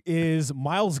pick is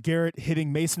Myles Garrett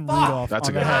hitting Mason Rudolph. That's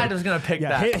on a the good head. I was gonna pick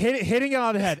Yeah, that. hitting it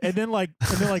on the head, and then like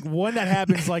when that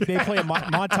happens, like they play a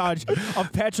montage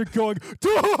of Patrick going,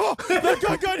 "Duh, that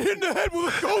guy got hit in the head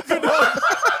with a coconut."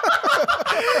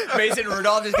 Mason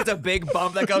Rudolph just gets a big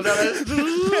bump that comes out of his.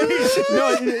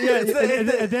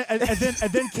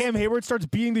 And then Cam Hayward starts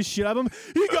beating the shit out of him.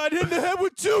 He got hit in the head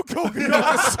with 2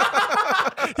 coconuts.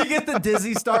 He gets the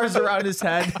dizzy stars around his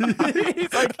head.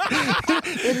 He's like,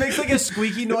 it makes like a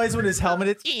squeaky noise when his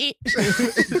helmet is.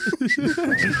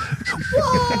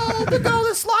 Whoa! Look at all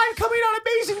the slime coming out of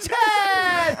Mason's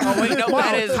head. Oh wait, no,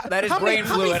 that is brain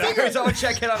fluid. Someone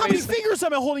check it out. How many fingers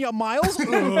am I holding up, Miles?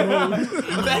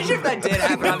 Imagine if that did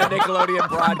happen on the Nickelodeon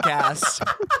broadcast.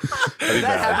 If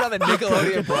that happened on the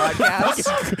Nickelodeon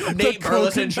broadcast, Nate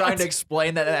Burleson trying to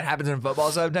explain that happens in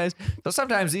football sometimes. So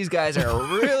sometimes these guys are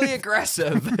really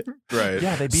aggressive. Right.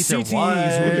 Yeah, they beat their CTEs.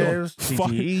 wives.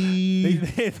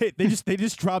 CTE. They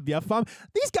just dropped the F-bomb.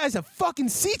 These guys have fucking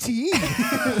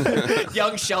CTE.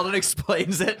 Young Sheldon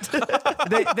explains it.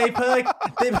 They play like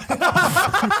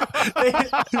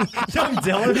young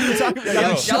Dylan. You're talking about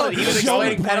Young Sheldon, he was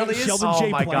explaining penalties. Sheldon J.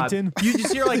 my God. Plankton. You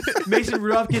just hear like Mason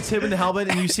Rudolph gets hit in the helmet,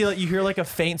 and you hear like a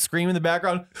faint scream in the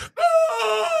background.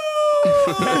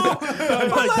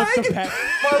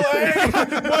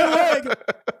 My leg!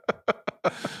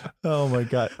 Oh my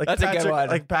God! Like That's a good one.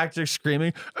 Like Patrick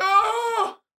screaming.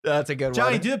 Oh! That's a good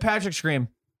Johnny, one. do the Patrick scream.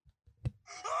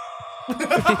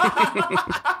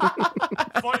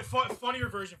 Funnier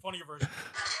version.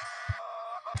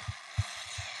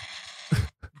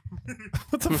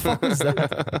 What the fuck was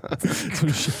that?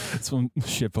 It's some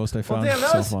shit post I found. damn,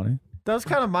 that so was- funny. That was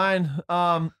kind of mine.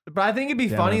 But I think it'd be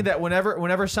funny man. that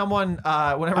whenever someone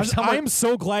I'm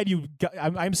so glad you.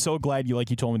 I'm so glad you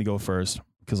told me to go first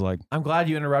because I'm glad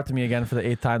you interrupted me again for the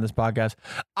 8th time this podcast.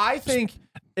 I think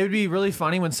it would be really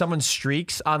funny when someone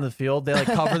streaks on the field. They like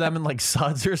cover them in like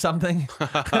suds or something.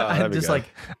 I'm be just good. like,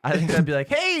 I think that'd be like,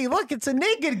 hey, look, it's a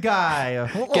naked guy.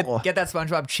 Get that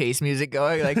SpongeBob chase music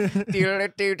going, like however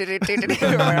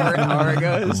it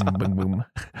goes. Boom, boom.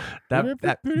 That'd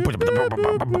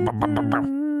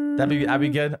be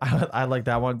good. I like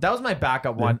that one. That was my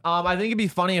backup one. I think it'd be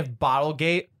funny if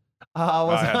Bottlegate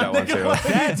was I had on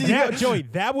that one too. Joey,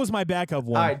 that was my backup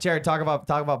one. All right, Jared, talk about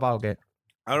Bottlegate.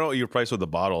 I don't know what you replace with the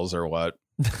bottles or what.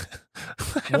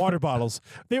 Water bottles.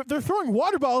 They're throwing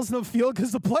water bottles in the field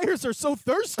because the players are so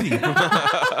thirsty.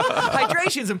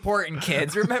 Hydration's important,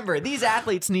 kids. Remember, these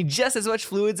athletes need just as much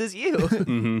fluids as you.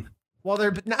 Mm-hmm. While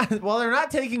they're not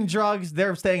taking drugs,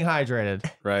 they're staying hydrated.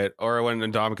 Right. Or when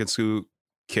Ndamukong Suh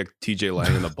kicked TJ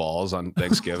Lang in the balls on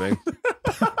Thanksgiving.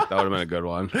 That would have been a good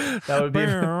one. That would be.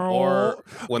 Or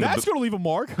when That's going to leave a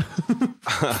mark.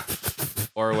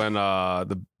 Or when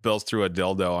the Bills threw a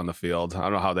dildo on the field. I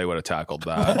don't know how they would have tackled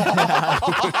that.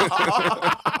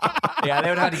 Yeah, they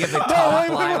would have to give the top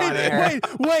line on air.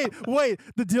 Wait.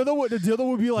 The dildo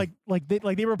would be like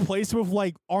they replaced him with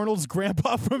like Arnold's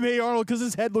grandpa from Hey Arnold because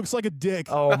his head looks like a dick.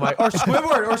 Oh my! Or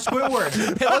Squidward.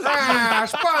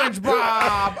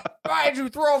 SpongeBob, why'd you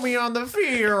throw me on the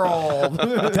field?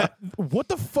 What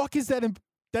the fuck is that?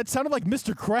 That sounded like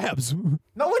Mr. Krabs.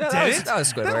 No, it didn't. That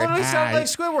was That Squidward. literally sounded like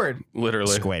Squidward.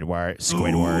 Literally.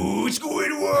 Squidward. Ooh,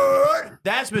 Squidward.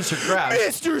 That's Mr. Krabs.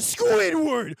 Mr.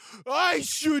 Squidward, I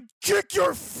should kick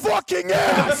your fucking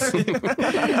ass.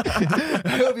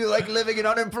 I hope you like living in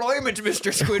unemployment,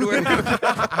 Mr. Squidward.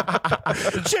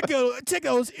 Check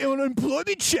out those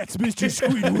unemployment checks, Mr.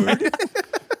 Squidward.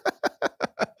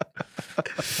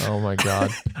 Oh my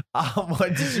God.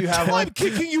 What did you have? I'm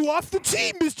kicking you off the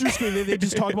team, Mr. Squidward. They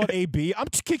just talk about AB. I'm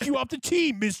kicking you off the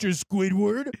team, Mr.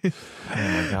 Squidward. Oh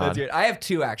my God. That's good. I have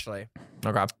two actually.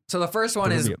 Okay. So the first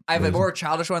one is I have a more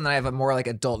childish one, then I have a more like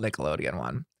adult Nickelodeon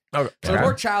one. Okay. So the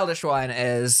more childish one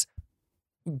is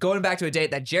going back to a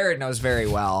date that Jared knows very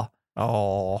well.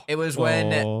 Oh. It was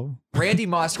when Randy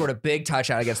Moss scored a big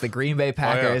touchdown against the Green Bay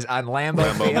Packers on Lambeau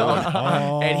Field,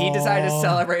 and he decided to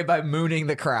celebrate by mooning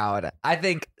the crowd. I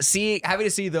think having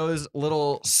to see those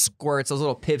little squirts, those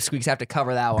little pipsqueaks have to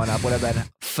cover that one up would have been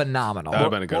phenomenal. That would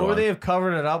have been a good What one. would they have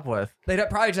covered it up with? They'd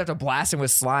probably just have to blast him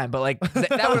with slime, but like that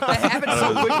happened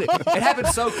so quickly. It happened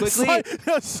so quickly.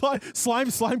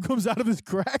 Slime comes out of his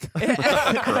crack. It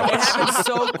happened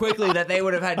so quickly that they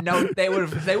would have had they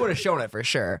would have shown it for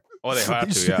sure. Oh, they have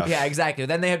to, yeah. Yeah, exactly.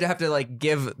 Then they have to like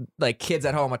give like kids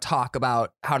at home a talk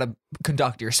about how to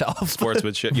conduct yourself.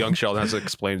 Sportsmanship. Young Sheldon has to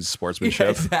explain Yeah, sportsmanship.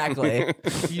 exactly.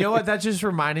 You know what that just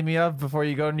reminded me of before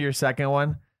you go into your second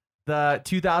one? The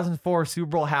 2004 Super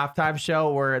Bowl halftime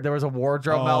show where there was a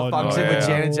wardrobe malfunction with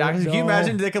Janet Jackson. Can you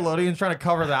imagine Nickelodeon trying to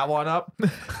cover that one up?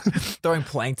 Throwing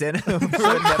plankton.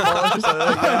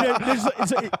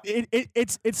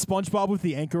 It's SpongeBob with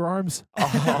the anchor arms.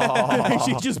 Oh.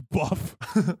 She's just buff.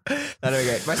 That'd be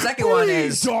great. My second one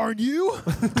is darn you.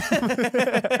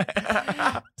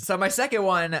 so my second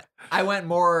one, I went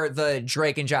more the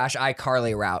Drake and Josh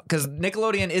iCarly route because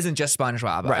Nickelodeon isn't just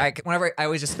SpongeBob. Right. I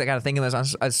always just kind of thinking of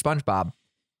those as SpongeBob,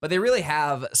 but they really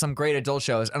have some great adult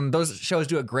shows, and those shows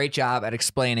do a great job at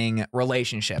explaining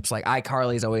relationships. Like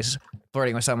iCarly is always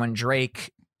flirting with someone.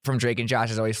 Drake from Drake and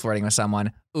Josh is always flirting with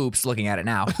someone. Oops, looking at it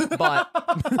now. But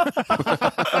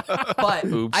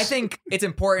Oops. I think it's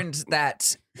important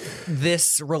that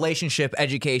this relationship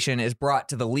education is brought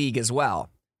to the league as well,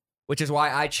 which is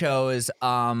why I chose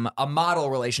a model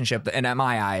relationship, and at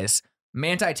my eyes,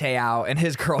 Manti Te'o and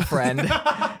his girlfriend.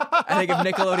 I think if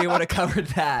Nickelodeon would have covered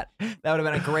that, that would have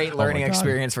been a great learning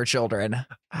experience for children.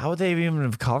 How would they even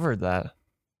have covered that?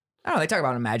 I don't know. They talk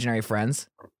about imaginary friends.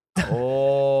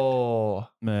 Oh,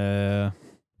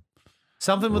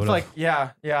 something with Would've. like,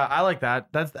 yeah, I like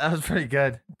that. That was pretty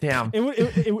good. Damn.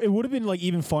 It would have been like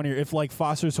even funnier if like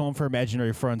Foster's Home for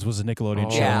Imaginary Friends was a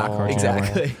Nickelodeon show. Yeah, not Cartoon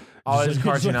exactly. Network. Oh, it's a Just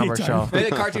Cartoon like Network a show. Maybe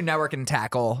the Cartoon Network can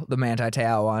tackle the Manti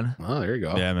Te'o one. Oh, there you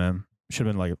go. Yeah, man. Should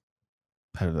have been like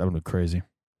that would have been crazy.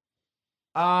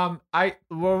 What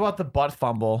about the butt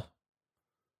fumble?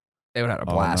 They would have had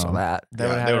a blast with that. They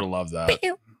would They have. would have loved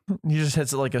that. He just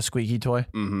hits it like a squeaky toy.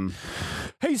 Mm-hmm.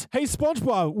 Hey,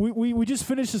 SpongeBob, we just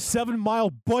finished a 7-mile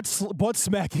butt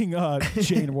smacking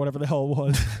chain or whatever the hell it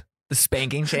was. The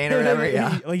spanking chain or whatever.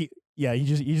 Yeah. He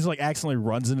just like accidentally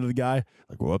runs into the guy.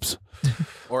 Like, whoops.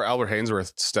 Or Albert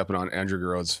Hainsworth stepping on Andrew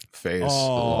Garreau's face.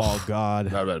 Oh Ugh. God.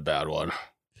 That would have been a bad one.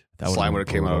 That Slime would have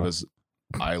came out of brutal. his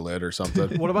eyelid or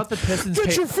something. What about the Pistons?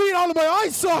 Get your feet out of my eye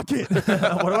socket.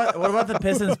 what about the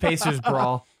Pistons Pacers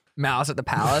brawl? Mouse at the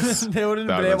Palace. They wouldn't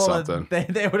have That'd been been able to. something.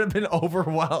 They would have been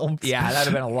overwhelmed. Yeah, that would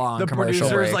have been a long The commercial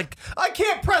producer's break. like, I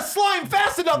can't press slime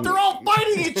fast enough. They're all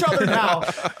fighting each other now.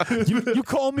 you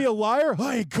call me a liar?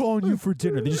 I ain't calling you for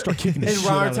dinner. They just start kicking the And shit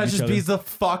Ron out of Artest each just other. beats the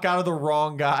fuck out of the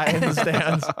wrong guy in the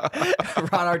stands.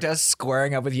 Ron Artest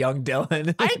squaring up with young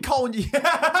Dylan. I ain't calling you. Young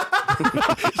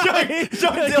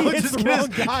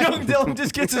Dylan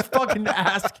just gets his fucking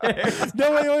ass kicked.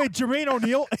 No, wait, Jermaine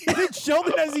O'Neal.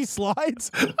 Sheldon as he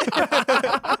slides.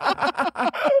 That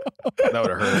would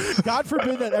have hurt. God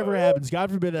forbid that ever happens.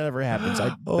 God forbid that ever happens.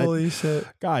 Shit.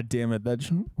 God damn it. They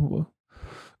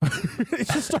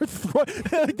just start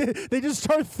they just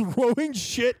start throwing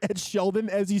shit at Sheldon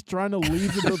as he's trying to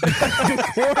leave the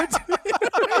court.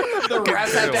 The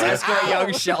refs have to escort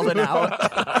young Sheldon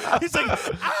out. He's like,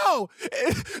 ow!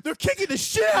 They're kicking the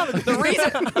shit out of me. The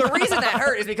reason that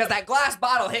hurt is because that glass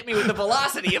bottle hit me with the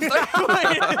velocity of throwing.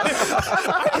 I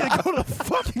need to go to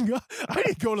the I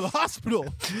need to go to the hospital.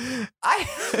 I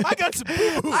got some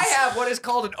boo-boos. I have what is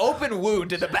called an open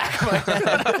wound in the back of my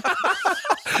head.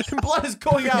 Blood is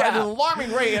going out at an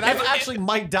alarming rate, and I actually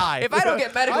might die. If I don't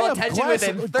get medical I have attention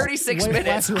within 36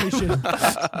 minutes, laceration.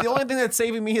 The only thing that's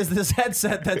saving me is this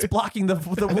headset that's blocking the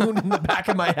wound in the back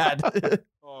of my head.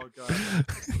 Oh god.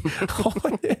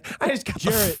 I just got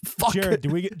Jared,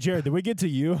 did we get to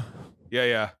you?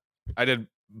 Yeah. I did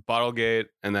Bottlegate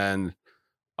and then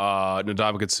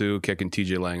Ndamukong kicking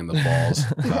TJ Lang in the balls.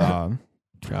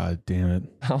 God damn it.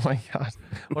 Oh my god.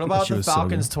 What about She the was so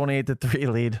Falcons'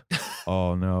 28-3 lead?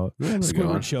 Oh no. Squidward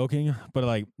going. choking, but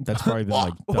like that's probably been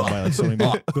like done by like so many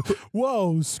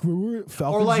Whoa, Squidward,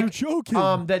 Falcons Or like are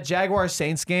choking. that Jaguars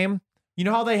Saints game. You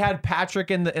know how they had Patrick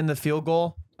in the field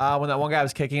goal when that one guy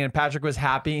was kicking, and Patrick was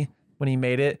happy when he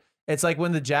made it. It's like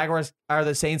when the Jaguars or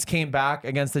the Saints came back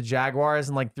against the Jaguars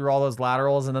and like threw all those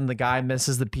laterals, and then the guy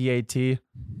misses the PAT.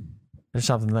 There's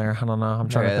something there. I don't know. I'm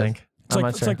trying to think.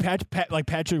 It's like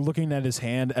Patrick looking at his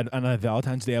hand on a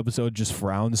Valentine's Day episode just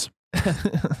frowns.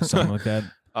 Something like that.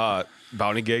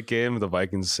 Bounty Gate game, the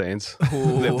Vikings Saints.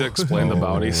 They have to explain the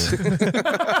bounties.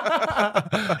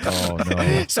 Oh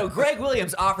no. So Greg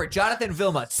Williams offered Jonathan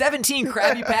Vilma 17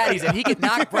 Krabby Patties and he could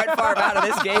knock Brett Favre out of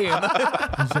this game.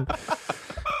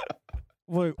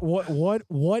 Wait,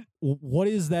 what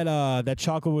is that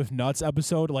chocolate with nuts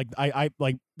episode? Like I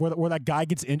like where that guy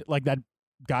gets in, like that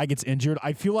guy gets injured.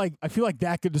 I feel like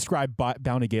that could describe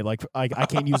Bounty Gate. Like I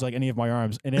can't use like any of my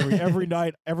arms, and every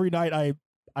night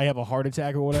I have a heart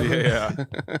attack or whatever. Yeah.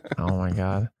 Oh my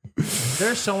god.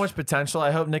 There's so much potential.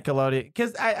 I hope Nickelodeon,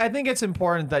 because I think it's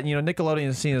important that Nickelodeon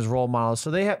is seen as role models,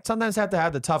 so they sometimes have to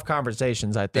have the tough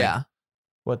conversations. I think. Yeah.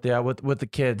 With the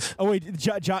kids. Oh wait,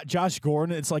 Josh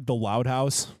Gordon. It's like the Loud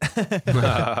House.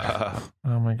 Oh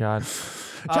my god.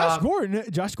 Josh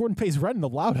Gordon pays rent in the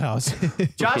Loud House.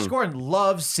 Josh Gordon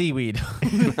loves seaweed.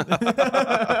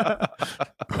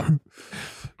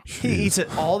 He eats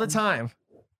it all the time.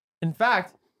 In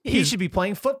fact, he should be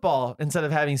playing football instead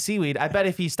of having seaweed. I bet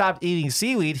if he stopped eating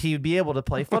seaweed, he would be able to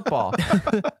play football.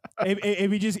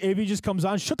 AB just comes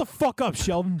on. Shut the fuck up,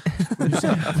 Sheldon.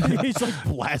 He's like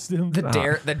blasting him.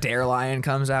 The dare lion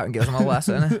comes out and gives him a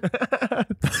lesson.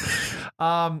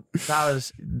 That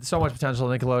was so much potential,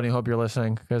 Nickelodeon. Hope you're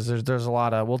listening because there's a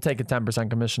lot of. We'll take a 10%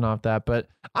 commission off that, but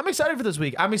I'm excited for this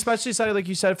week. I'm especially excited, like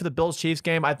you said, for the Bills Chiefs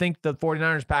game. I think the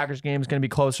 49ers Packers game is going to be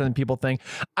closer than people think.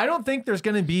 I don't think there's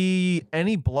going to be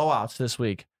any blowouts this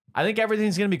week. I think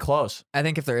everything's going to be close. I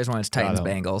think if there is one, it's Titans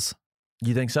Bengals.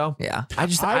 You think so? Yeah. I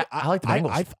like the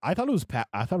Bengals. I thought it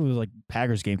was like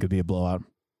Packers game could be a blowout.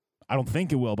 I don't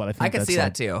think it will, but I think I can see that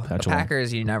like too. The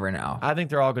Packers, you never know. I think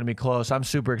they're all going to be close. I'm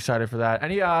super excited for that.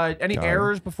 Any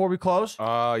errors before we close?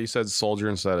 You said soldier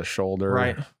instead of shoulder.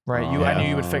 Right. I knew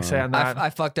you would fixate on that. I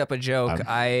fucked up a joke.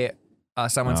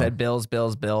 Someone said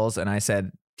Bills, and I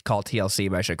said call TLC,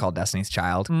 but I should call Destiny's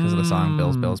Child because of the song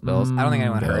Bills, Bills, Bills. I don't think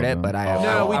anyone heard it, but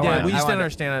we did. We just didn't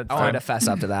understand it. I wanted to fess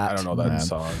up to that. I don't know that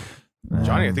song.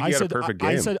 Johnny, I think you had a perfect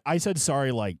game. I said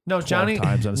sorry like no, 12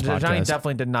 times on this podcast. Johnny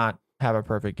definitely did not have a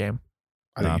perfect game.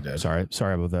 I think he did.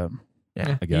 Sorry about that.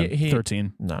 Yeah, again,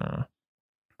 13. No.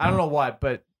 I don't know what,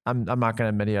 but I'm not going to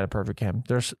admit he had a perfect game.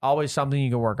 There's always something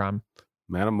you can work on.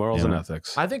 Man of morals and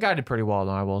ethics. I think I did pretty well,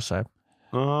 though. I will say.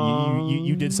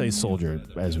 You did say soldier,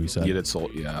 as we said. You did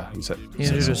soldier. Yeah, he said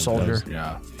a soldier.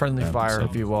 Yeah, friendly fire,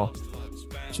 if you will.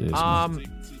 Jeez,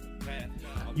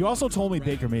 you also told me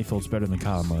Baker Mayfield's better than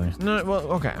Kyler Murray. No, well,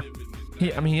 okay. He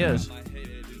is.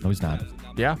 No, he's not.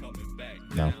 Yeah.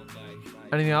 No.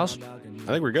 Anything else? I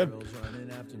think we're good.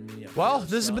 Well,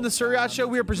 this has been the Sir Yacht Show.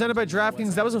 We are presented by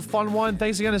DraftKings. That was a fun one.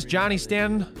 Thanks again, it's Johnny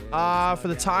Stanton for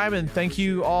the time, and thank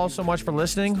you all so much for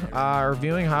listening or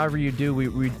viewing. However you do, we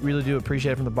really do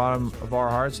appreciate it from the bottom of our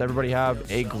hearts. Everybody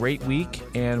have a great week,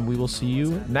 and we will see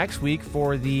you next week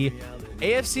for the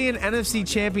AFC and NFC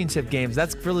championship games.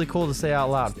 That's really cool to say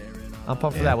out loud. I'm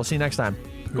pumped for that. We'll see you next time.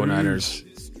 Go Niners.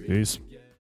 Peace.